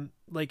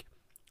like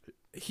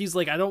he's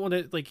like, I don't want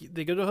to, like,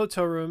 they go to a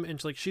hotel room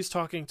and like she's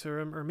talking to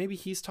him, or maybe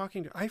he's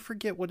talking to, I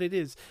forget what it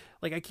is,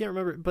 like I can't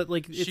remember, but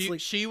like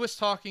it's she was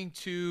talking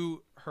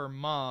to her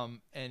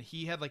mom and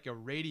he had like a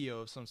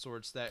radio of some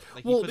sorts that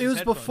like well it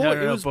was before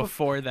no,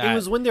 before that it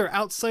was when they're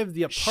outside of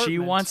the apartment. She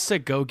wants to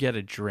go get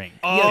a drink.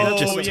 Oh,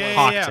 just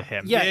talk to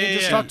him.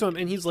 Just talk to him,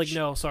 and he's like,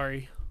 no,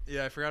 sorry.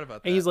 Yeah, I forgot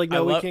about that. And he's like,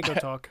 no, we can't go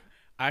talk.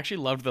 I actually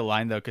loved the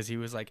line though, because he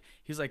was like,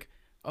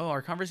 oh,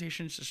 our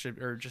conversations should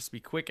just be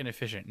quick and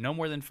efficient, no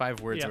more than 5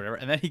 words or whatever.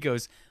 And then he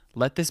goes,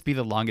 let this be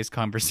the longest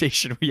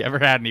conversation we ever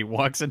had, and he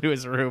walks into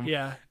his room.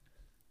 Yeah,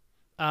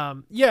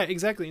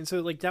 exactly. And so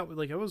like that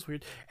was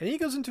weird. And then he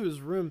goes into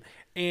his room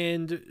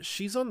and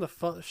she's on the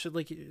phone.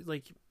 Like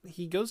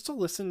he goes to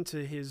listen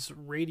to his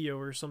radio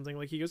or something.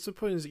 Like he goes to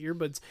put in his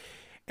earbuds,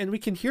 and we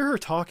can hear her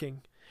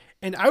talking.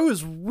 And I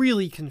was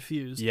really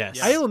confused.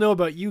 Yes. I don't know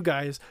about you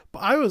guys, but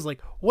I was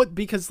like, what?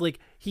 Because like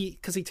he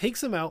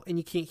takes him out and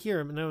you can't hear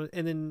him,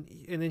 and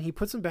then he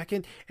puts him back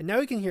in, and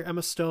now you can hear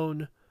Emma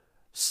Stone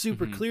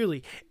super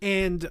clearly.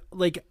 And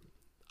like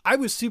I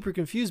was super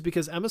confused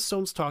because Emma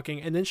Stone's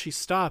talking, and then she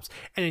stops,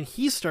 and then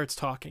he starts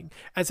talking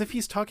as if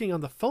he's talking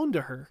on the phone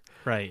to her.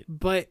 Right.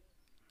 But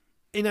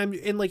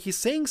and like he's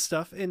saying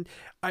stuff, and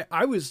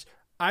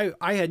I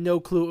had no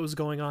clue what was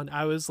going on.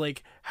 I was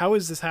like, how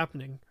is this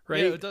happening?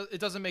 Right? Yeah, it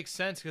doesn't make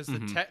sense because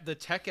the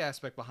tech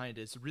aspect behind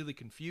it is really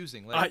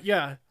confusing. Like,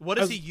 what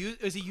does he use?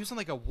 Is he using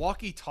like a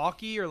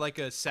walkie-talkie or like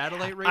a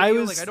satellite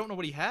radio? I don't know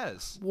what he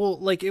has. Well,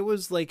 like it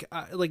was like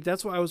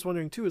that's what I was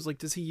wondering too. Is like,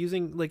 does he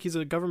using, like, he's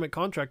a government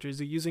contractor? Is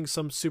he using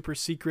some super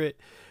secret,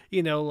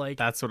 like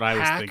that's what I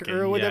was thinking,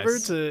 or whatever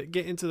to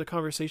get into the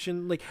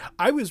conversation? Like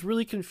I was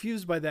really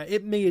confused by that.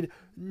 It made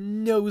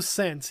no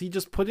sense. He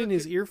just put in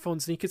his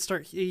earphones and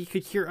he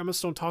could hear Emma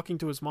Stone talking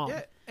to his mom.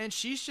 Yeah, and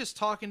she's just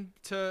talking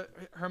to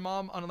her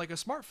mom on like a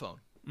smartphone.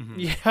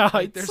 Yeah,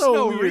 like, there's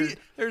so weird.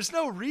 There's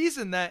no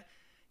reason that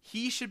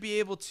he should be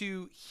able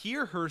to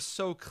hear her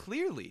so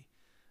clearly,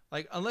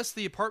 like unless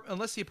the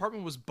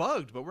apartment was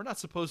bugged. But we're not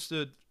supposed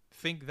to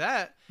think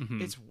that.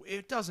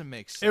 It doesn't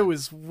make sense. It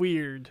was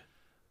weird,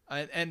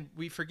 and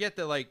we forget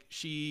that like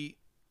she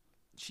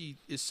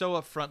is so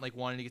upfront, like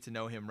wanting to get to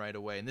know him right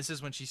away. And this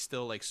is when she's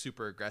still like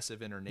super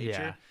aggressive in her nature.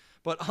 Yeah.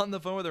 But on the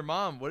phone with her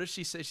mom, what does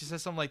she say? She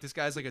says something like, "This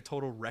guy's like a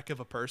total wreck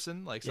of a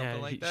person," like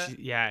something like that.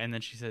 And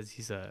then she says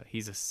he's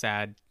a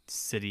sad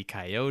city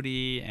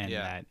coyote,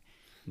 and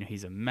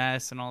he's a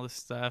mess and all this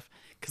stuff.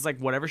 Because like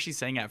whatever she's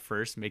saying at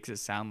first makes it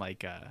sound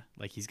like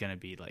he's gonna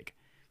be like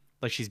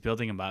she's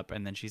building him up,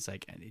 and then she's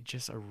like, and it's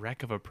just a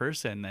wreck of a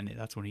person. And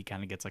that's when he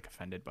kind of gets like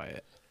offended by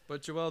it.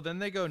 But Joel, then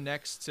they go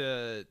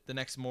the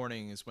next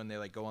morning is when they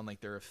like go on like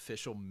their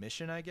official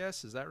mission, I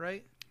guess. Is that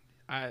right?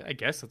 I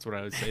guess that's what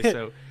I would say.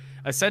 So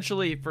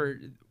essentially, for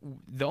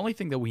the only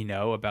thing that we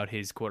know about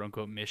his quote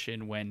unquote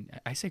mission, when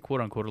I say quote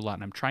unquote a lot,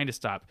 and I'm trying to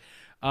stop,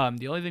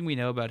 the only thing we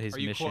know about his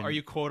mission. Are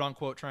you quote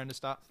unquote trying to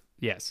stop?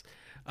 Yes.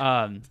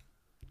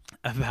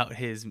 About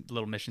his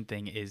little mission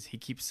thing is he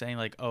keeps saying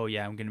like, oh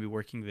yeah, I'm going to be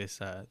working this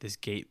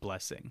gate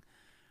blessing,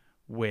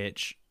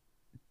 which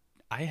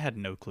I had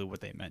no clue what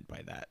they meant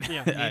by that.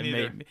 Yeah, me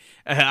neither.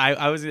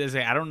 I was going to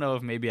say, I don't know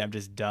if maybe I'm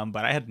just dumb,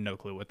 but I had no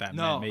clue what that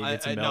meant. Maybe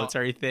it's a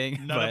military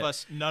thing.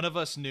 None of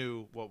us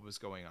knew what was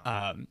going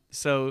on.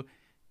 So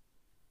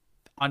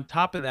on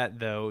top of that,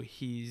 though,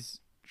 he's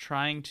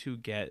trying to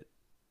get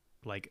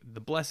like the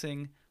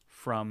blessing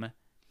from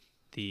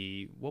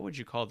what would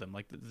you call them?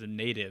 Like the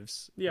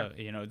natives. Yeah.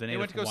 The native they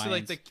went to go see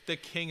Hawaiians. like the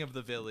king of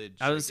the village.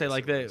 I would say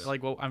like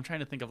well, I'm trying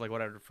to think of like what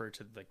I would refer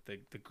to like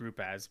the group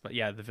as, but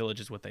yeah, the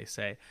village is what they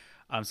say.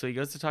 So he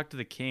goes to talk to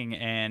the king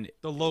and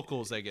the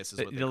locals, I guess, is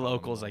what the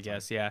locals, I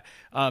guess, yeah.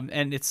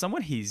 And it's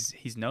someone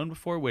he's known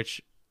before,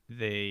 which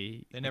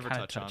they never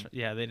touch on.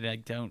 Yeah, they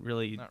like, don't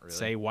really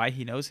say why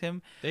he knows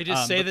him. They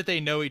just say that they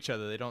know each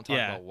other. They don't talk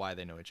about why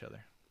they know each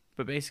other.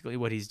 But basically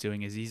what he's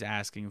doing is he's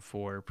asking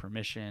for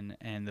permission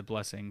and the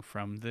blessing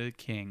from the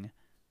king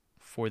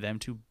for them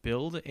to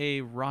build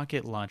a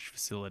rocket launch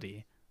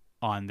facility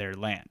on their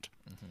land.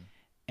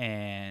 Mm-hmm.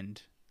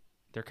 And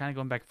they're kind of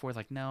going back and forth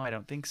like, no, I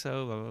don't think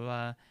so, blah, blah,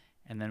 blah.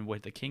 And then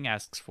what the king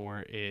asks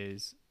for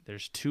is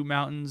there's 2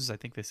 mountains. I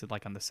think they said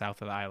like on the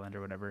south of the island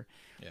or whatever.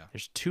 Yeah.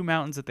 There's 2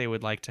 mountains that they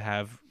would like to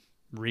have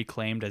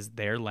reclaimed as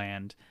their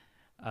land,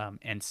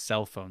 and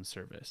cell phone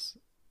service.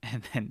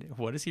 And then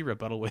what does he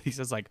rebuttal with? He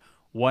says like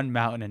 1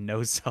 mountain and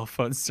no cell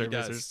phone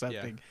service or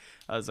something. Yeah.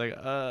 I was like,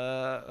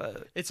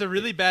 it's a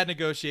really bad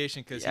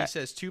negotiation because he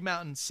says 2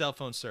 mountains, cell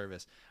phone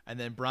service. And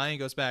then Brian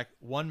goes back,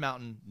 1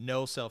 mountain,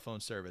 no cell phone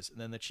service. And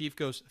then the chief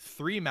goes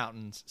 3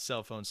 mountains,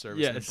 cell phone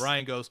service. Yes. And then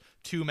Brian goes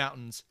 2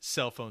 mountains,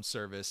 cell phone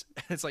service.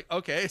 And it's like,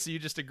 okay, so you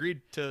just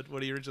agreed to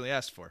what he originally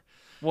asked for.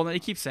 Well, then he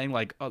keeps saying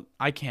like, oh,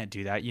 I can't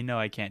do that.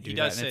 I can't do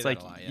that. And it's like,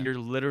 a lot, you're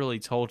literally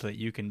told that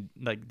you can,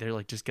 like, they're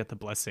like, just get the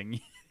blessing.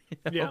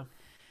 Yeah.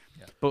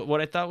 But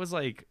what I thought was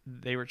like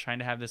they were trying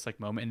to have this like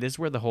moment, and this is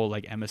where the whole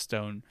like Emma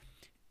Stone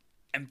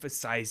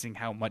emphasizing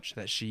how much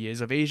that she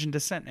is of Asian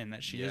descent and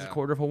that she is a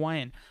quarter of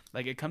Hawaiian,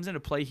 like it comes into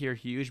play here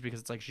huge because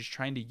it's like she's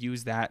trying to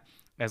use that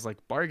as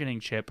like bargaining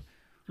chip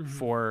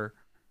for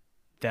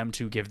them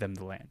to give them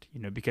the land,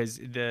 because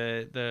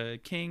the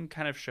king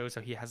kind of shows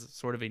how he has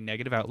sort of a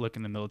negative outlook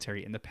in the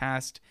military in the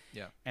past.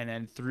 Yeah. And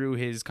then through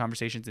his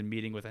conversations and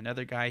meeting with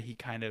another guy, he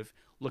kind of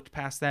looked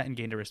past that and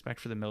gained a respect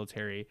for the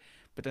military.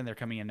 But then they're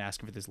coming in and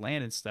asking for this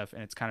land and stuff,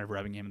 and it's kind of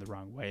rubbing him the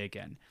wrong way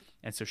again.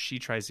 And so she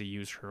tries to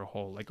use her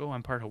whole like, oh,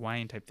 I'm part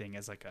Hawaiian type thing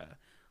as like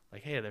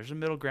hey, there's a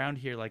middle ground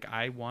here. Like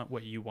I want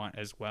what you want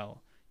as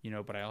well,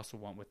 but I also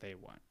want what they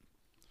want.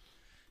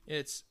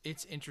 It's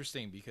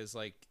interesting because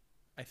like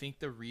I think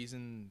the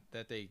reason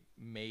that they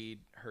made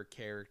her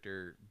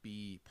character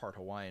be part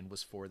Hawaiian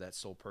was for that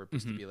sole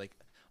purpose, to be like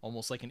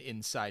almost like an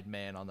inside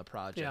man on the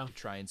project, to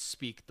try and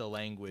speak the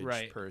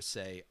language per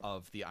se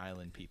of the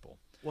island people.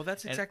 Well,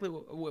 that's exactly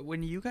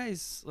when you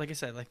guys, like I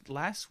said, like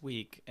last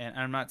week, and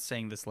I'm not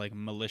saying this like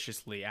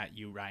maliciously at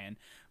you, Ryan,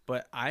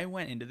 but I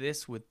went into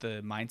this with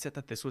the mindset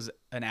that this was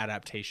an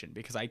adaptation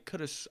because I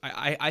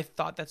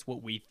thought that's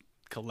what we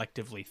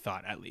collectively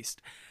thought, at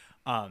least.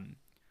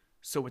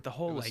 So with the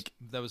whole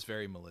that was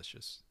very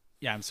malicious.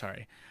 Yeah, I'm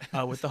sorry.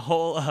 With the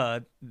whole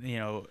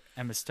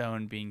Emma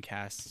Stone being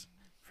cast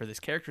for this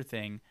character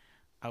thing,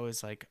 I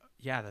was like,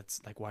 yeah, that's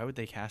like, why would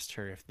they cast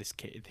her if the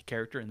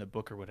character in the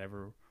book or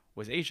whatever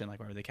was Asian? Like,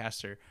 why would they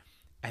cast her?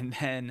 And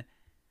then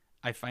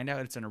I find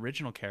out it's an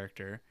original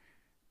character,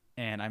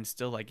 and I'm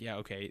still like, yeah,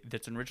 okay,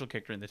 that's an original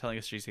character, and they're telling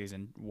us she's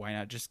Asian. Why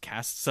not just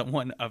cast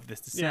someone of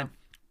this descent?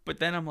 Yeah. But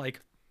then I'm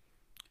like,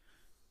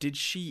 did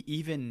she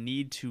even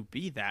need to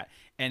be that?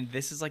 And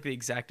this is like the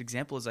exact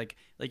example is like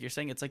you're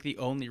saying, it's like the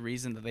only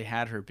reason that they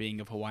had her being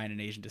of Hawaiian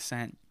and Asian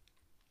descent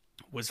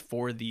was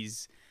for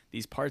these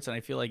parts, and I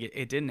feel like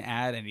it didn't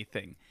add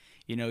anything.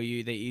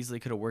 They easily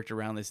could have worked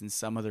around this in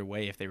some other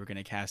way if they were going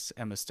to cast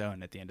Emma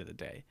Stone at the end of the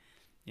day.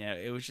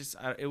 It was just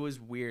it was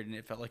weird, and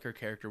it felt like her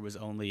character was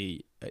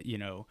only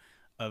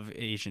of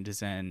Asian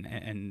descent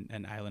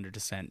and Islander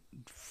descent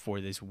for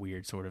this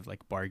weird sort of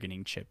like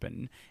bargaining chip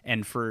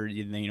and for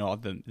all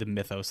the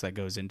mythos that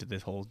goes into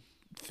this whole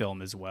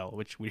film as well,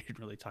 which we didn't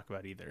really talk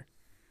about either.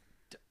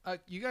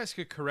 You guys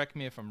could correct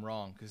me if I'm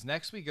wrong, because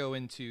next we go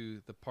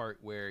into the part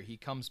where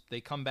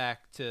they come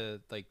back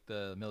to like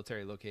the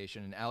military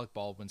location, and Alec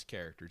Baldwin's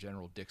character,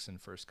 General Dixon,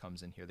 first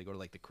comes in here. They go to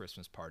like the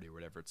Christmas party or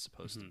whatever it's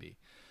supposed to be.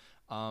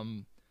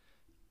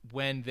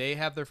 When they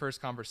have their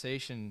first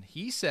conversation,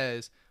 he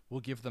says, we'll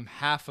give them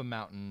half a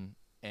mountain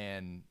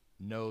and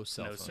no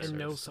cell phone service. And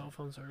no cell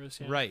phone service,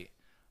 yeah. Right.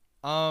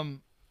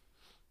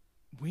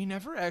 we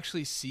never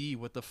actually see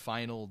what the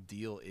final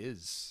deal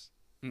is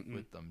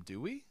with them,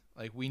 do we?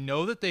 Like, we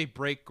know that they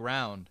break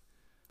ground,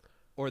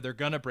 or they're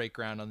gonna break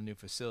ground on the new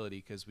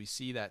facility, because we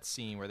see that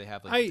scene where they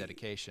have like the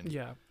dedication.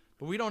 Yeah.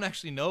 But we don't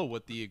actually know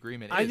what the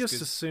agreement is. I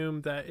just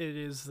assume that it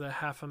is the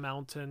half a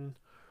mountain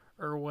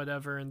or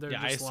whatever, and they're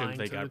just lying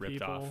to the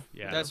people. Off.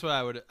 Yeah, that's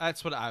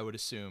what I would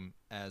assume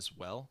as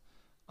well.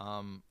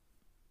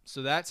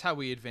 So that's how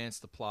we advance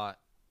the plot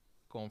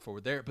going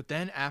forward there. But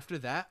then after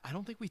that, I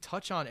don't think we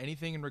touch on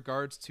anything in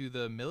regards to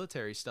the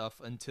military stuff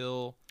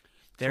until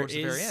towards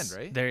the very end,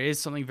 right? There is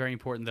something very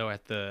important though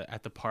at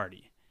the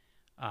party,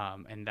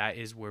 and that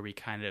is where we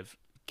kind of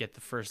get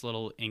the first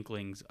little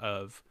inklings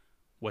of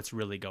what's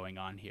really going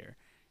on here.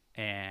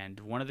 And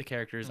one of the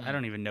characters, I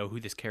don't even know who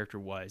this character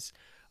was,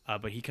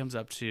 but he comes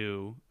up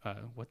to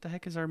what the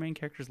heck is our main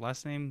character's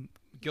last name?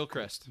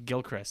 Gilcrest.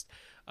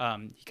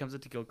 He comes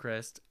up to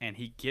Gilcrest and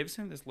he gives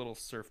him this little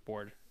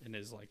surfboard in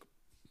his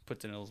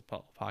puts it in his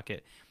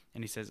pocket,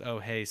 and he says, "Oh,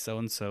 hey, so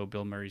and so,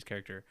 Bill Murray's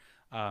character,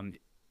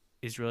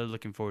 is really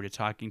looking forward to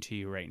talking to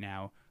you right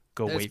now.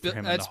 Go wait for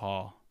him in the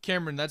hall."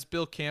 Cameron, that's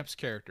Bill Camp's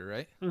character,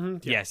 right? Mm-hmm.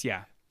 Yeah. Yes,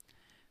 yeah.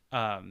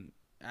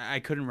 I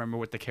couldn't remember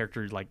what the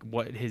character,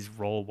 what his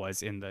role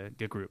was in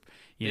the group,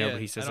 but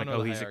he says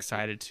he's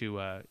excited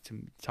to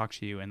talk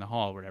to you in the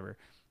hall or whatever.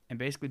 And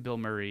basically Bill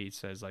Murray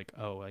says I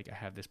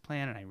have this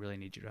plan and I really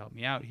need you to help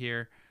me out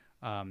here.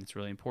 It's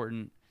really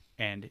important.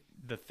 And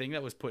the thing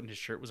that was put in his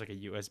shirt was like a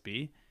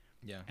USB.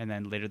 Yeah. And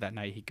then later that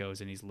night he goes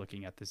and he's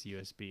looking at this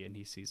USB and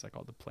he sees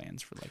all the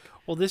plans for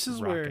Well, this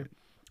is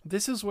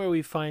where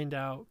we find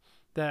out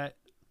that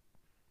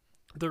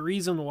the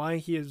reason why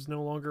he is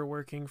no longer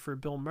working for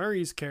Bill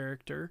Murray's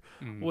character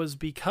was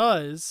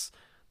because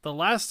the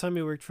last time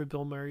he worked for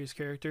Bill Murray's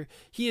character,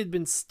 he had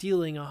been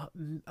stealing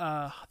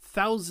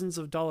thousands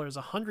of dollars,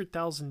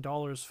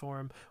 $100,000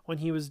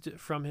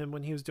 from him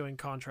when he was doing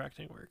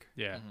contracting work.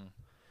 Yeah. Mm-hmm.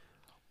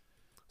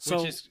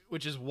 So,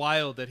 which is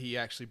wild that he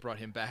actually brought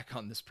him back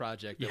on this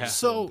project. That was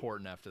so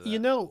important after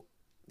that.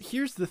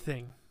 Here's the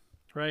thing,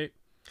 right?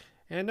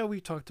 And I know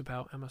we've talked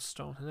about Emma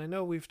Stone, and I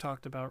know we've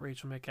talked about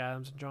Rachel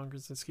McAdams and John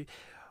Krasinski.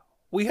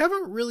 We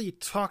haven't really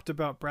talked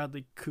about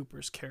Bradley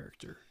Cooper's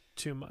character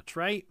too much,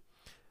 right?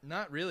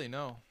 Not really,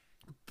 no.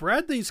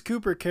 Bradley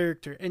Cooper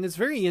character, and it's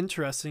very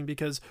interesting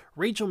because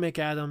Rachel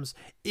McAdams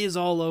is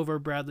all over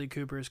Bradley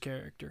Cooper's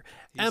character.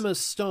 Emma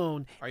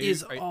Stone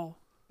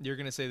You're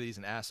going to say that he's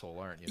an asshole,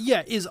 aren't you?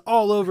 Yeah, is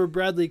all over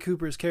Bradley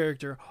Cooper's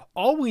character.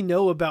 All we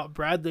know about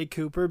Bradley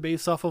Cooper,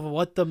 based off of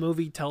what the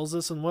movie tells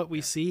us and what we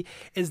see,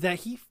 is that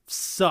he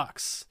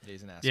sucks.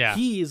 He's an asshole. Yeah.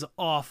 He is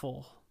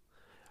awful,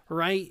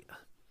 right?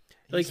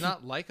 He's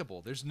not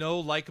likable. There's no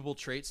likable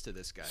traits to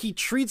this guy. He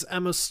treats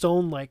Emma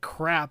Stone like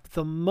crap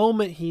the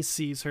moment he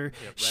sees her.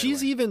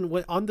 She's even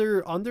on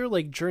their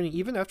journey,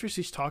 even after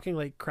she's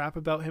talking crap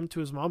about him to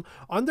his mom,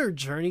 on their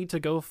journey to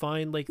go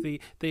find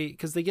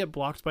because they get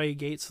blocked by a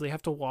gate, so they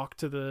have to walk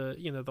to the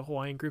the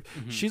Hawaiian group.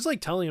 Mm-hmm. She's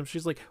telling him,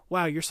 she's like,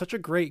 "Wow, you're such a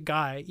great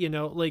guy."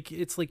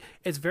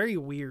 It's very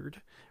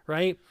weird,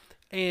 right?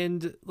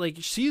 And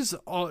she's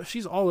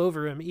all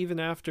over him even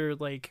after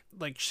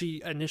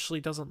she initially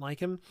doesn't like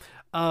him.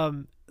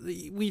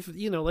 We've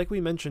like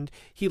we mentioned,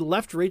 he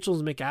left Rachel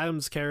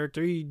McAdams'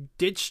 character. He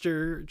ditched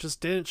her,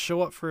 just didn't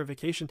show up for a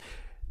vacation.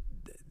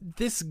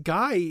 This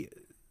guy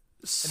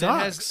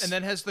sucks. And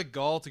then has the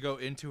gall to go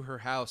into her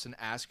house and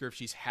ask her if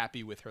she's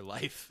happy with her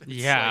life.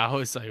 I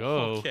was like,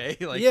 oh, okay,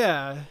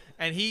 yeah.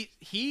 And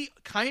he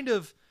kind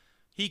of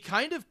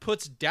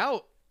puts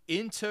doubt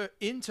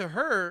into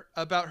her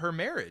about her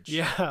marriage.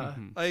 Yeah.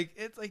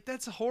 Mm-hmm.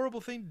 That's a horrible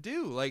thing to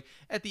do.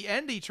 At the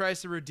end he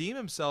tries to redeem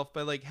himself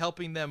by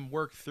helping them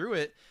work through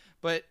it,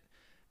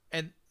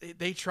 and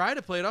they try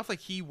to play it off like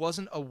he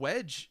wasn't a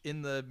wedge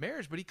in the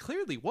marriage, but he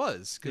clearly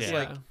was,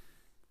 because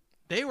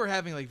they were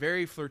having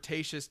very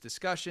flirtatious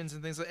discussions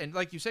and things, and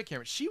like you said,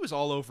 Cameron, she was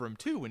all over him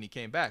too when he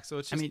came back. So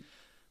it's just,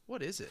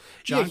 what is it?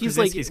 John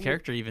Krasinski's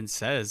character even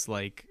says,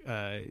 what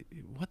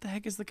the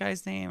heck is the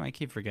guy's name? I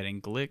keep forgetting.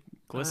 Brian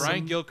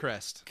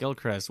Gilcrest.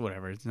 Gilcrest,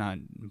 whatever. It's not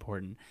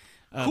important.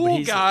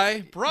 Cool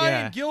guy,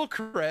 Brian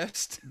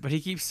Gilcrest. But he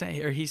keeps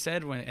saying, or he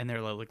said in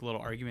their little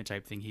argument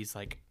type thing, he's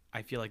like,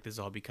 I feel like this is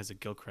all because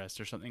of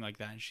Gilcrest or something like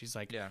that. And she's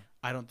like,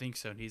 I don't think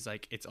so. And he's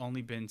like, it's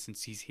only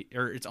since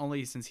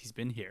he's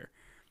been here,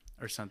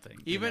 or something.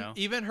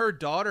 Even her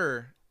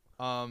daughter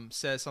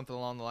says something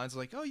along the lines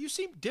of oh, you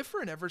seem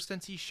different ever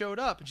since he showed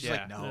up, and she's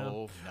like,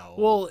 no.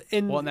 Well,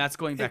 and that's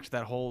going back to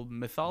that whole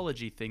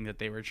mythology thing that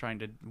they were trying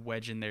to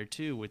wedge in there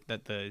too, with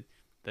that the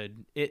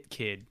It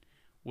kid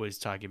was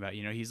talking about.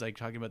 He's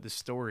talking about this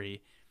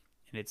story,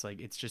 and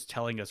it's just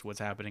telling us what's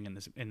happening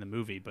in the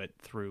movie, but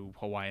through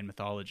Hawaiian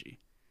mythology.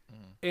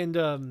 And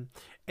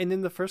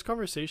in the first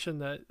conversation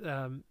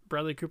that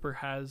Bradley Cooper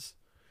has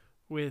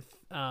with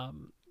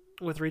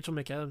Rachel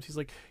McAdams, he's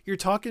like, you're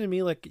talking to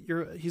me like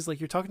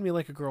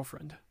a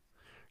girlfriend,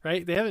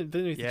 right? They haven't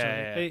been with each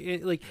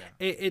other.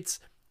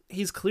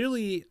 He's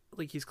clearly a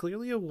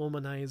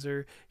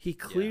womanizer. He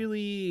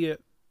clearly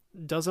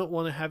doesn't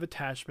want to have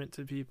attachment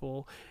to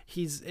people.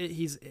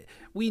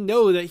 We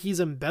know that he's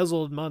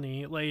embezzled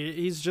money. Like,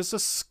 he's just a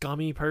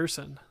scummy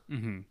person.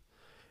 Mm-hmm.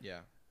 Yeah.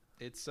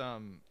 It's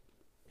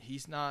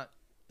he's not,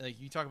 like,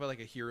 you talk about like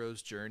a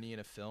hero's journey in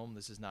a film.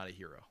 This is not a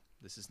hero.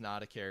 This is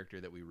not a character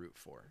that we root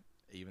for,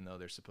 even though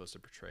they're supposed to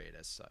portray it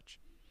as such.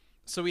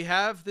 So we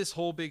have this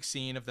whole big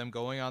scene of them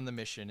going on the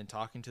mission and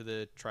talking to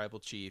the tribal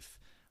chief.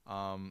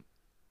 And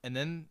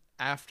then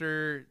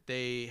after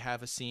they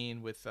have a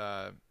scene with,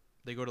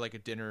 they go to like a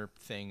dinner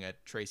thing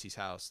at Tracy's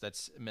house.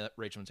 That's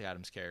Rachel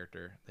McAdams'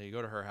 character. They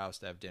go to her house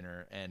to have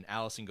dinner, and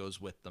Allison goes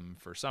with them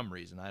for some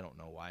reason. I don't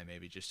know why.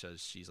 Maybe just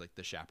because she's like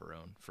the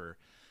chaperone for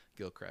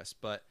Gilcrest.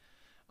 But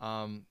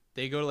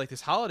they go to like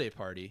this holiday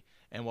party,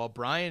 and while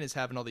Brian is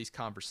having all these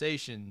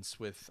conversations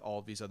with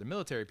all these other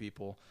military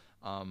people,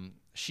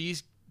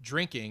 she's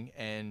drinking,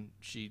 and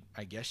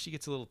I guess she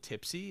gets a little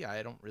tipsy.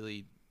 I don't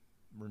really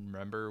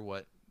remember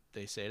what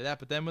they say to that.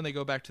 But then when they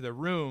go back to their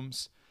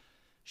rooms,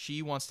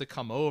 she wants to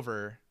come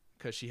over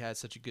because she had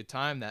such a good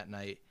time that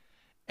night,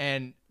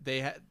 and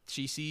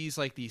she sees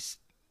like these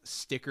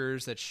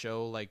stickers that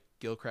show like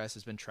Gilcrest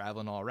has been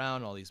traveling all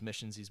around, all these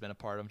missions he's been a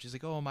part of. And she's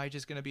like, "Oh, am I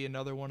just gonna be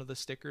another one of the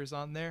stickers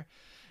on there?"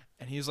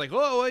 And he's like,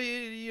 "Oh, well,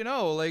 you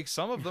know, like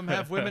some of them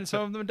have women,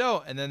 some of them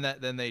don't." And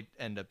then they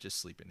end up just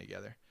sleeping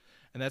together,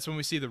 and that's when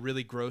we see the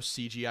really gross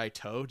CGI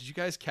toe. Did you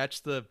guys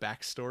catch the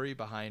backstory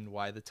behind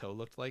why the toe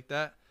looked like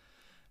that?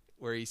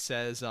 Where he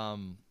says,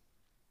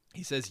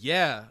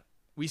 "Yeah."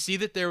 We see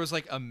that there was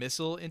like a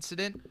missile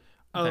incident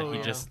that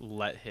he just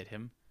let hit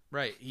him.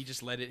 Right. He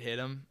just let it hit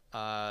him,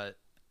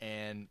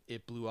 and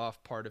it blew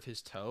off part of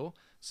his toe.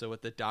 So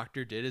what the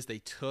doctor did is they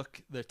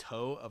took the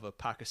toe of a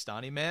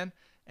Pakistani man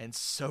and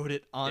sewed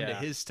it onto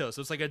his toe. So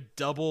it's like a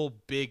double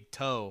big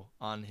toe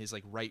on his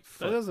like right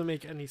foot. That doesn't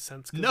make any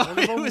sense. No,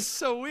 it was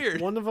so weird.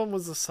 One of them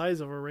was the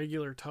size of a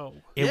regular toe.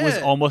 It was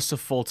almost a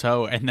full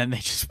toe, and then they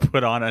just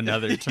put on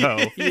another toe.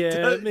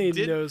 It made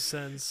no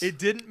sense. It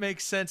didn't make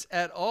sense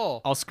at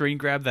all. I'll screen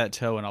grab that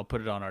toe, and I'll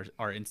put it on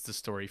our Insta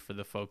story for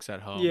the folks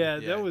at home. Yeah.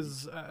 That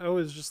was, I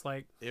was just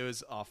like... It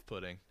was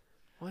off-putting.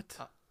 What?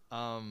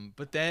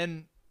 But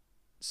then...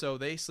 So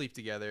they sleep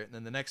together, and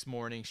then the next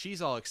morning,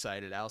 she's all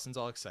excited. Allison's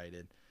all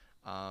excited.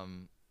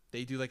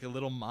 They do like a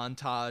little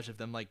montage of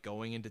them like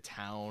going into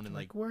town and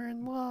like we're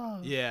in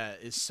love. Yeah,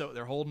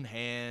 they're holding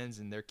hands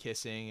and they're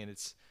kissing, and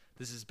this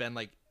has been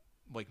like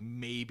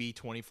maybe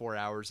 24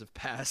 hours have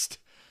passed.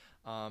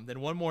 Then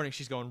one morning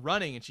she's going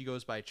running, and she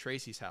goes by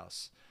Tracy's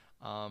house,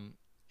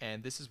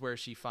 and this is where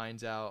she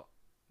finds out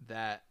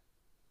that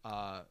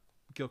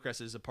Gilcrest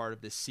is a part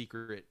of this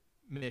secret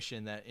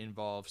mission that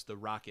involves the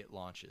rocket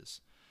launches.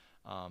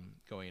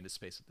 Going into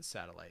space with the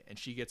satellite, and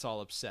she gets all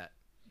upset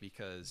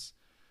because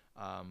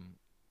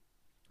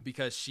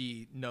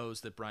she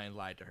knows that Brian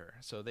lied to her.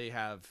 So they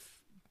have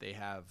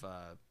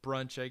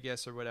brunch, I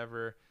guess, or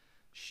whatever.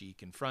 She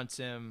confronts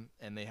him,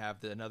 and they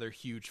have another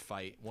huge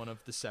fight, one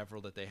of the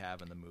several that they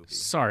have in the movie.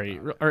 Sorry,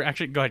 or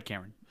actually, go ahead,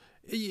 Cameron.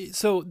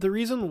 So the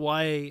reason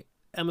why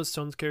Emma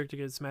Stone's character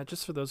gets mad,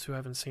 just for those who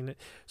haven't seen it,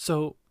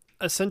 so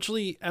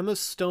essentially Emma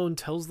Stone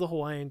tells the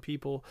Hawaiian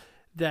people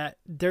that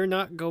they're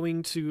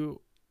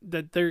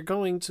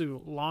going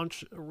to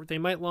launch, they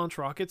might launch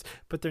rockets,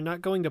 but they're not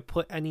going to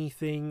put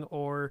anything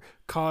or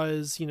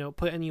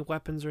put any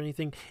weapons or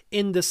anything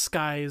in the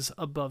skies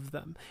above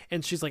them.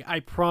 And she's like,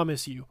 I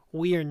promise you,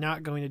 we are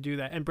not going to do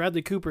that. And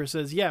Bradley Cooper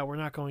says, yeah, we're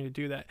not going to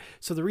do that.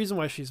 So the reason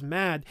why she's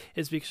mad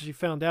is because she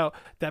found out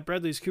that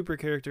Bradley Cooper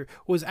character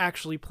was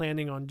actually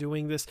planning on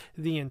doing this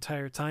the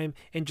entire time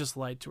and just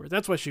lied to her.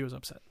 That's why she was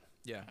upset.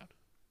 Yeah.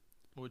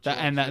 That's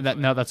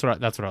what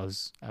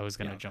I was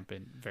going to jump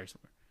in very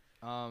similar.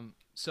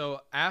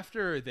 So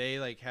after they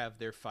like have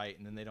their fight,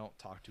 and then they don't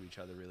talk to each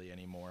other really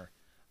anymore.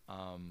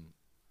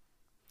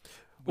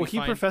 He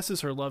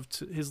professes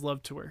his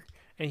love to her,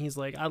 and he's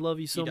like, "I love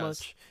you so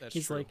much." That's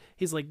he's true.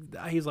 He's like,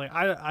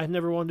 I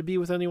never wanted to be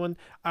with anyone.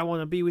 I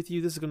want to be with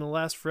you. This is gonna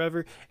last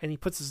forever. And he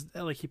puts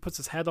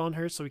his head on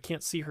her so he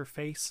can't see her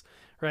face,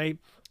 right?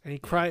 And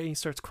he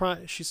starts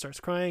crying. She starts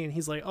crying, and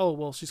he's like, "Oh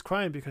well, she's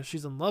crying because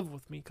she's in love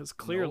with me, because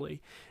clearly."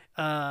 Nope.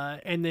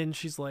 And then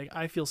she's like,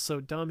 I feel so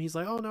dumb. He's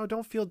like, oh no,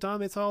 don't feel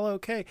dumb. It's all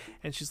okay.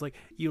 And she's like,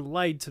 you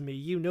lied to me.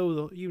 You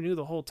knew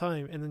the whole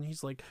time. And then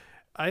he's like,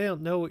 I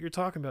don't know what you're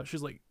talking about.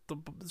 She's like,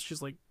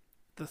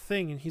 the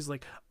thing. And he's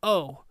like,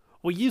 oh,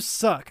 well, you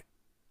suck.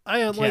 I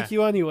don't like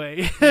you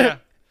anyway.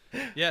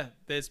 Yeah.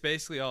 That's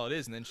basically all it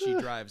is. And then she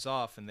drives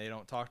off, and they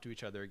don't talk to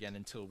each other again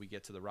until we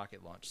get to the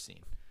rocket launch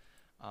scene.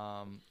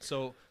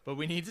 But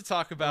we need to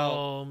talk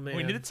about,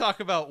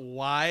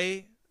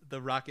 why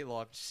the rocket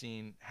launch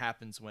scene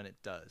happens when it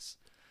does,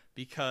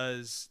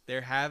 because they're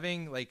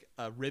having like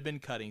a ribbon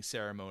cutting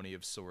ceremony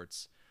of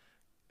sorts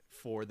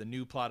for the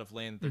new plot of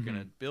land that they're going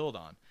to build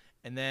on.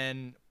 And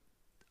then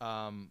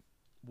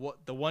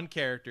the one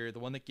character, the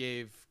one that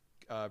gave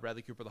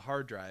Bradley Cooper the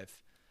hard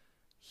drive,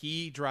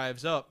 he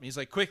drives up and he's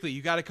like, quickly,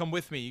 you got to come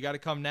with me. You got to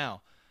come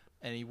now.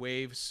 and he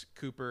waves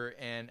Cooper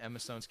and Emma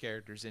Stone's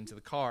characters into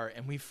the car,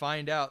 and we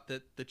find out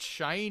that the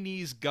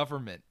Chinese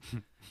government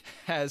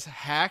has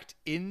hacked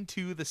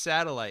into the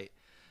satellite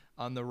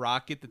on the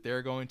rocket that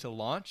they're going to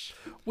launch.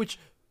 Which,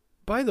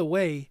 by the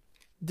way,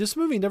 this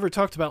movie never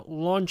talked about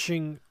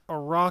launching a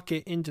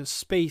rocket into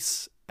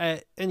space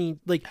at any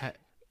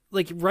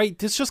right.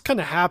 This just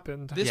kind of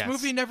happened. This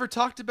movie never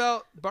talked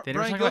about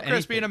Brian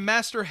Gilcrest being a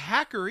master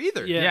hacker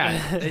either.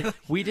 Yeah.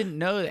 We didn't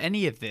know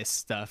any of this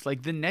stuff.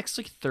 Like the next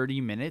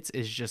 30 minutes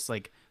is just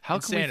like, how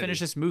can we finish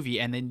this movie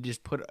and then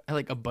just put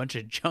like a bunch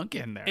of junk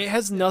in there? It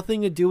has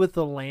nothing to do with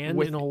the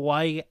land in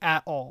Hawaii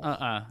at all.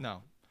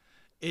 No.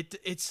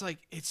 It's like,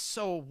 it's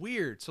so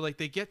weird. So like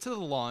they get to the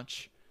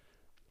launch,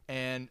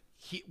 and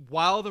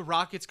while the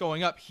rocket's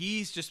going up,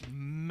 he's just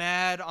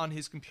mad on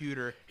his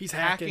computer. He's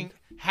hacking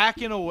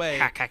away.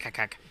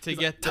 Hack. To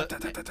get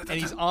and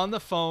he's on the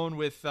phone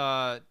with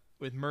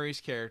Murray's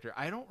character.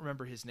 I don't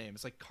remember his name.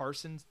 It's like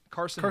Carson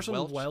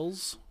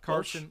Welch.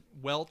 Carson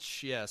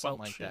Welch, yeah, something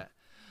like that.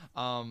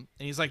 And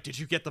he's like, "Did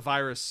you get the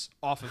virus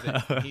off of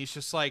it?" And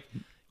he's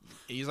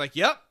like,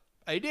 "Yep,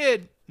 I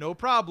did. No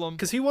problem."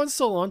 Because he wants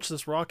to launch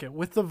this rocket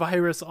with the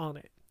virus on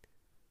it.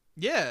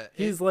 Yeah,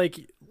 he's like,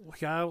 "We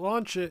gotta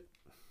launch it."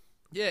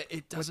 Yeah,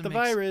 it doesn't with the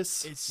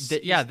virus.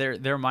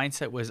 Their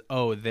mindset was,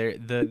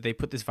 they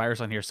put this virus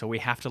on here, so we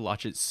have to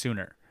launch it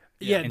sooner.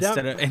 Yeah,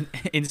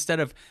 instead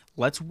of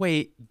let's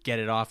wait, get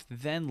it off,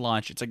 then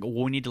launch. It's like,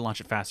 well, we need to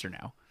launch it faster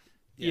now.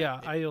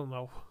 Yeah, I don't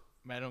know.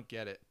 I don't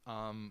get it.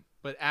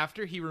 But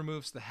after he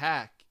removes the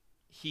hack,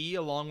 he,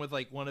 along with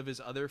like one of his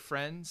other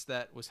friends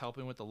that was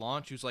helping with the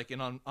launch, who's like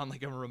on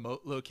like a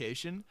remote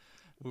location,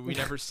 we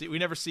never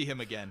see him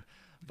again.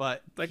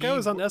 But that guy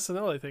was on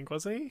SNL, I think,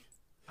 wasn't he?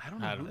 I don't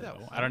know who that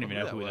was. I don't even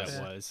know who that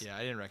was. Yeah,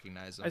 I didn't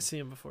recognize him. I see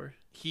him before.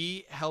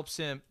 He helps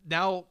him.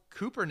 Now,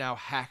 Cooper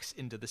hacks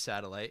into the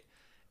satellite.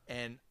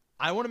 And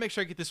I want to make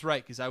sure I get this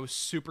right because I was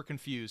super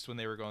confused when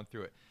they were going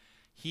through it.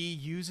 He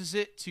uses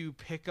it to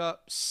pick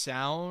up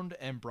sound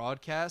and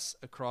broadcasts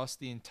across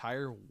the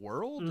entire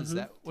world. Mm-hmm. Is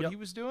that what he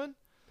was doing?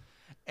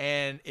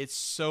 And it's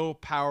so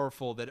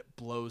powerful that it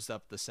blows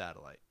up the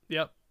satellite.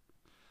 Yep.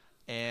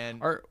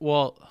 And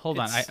hold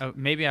on.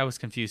 Maybe I was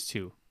confused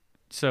too.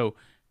 So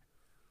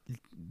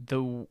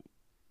the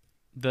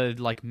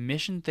like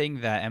mission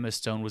thing that Emma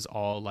Stone was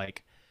all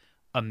like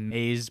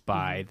amazed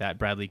by that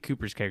Bradley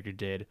Cooper's character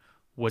did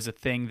was a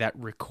thing that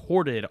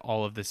recorded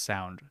all of the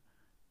sound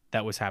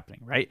that was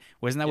happening, right?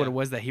 Wasn't that what it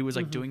was? That he was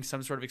like doing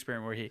some sort of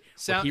experiment where he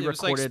recorded,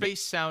 was like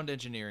space sound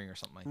engineering or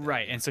something like that.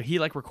 Right. And so he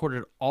like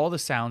recorded all the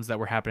sounds that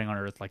were happening on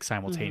Earth like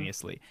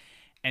simultaneously.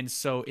 And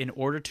so in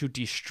order to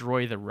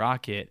destroy the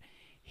rocket,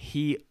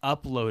 he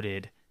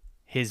uploaded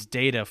his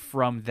data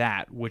from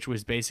that, which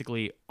was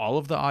basically all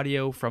of the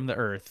audio from the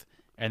Earth,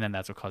 and then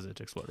that's what caused it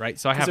to explode, right?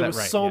 So I have that right.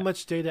 There was so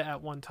much data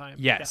at one time.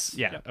 Yes.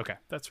 Yeah. Okay.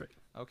 That's right.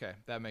 Okay.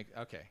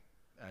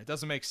 It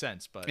doesn't make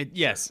sense, but right.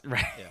 Yeah,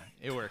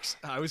 it works.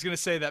 I was gonna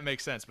say that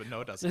makes sense, but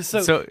no, it doesn't.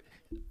 So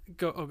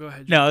go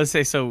ahead. No, let's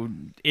say so.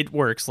 It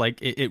works. Like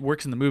it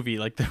works in the movie.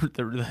 Like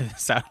the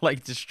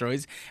satellite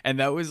destroys, and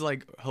that was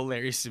like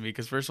hilarious to me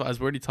because first of all, as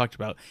we already talked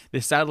about,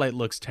 the satellite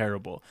looks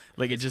terrible.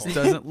 Like it just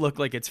doesn't look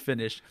like it's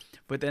finished.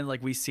 But then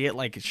like we see it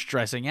like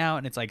stressing out,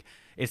 and it's like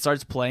it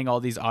starts playing all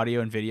these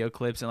audio and video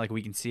clips, and like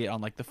we can see it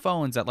on like the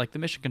phones at like the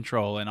mission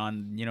control and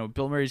on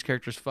Bill Murray's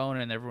character's phone,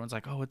 and everyone's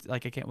like, oh, it's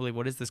like I can't believe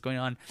what is this going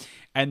on,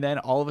 and then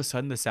all of a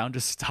sudden the sound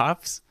just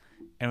stops,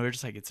 and we're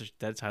just like it's just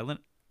dead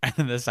silent, and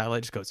then the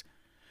satellite just goes.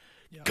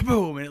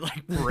 Kaboom! And it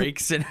like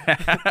breaks in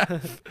half.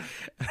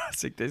 And I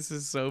was like, this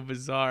is so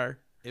bizarre.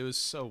 It was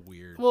so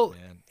weird. Well,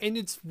 man. And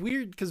it's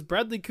weird because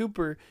Bradley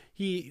Cooper,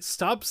 he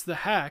stops the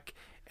hack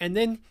and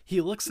then he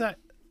looks at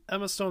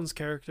Emma Stone's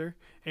character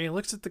and he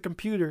looks at the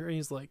computer and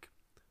he's like,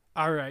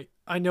 all right,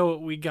 I know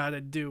what we got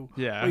to do.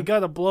 Yeah. We got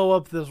to blow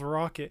up this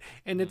rocket.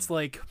 And it's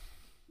like,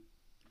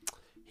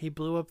 he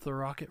blew up the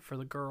rocket for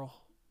the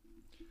girl.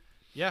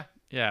 Yeah.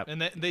 Yeah.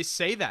 And they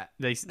say that.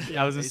 I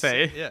was going to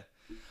say.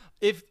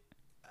 Yeah.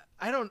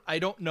 I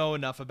don't know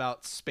enough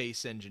about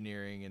space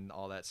engineering and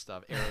all that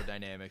stuff,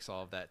 aerodynamics,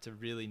 all of that to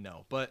really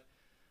know. But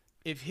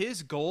if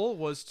his goal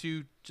was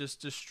to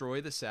just destroy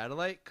the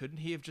satellite, couldn't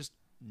he have just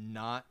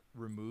not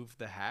removed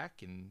the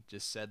hack and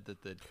just said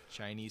that the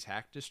Chinese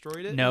hack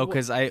destroyed it? No,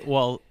 because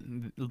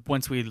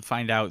once we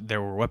find out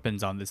there were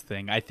weapons on this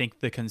thing, I think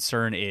the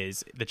concern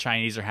is the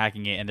Chinese are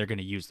hacking it and they're going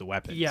to use the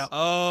weapons. Yeah.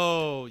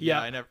 Oh,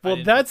 yeah.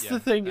 That's the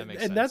thing, and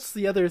sense. That's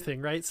the other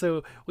thing, right?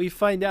 So we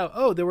find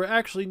out, there were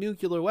actually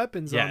nuclear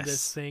weapons on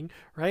this thing,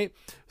 right?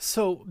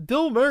 So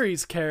Bill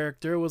Murray's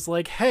character was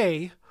like,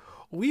 hey,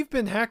 we've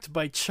been hacked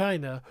by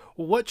China.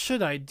 What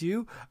should I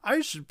do?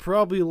 I should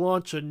probably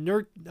launch a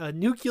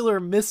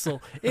nuclear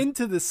missile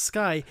into the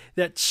sky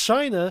that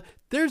China,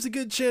 there's a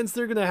good chance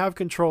they're going to have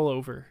control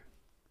over.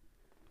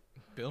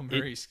 Bill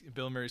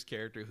Murray's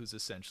character, who's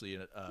essentially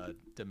a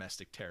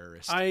domestic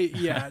terrorist.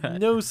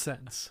 No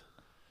sense.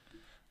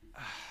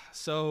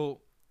 So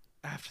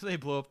after they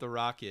blow up the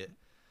rocket,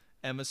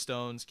 Emma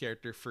Stone's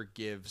character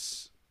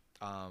forgives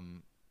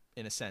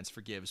in a sense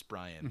forgives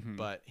Brian,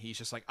 but he's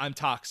just like, I'm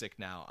toxic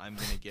now. I'm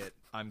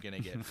gonna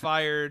get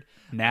fired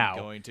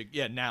now.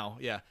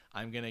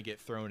 I'm gonna get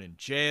thrown in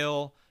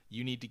jail.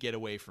 You need to get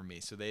away from me.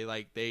 So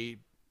they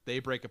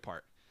break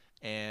apart,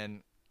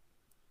 and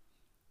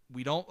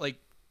we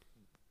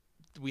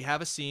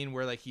have a scene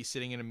where like he's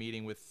sitting in a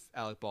meeting with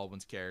Alec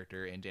Baldwin's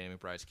character and Danny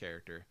McBride's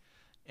character,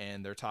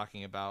 and they're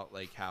talking about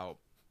like how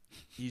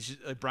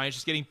Brian's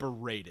just getting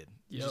berated.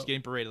 He's just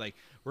getting berated. Like,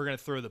 we're going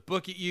to throw the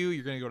book at you.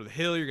 You're going to go to the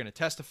Hill. You're going to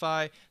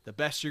testify. The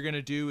best you're going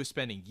to do is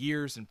spending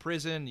years in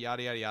prison,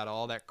 yada, yada, yada,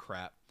 all that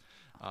crap.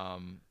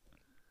 And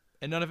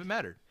none of it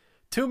mattered.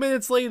 2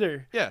 minutes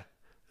later. Yeah.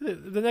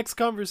 The next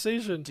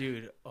conversation.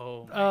 Dude,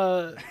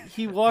 oh.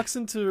 He walks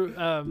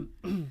into...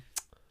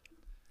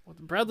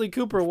 Bradley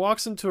Cooper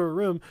walks into a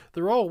room.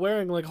 They're all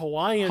wearing like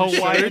Hawaiian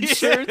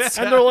shirts,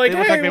 and they're like, they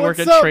look "Hey, like they what's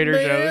work at up, Trader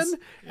man?" Joe's.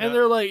 And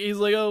they're like, "He's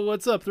like, oh,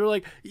 what's up?" They're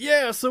like,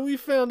 "Yeah, so we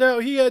found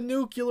out he had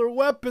nuclear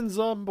weapons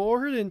on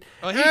board, and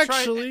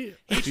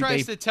he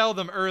tries to tell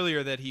them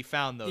earlier that he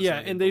found those." Yeah,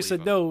 and they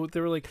said no.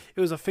 They were like,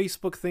 it was a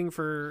Facebook thing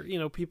for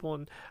people,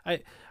 and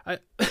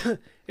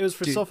it was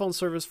for cell phone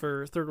service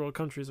for third world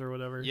countries or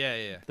whatever.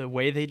 Yeah. The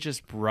way they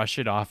just brush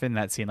it off in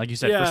that scene, like you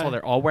said, first of all,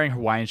 they're all wearing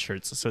Hawaiian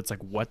shirts, so it's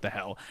like, what the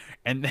hell?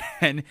 And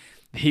then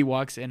he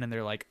walks in and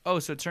they're like, oh,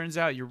 so it turns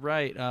out you're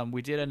right.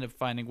 We did end up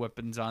finding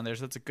weapons on there,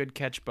 so that's a good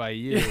catch by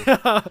you.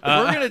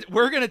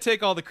 We're gonna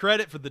take all the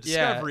credit for the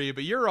discovery,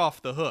 but you're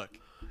off the hook.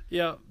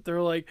 Yeah,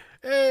 they're like,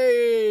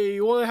 hey,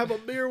 you want to have a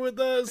beer with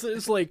us? And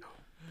it's like,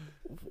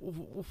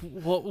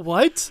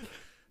 what?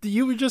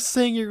 You were just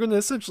saying you're going to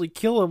essentially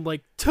kill him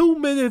like 2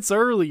 minutes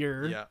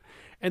earlier. Yeah.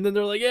 And then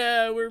they're like,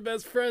 yeah, we're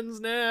best friends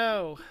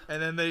now.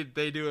 And then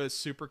they do a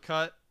super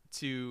cut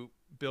to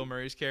Bill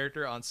Murray's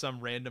character on some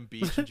random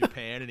beach in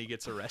Japan, and he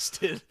gets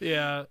arrested.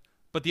 Yeah.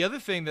 But the other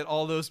thing that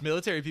all those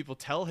military people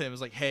tell him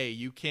is like, hey,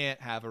 you can't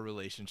have a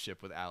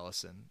relationship with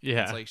Allison.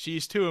 Yeah. It's like,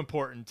 she's too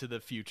important to the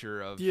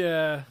future of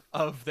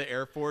the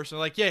Air Force. And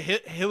like, yeah,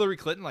 Hillary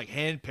Clinton like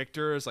handpicked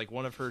her as like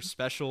one of her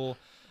special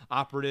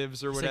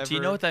operatives or whatever. Like, do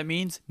you know what that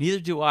means? Neither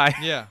do I.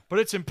 Yeah, but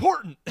it's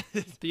important.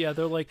 Yeah,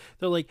 they're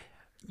like,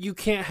 you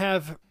can't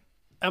have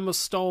Emma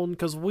Stone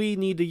because we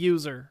need to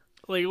use her.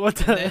 Like, what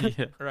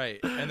the?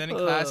 Right. And then in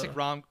classic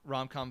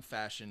rom-com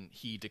fashion,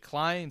 he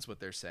declines what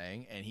they're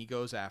saying, and he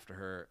goes after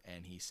her,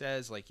 and he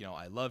says, like,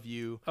 I love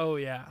you. Oh,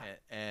 yeah.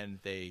 And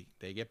they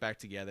get back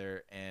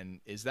together, and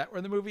is that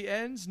where the movie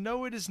ends?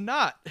 No, it is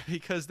not,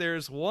 because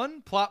there's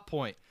one plot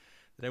point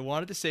that I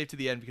wanted to save to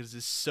the end because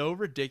it's so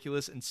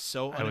ridiculous and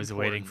so unimportant. I was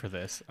waiting for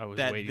this.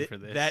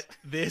 That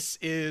this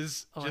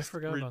is just I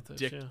forgot about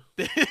this. Yeah.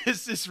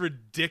 This is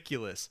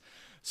ridiculous.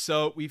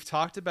 So we've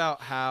talked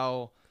about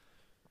how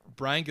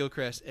Brian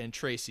Gilcrest and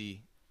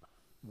Tracy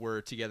were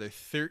together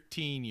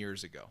 13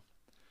 years ago.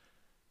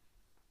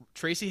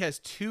 Tracy has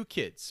 2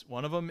 kids.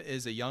 One of them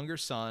is a younger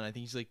son. I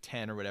think he's like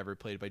 10 or whatever,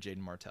 played by Jaden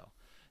Martell.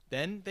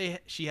 Then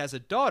she has a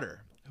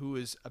daughter who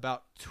is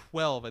about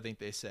 12, I think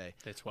they say.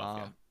 They're 12,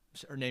 yeah.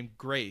 Her name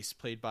Grace,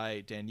 played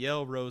by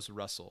Danielle Rose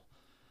Russell.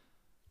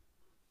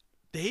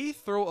 They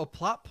throw a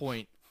plot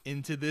point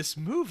into this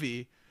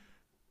movie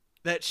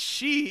that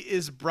she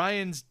is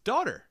Brian's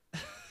daughter.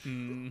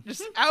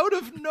 Just out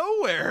of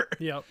nowhere.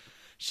 Yep.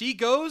 She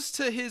goes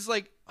to his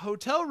like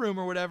hotel room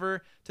or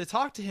whatever to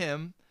talk to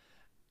him,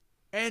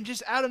 and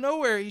just out of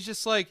nowhere he's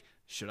just like,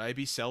 should I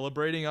be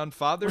celebrating on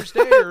Father's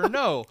Day or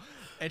no?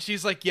 And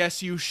she's like,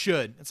 yes, you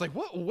should. It's like,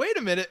 what? Wait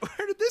a minute.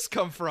 Where did this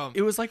come from?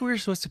 It was like we were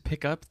supposed to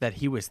pick up that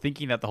he was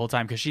thinking that the whole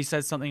time, because she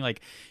says something like,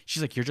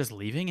 she's like, you're just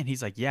leaving? And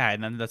he's like, yeah.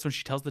 And then that's when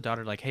she tells the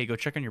daughter, like, hey, go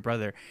check on your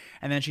brother.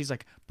 And then she's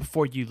like,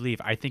 before you leave,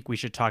 I think we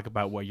should talk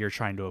about what you're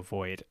trying to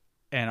avoid.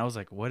 And I was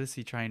like, what is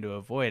he trying to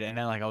avoid? And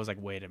then like I was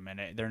like, wait a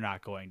minute, they're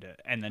not going to.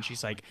 And then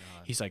she's like,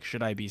 he's like,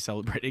 should I be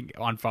celebrating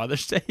on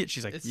Father's Day? And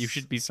she's like, you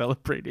should be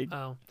celebrating.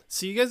 Oh,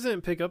 so you guys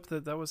didn't pick up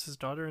that was his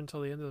daughter until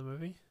the end of the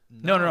movie?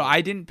 No,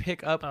 I didn't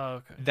pick up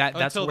that.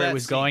 That's Until where that it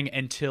was scene. going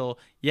until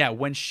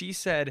when she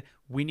said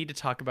we need to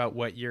talk about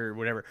what you're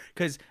whatever.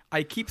 Because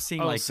I keep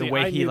seeing the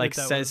way he like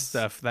says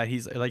stuff that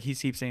he's like he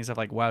keeps saying stuff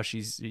like, wow,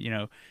 she's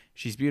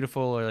she's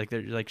beautiful, or like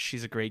they're like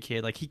she's a great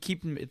kid. Like he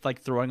keep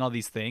like throwing all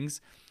these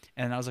things,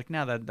 and I was like,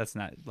 no, that's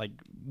not like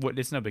what.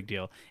 It's no big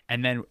deal.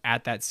 And then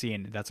at that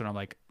scene, that's when I'm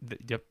like,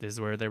 yep, this is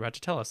where they're about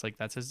to tell us like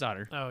that's his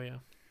daughter. Oh yeah.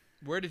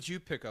 Where did you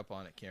pick up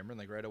on it, Cameron?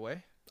 Like right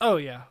away? Oh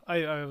yeah,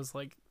 I was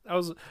like, I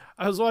was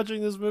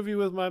watching this movie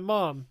with my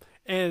mom,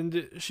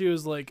 and she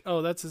was like,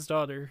 "Oh, that's his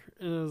daughter,"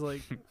 and I was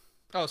like,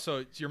 "Oh, so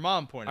it's your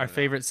mom pointed." Our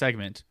favorite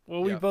segment.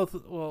 Well, we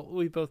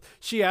both.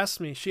 She asked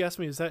me,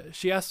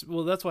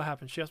 well, that's what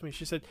happened. She asked me,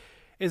 she said,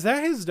 "Is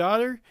that his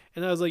daughter?"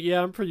 And I was like,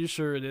 "Yeah, I'm pretty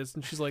sure it is."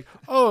 And she's like,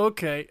 "Oh,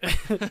 okay."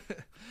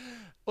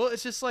 Well,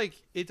 it's just like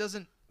it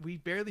doesn't. We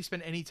barely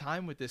spend any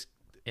time with this.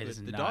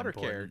 With the daughter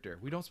character,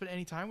 we don't spend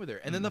any time with her,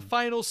 and then the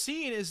final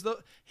scene is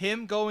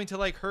him going to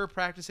like her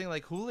practicing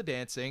like hula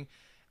dancing,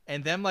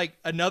 And then like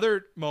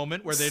another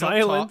moment where they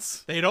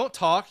Silence. don't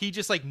talk. He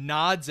just like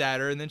nods at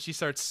her, and then she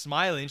starts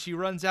smiling. She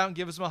runs out and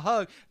gives him a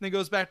hug, and then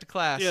goes back to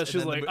class. Yeah,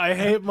 she's like, I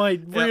hate my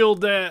real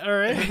dad. All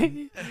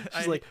right.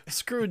 She's like,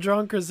 screw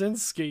John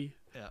Krasinski.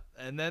 Yeah,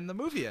 and then the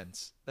movie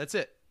ends. That's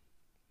it.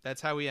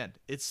 That's how we end.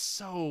 It's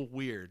so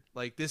weird.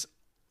 Like this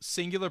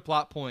singular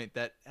plot point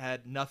that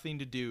had nothing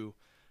to do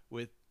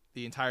with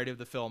the entirety of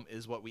the film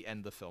is what we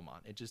end the film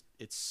on.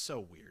 It's so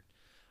weird.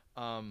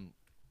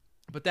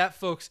 But that,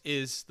 folks,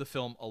 is the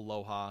film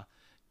Aloha.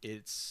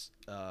 It's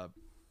a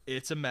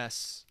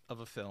mess of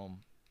a film,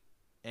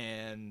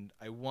 and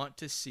I want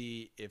to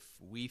see if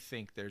we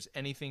think there's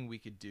anything we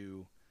could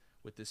do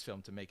with this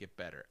film to make it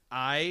better.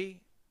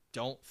 I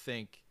don't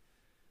think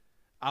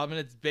I'm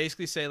going to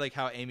basically say like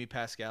how Amy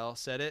Pascal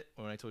said it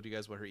when I told you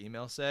guys what her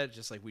email said,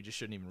 just like we just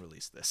shouldn't even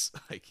release this.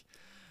 Like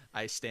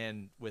I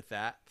stand with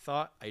that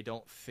thought. I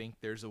don't think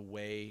there's a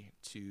way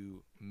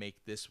to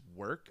make this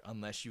work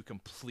unless you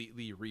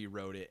completely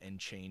rewrote it and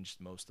changed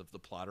most of the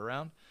plot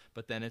around.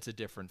 But then it's a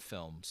different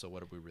film. So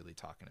what are we really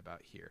talking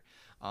about here?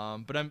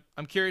 But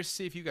I'm curious to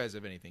see if you guys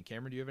have anything.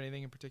 Cameron, do you have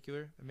anything in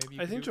particular that maybe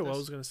you I think Joel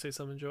was going to say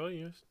something, Joel.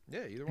 Yes.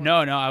 Yeah, either one. No,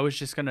 I was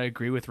just going to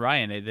agree with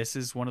Ryan. This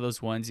is one of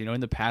those ones, in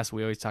the past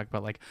we always talk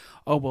about like,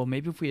 oh, well,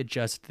 maybe if we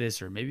adjust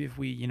this, or maybe if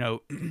we,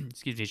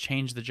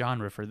 change the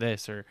genre for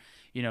this, or,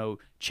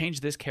 change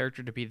this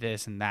character to be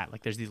this and that.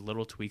 Like there's these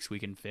little tweaks we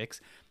can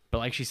fix. But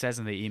like she says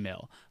in the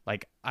email,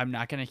 like I'm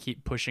not going to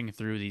keep pushing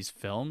through these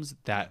films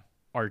that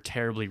are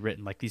terribly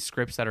written, like these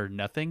scripts that are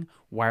nothing.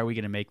 Why are we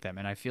going to make them?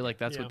 And I feel like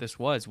that's what this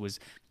was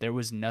there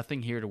was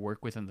nothing here to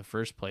work with in the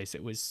first place.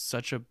 It was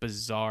such a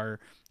bizarre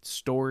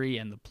story,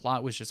 and the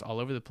plot was just all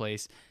over the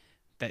place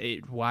that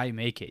why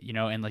make it,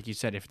 and like you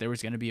said, if there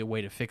was going to be a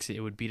way to fix it,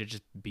 it would be to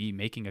just be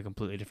making a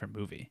completely different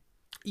movie.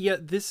 Yeah,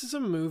 this is a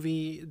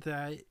movie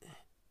that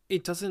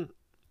it doesn't,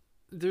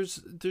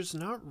 there's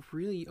not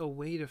really a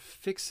way to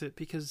fix it,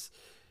 because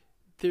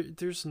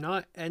there's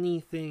not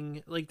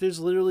anything, like there's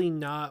literally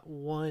not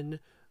one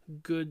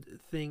good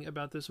thing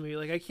about this movie.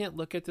 Like I can't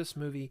look at this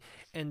movie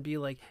and be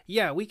like,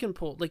 yeah, we can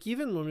pull, like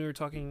even when we were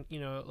talking,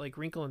 like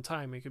Wrinkle in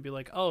Time, we could be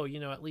like, oh,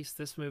 at least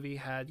this movie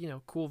had,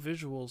 cool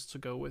visuals to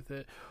go with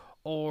it.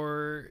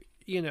 Or,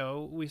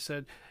 we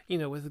said,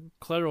 with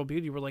Collateral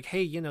Beauty, we're like,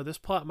 hey, this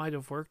plot might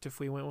have worked if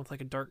we went with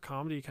like a dark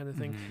comedy kind of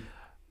thing. Mm-hmm.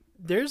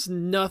 There's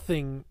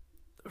nothing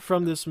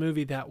from this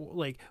movie that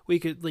like we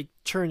could like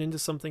turn into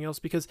something else,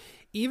 because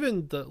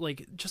even the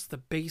like just the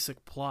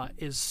basic plot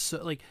is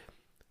so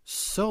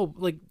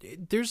like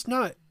there's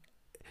not,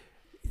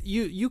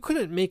 you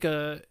couldn't make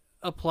a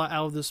plot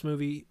out of this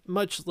movie,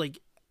 much like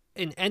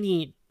in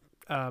any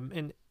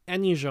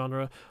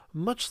genre,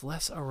 much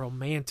less a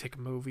romantic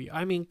movie.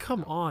 I mean,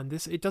 come on,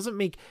 it doesn't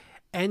make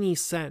any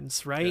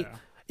sense, right? Yeah.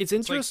 It's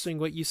interesting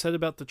what you said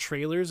about the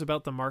trailers,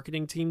 about the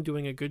marketing team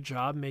doing a good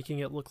job making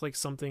it look like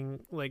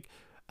something like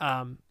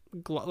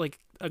like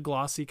a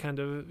glossy kind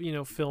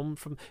of film,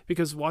 from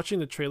because watching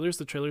the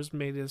trailers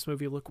made this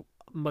movie look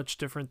much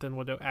different than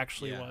what it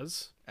actually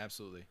was.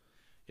 Absolutely.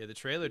 Yeah, the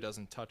trailer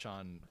doesn't touch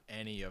on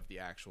any of the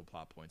actual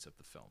plot points of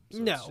the film. So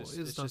no, it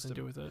has nothing to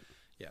do with it.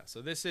 Yeah,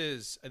 so this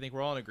is, I think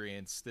we're all in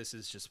agreement, this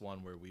is just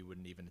one where we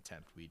wouldn't even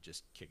attempt. We'd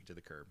just kick it to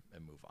the curb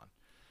and move on.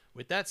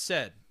 With that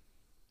said,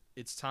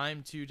 it's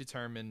time to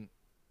determine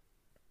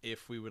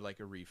if we would like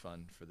a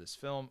refund for this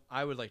film.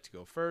 I would like to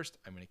go first.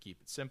 I'm going to keep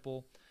it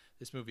simple.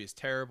 This movie is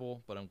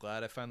terrible, but I'm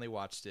glad I finally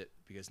watched it,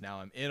 because now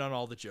I'm in on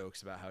all the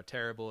jokes about how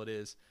terrible it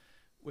is.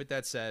 With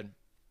that said,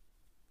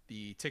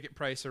 the ticket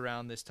price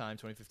around this time,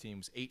 2015,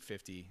 was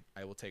 $8.50.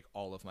 I will take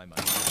all of my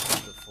money,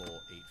 the full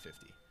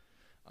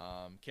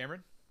 $8.50.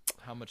 Cameron,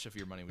 how much of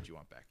your money would you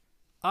want back?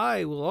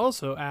 I will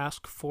also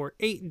ask for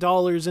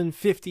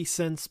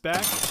 $8.50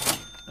 back.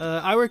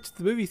 I worked at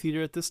the movie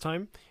theater at this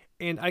time,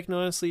 and I can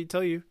honestly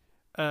tell you,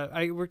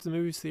 I worked in the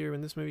movie theater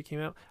when this movie came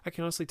out. I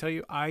can honestly tell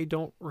you, I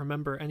don't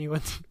remember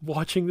anyone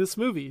watching this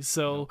movie.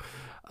 So,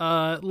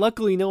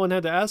 luckily, no one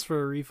had to ask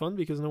for a refund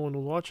because no one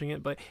was watching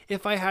it. But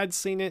if I had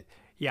seen it,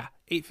 yeah,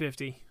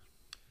 $8.50.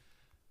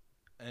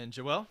 And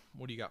Joel,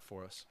 what do you got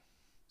for us?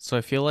 So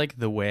I feel like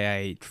the way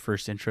I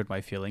first introed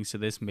my feelings to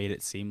this made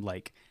it seem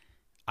like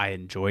I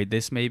enjoyed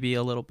this maybe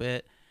a little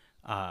bit,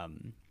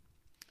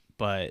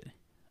 but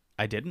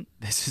I didn't.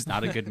 This is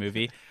not a good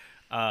movie.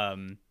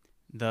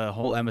 The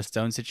whole Emma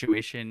Stone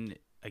situation,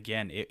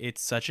 again,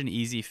 it's such an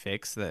easy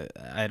fix that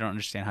I don't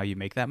understand how you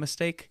make that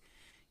mistake.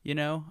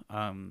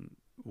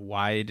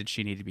 Why did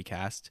she need to be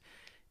cast?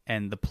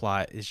 And the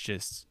plot is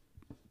just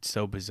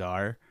so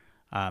bizarre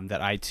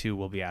that I too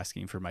will be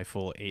asking for my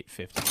full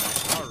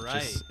 $8.50. All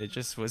right. It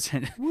just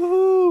wasn't.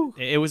 Woo!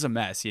 It was a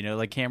mess.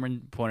 Like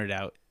Cameron pointed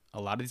out, a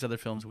lot of these other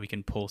films we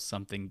can pull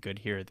something good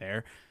here or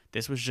there.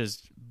 This was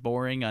just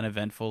boring,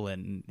 uneventful,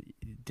 and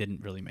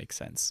didn't really make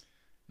sense.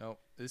 No,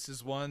 this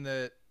is one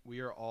that we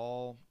are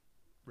all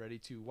ready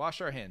to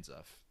wash our hands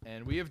of.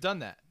 And we have done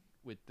that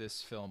with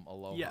this film,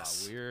 Aloha.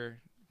 Yes.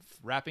 We're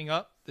wrapping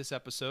up this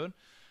episode.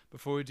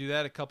 Before we do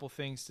that, a couple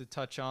things to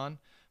touch on.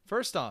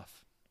 First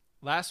off,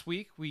 last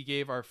week we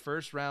gave our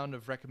first round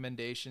of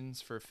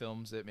recommendations for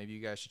films that maybe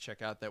you guys should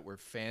check out that we're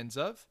fans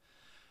of.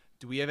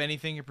 Do we have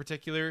anything in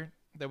particular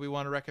that we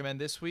want to recommend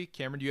this week?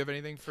 Cameron, do you have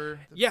anything for?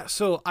 Yeah,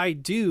 so I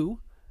do.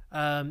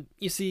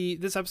 You see,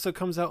 this episode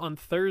comes out on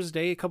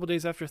Thursday. A couple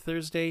days after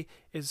Thursday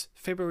is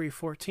February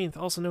 14th,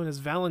 also known as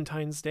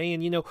Valentine's Day.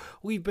 And,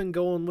 we've been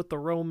going with the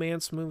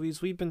romance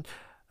movies. We've been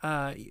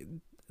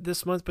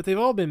this month, but they've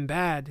all been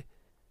bad.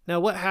 Now,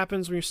 what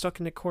happens when you're stuck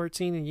in a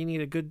quarantine and you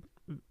need a good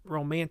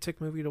romantic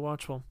movie to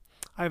watch? Well,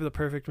 I have the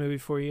perfect movie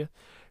for you.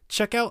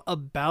 Check out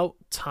About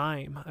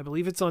Time. I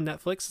believe it's on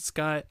Netflix. It's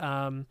got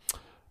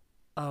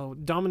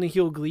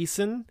Domhnall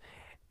Gleeson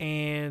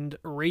and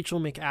Rachel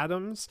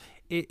McAdams.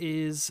 It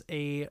is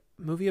a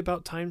movie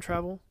about time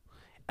travel,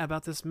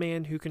 about this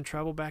man who can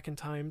travel back in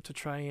time to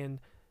try and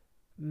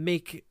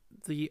make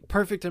the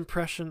perfect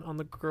impression on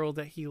the girl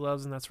that he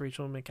loves, and that's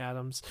Rachel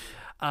McAdams.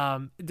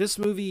 This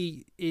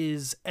movie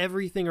is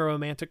everything a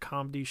romantic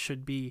comedy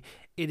should be.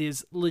 It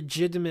is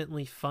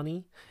legitimately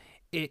funny.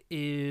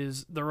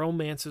 The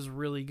romance is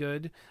really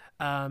good.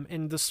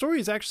 And the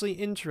story is actually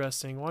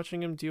interesting.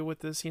 Watching him deal with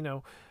this,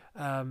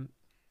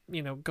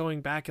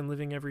 going back and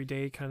living every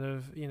day kind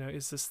of,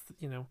 is this,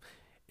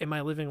 am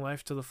I living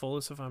life to the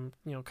fullest if I'm,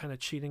 kind of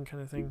cheating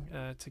kind of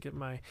thing, to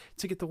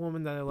get the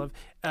woman that I love.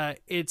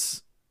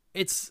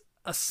 It's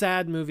a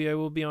sad movie, I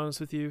will be honest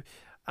with you.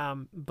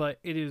 But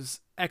it is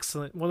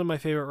excellent. One of my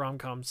favorite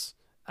rom-coms,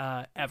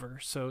 ever.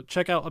 So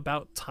check out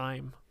About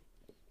Time.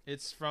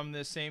 It's from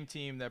the same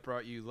team that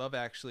brought you Love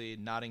Actually,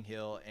 Notting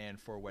Hill, and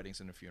Four Weddings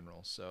and a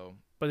Funeral.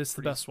 But it's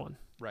the best one.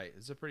 Right.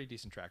 It's a pretty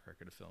decent track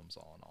record of films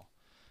all in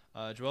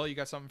all. Joel, you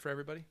got something for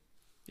everybody?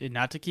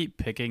 Not to keep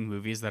picking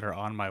movies that are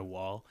on my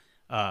wall,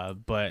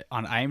 but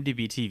on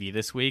IMDb TV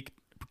this week,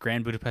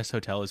 Grand Budapest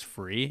Hotel is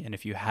free, and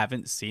if you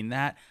haven't seen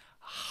that,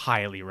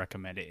 highly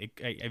recommend it.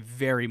 I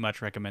very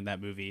much recommend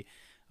that movie.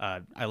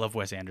 I love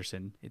Wes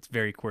Anderson. It's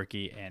very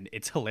quirky, and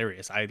it's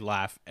hilarious. I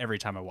laugh every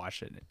time I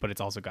watch it, but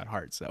it's also got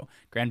heart. So,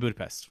 Grand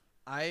Budapest.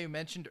 I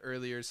mentioned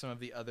earlier some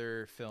of the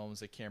other films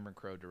that Cameron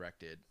Crowe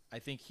directed. I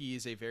think he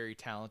is a very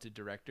talented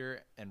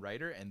director and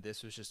writer, and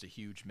this was just a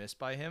huge miss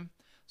by him.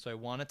 So I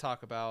want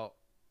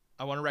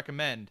to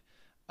recommend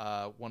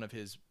one of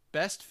his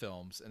best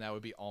films, and that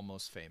would be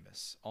Almost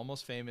Famous.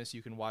 Almost Famous,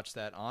 you can watch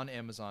that on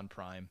Amazon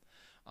Prime,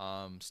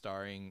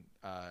 starring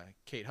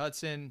Kate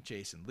Hudson,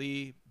 Jason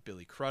Lee,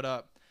 Billy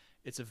Crudup.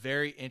 It's a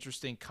very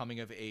interesting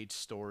coming-of-age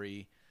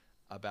story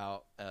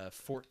about a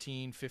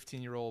 14,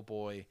 15-year-old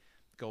boy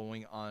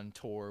going on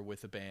tour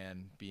with a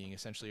band, being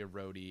essentially a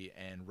roadie,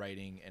 and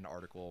writing an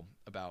article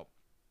about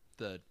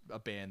a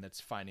band that's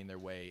finding their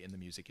way in the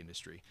music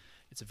industry.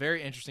 It's a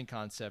very interesting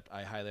concept.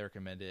 I highly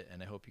recommend it,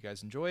 and I hope you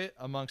guys enjoy it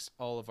amongst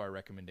all of our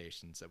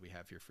recommendations that we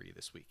have here for you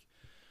this week.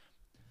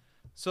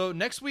 So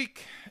next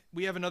week,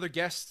 we have another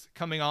guest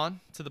coming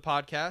on to the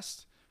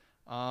podcast.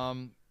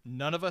 None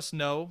of us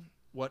know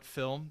what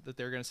film that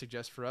they're going to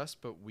suggest for us,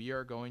 but we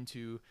are going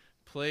to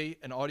play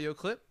an audio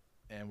clip,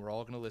 and we're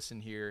all going to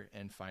listen here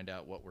and find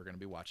out what we're going to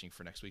be watching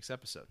for next week's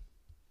episode.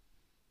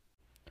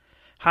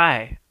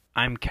 Hi,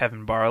 I'm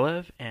Kevin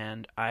Barlev,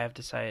 and I have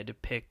decided to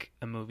pick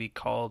a movie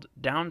called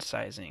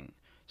Downsizing,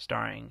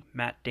 starring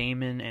Matt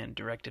Damon and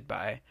directed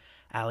by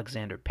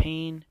Alexander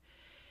Payne.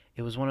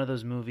 It was one of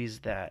those movies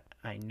that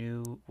I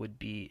knew would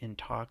be in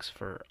talks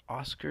for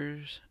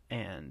Oscars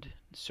and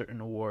certain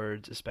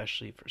awards,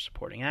 especially for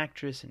supporting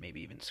actress and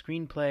maybe even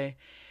screenplay.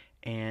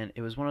 And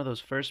it was one of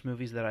those first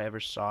movies that I ever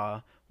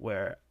saw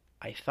where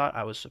I thought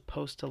I was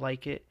supposed to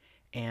like it,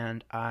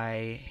 and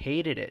I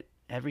hated it,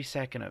 every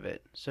second of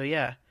it. So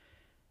yeah,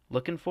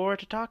 looking forward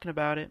to talking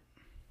about it.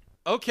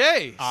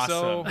 Okay,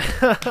 awesome.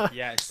 So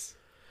yes.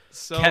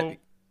 So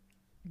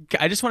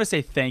I just want to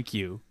say thank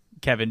you,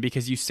 Kevin,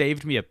 because you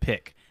saved me a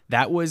pick.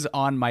 That was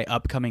on my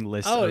upcoming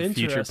list of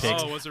future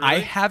picks. Oh, was it really? I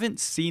haven't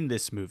seen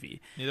this movie.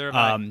 Neither have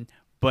I.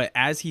 But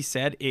as he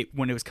said,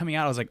 when it was coming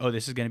out, I was like, "Oh,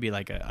 this is going to be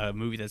like a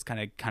movie that's kind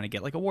of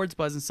get like awards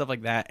buzz and stuff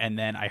like that." And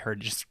then I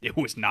heard it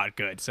was not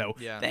good. So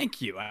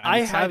thank you.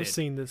 I have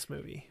seen this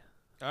movie.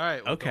 All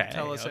right. Well, okay. Don't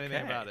tell us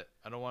anything about it.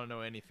 I don't want to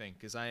know anything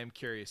because I am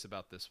curious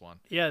about this one.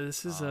 Yeah,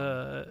 this is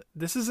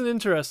an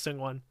interesting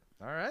one.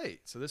 All right.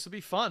 So this will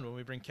be fun when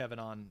we bring Kevin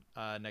on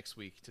next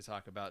week to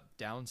talk about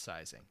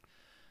Downsizing.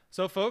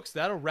 So, folks,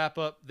 that'll wrap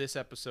up this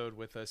episode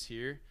with us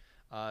here.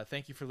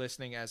 Thank you for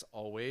listening, as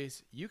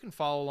always. You can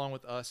follow along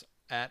with us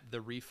at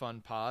The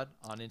Refund Pod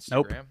on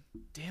Instagram.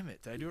 Nope. Damn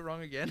it. Did I do it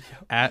wrong again?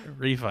 At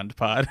Refund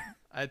Pod.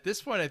 At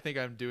this point, I think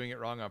I'm doing it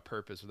wrong on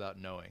purpose without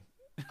knowing.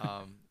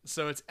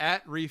 So it's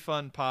at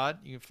Refund Pod.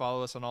 You can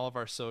follow us on all of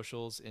our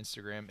socials,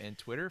 Instagram and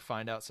Twitter.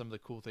 Find out some of the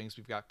cool things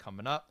we've got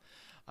coming up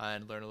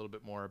and learn a little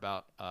bit more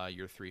about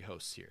your three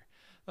hosts here.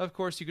 Of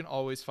course, you can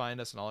always find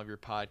us on all of your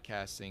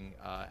podcasting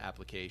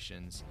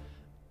applications,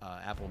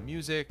 Apple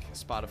Music,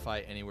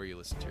 Spotify, anywhere you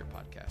listen to your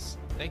podcasts.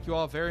 Thank you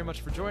all very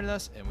much for joining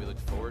us, and we look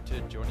forward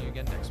to joining you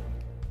again next week.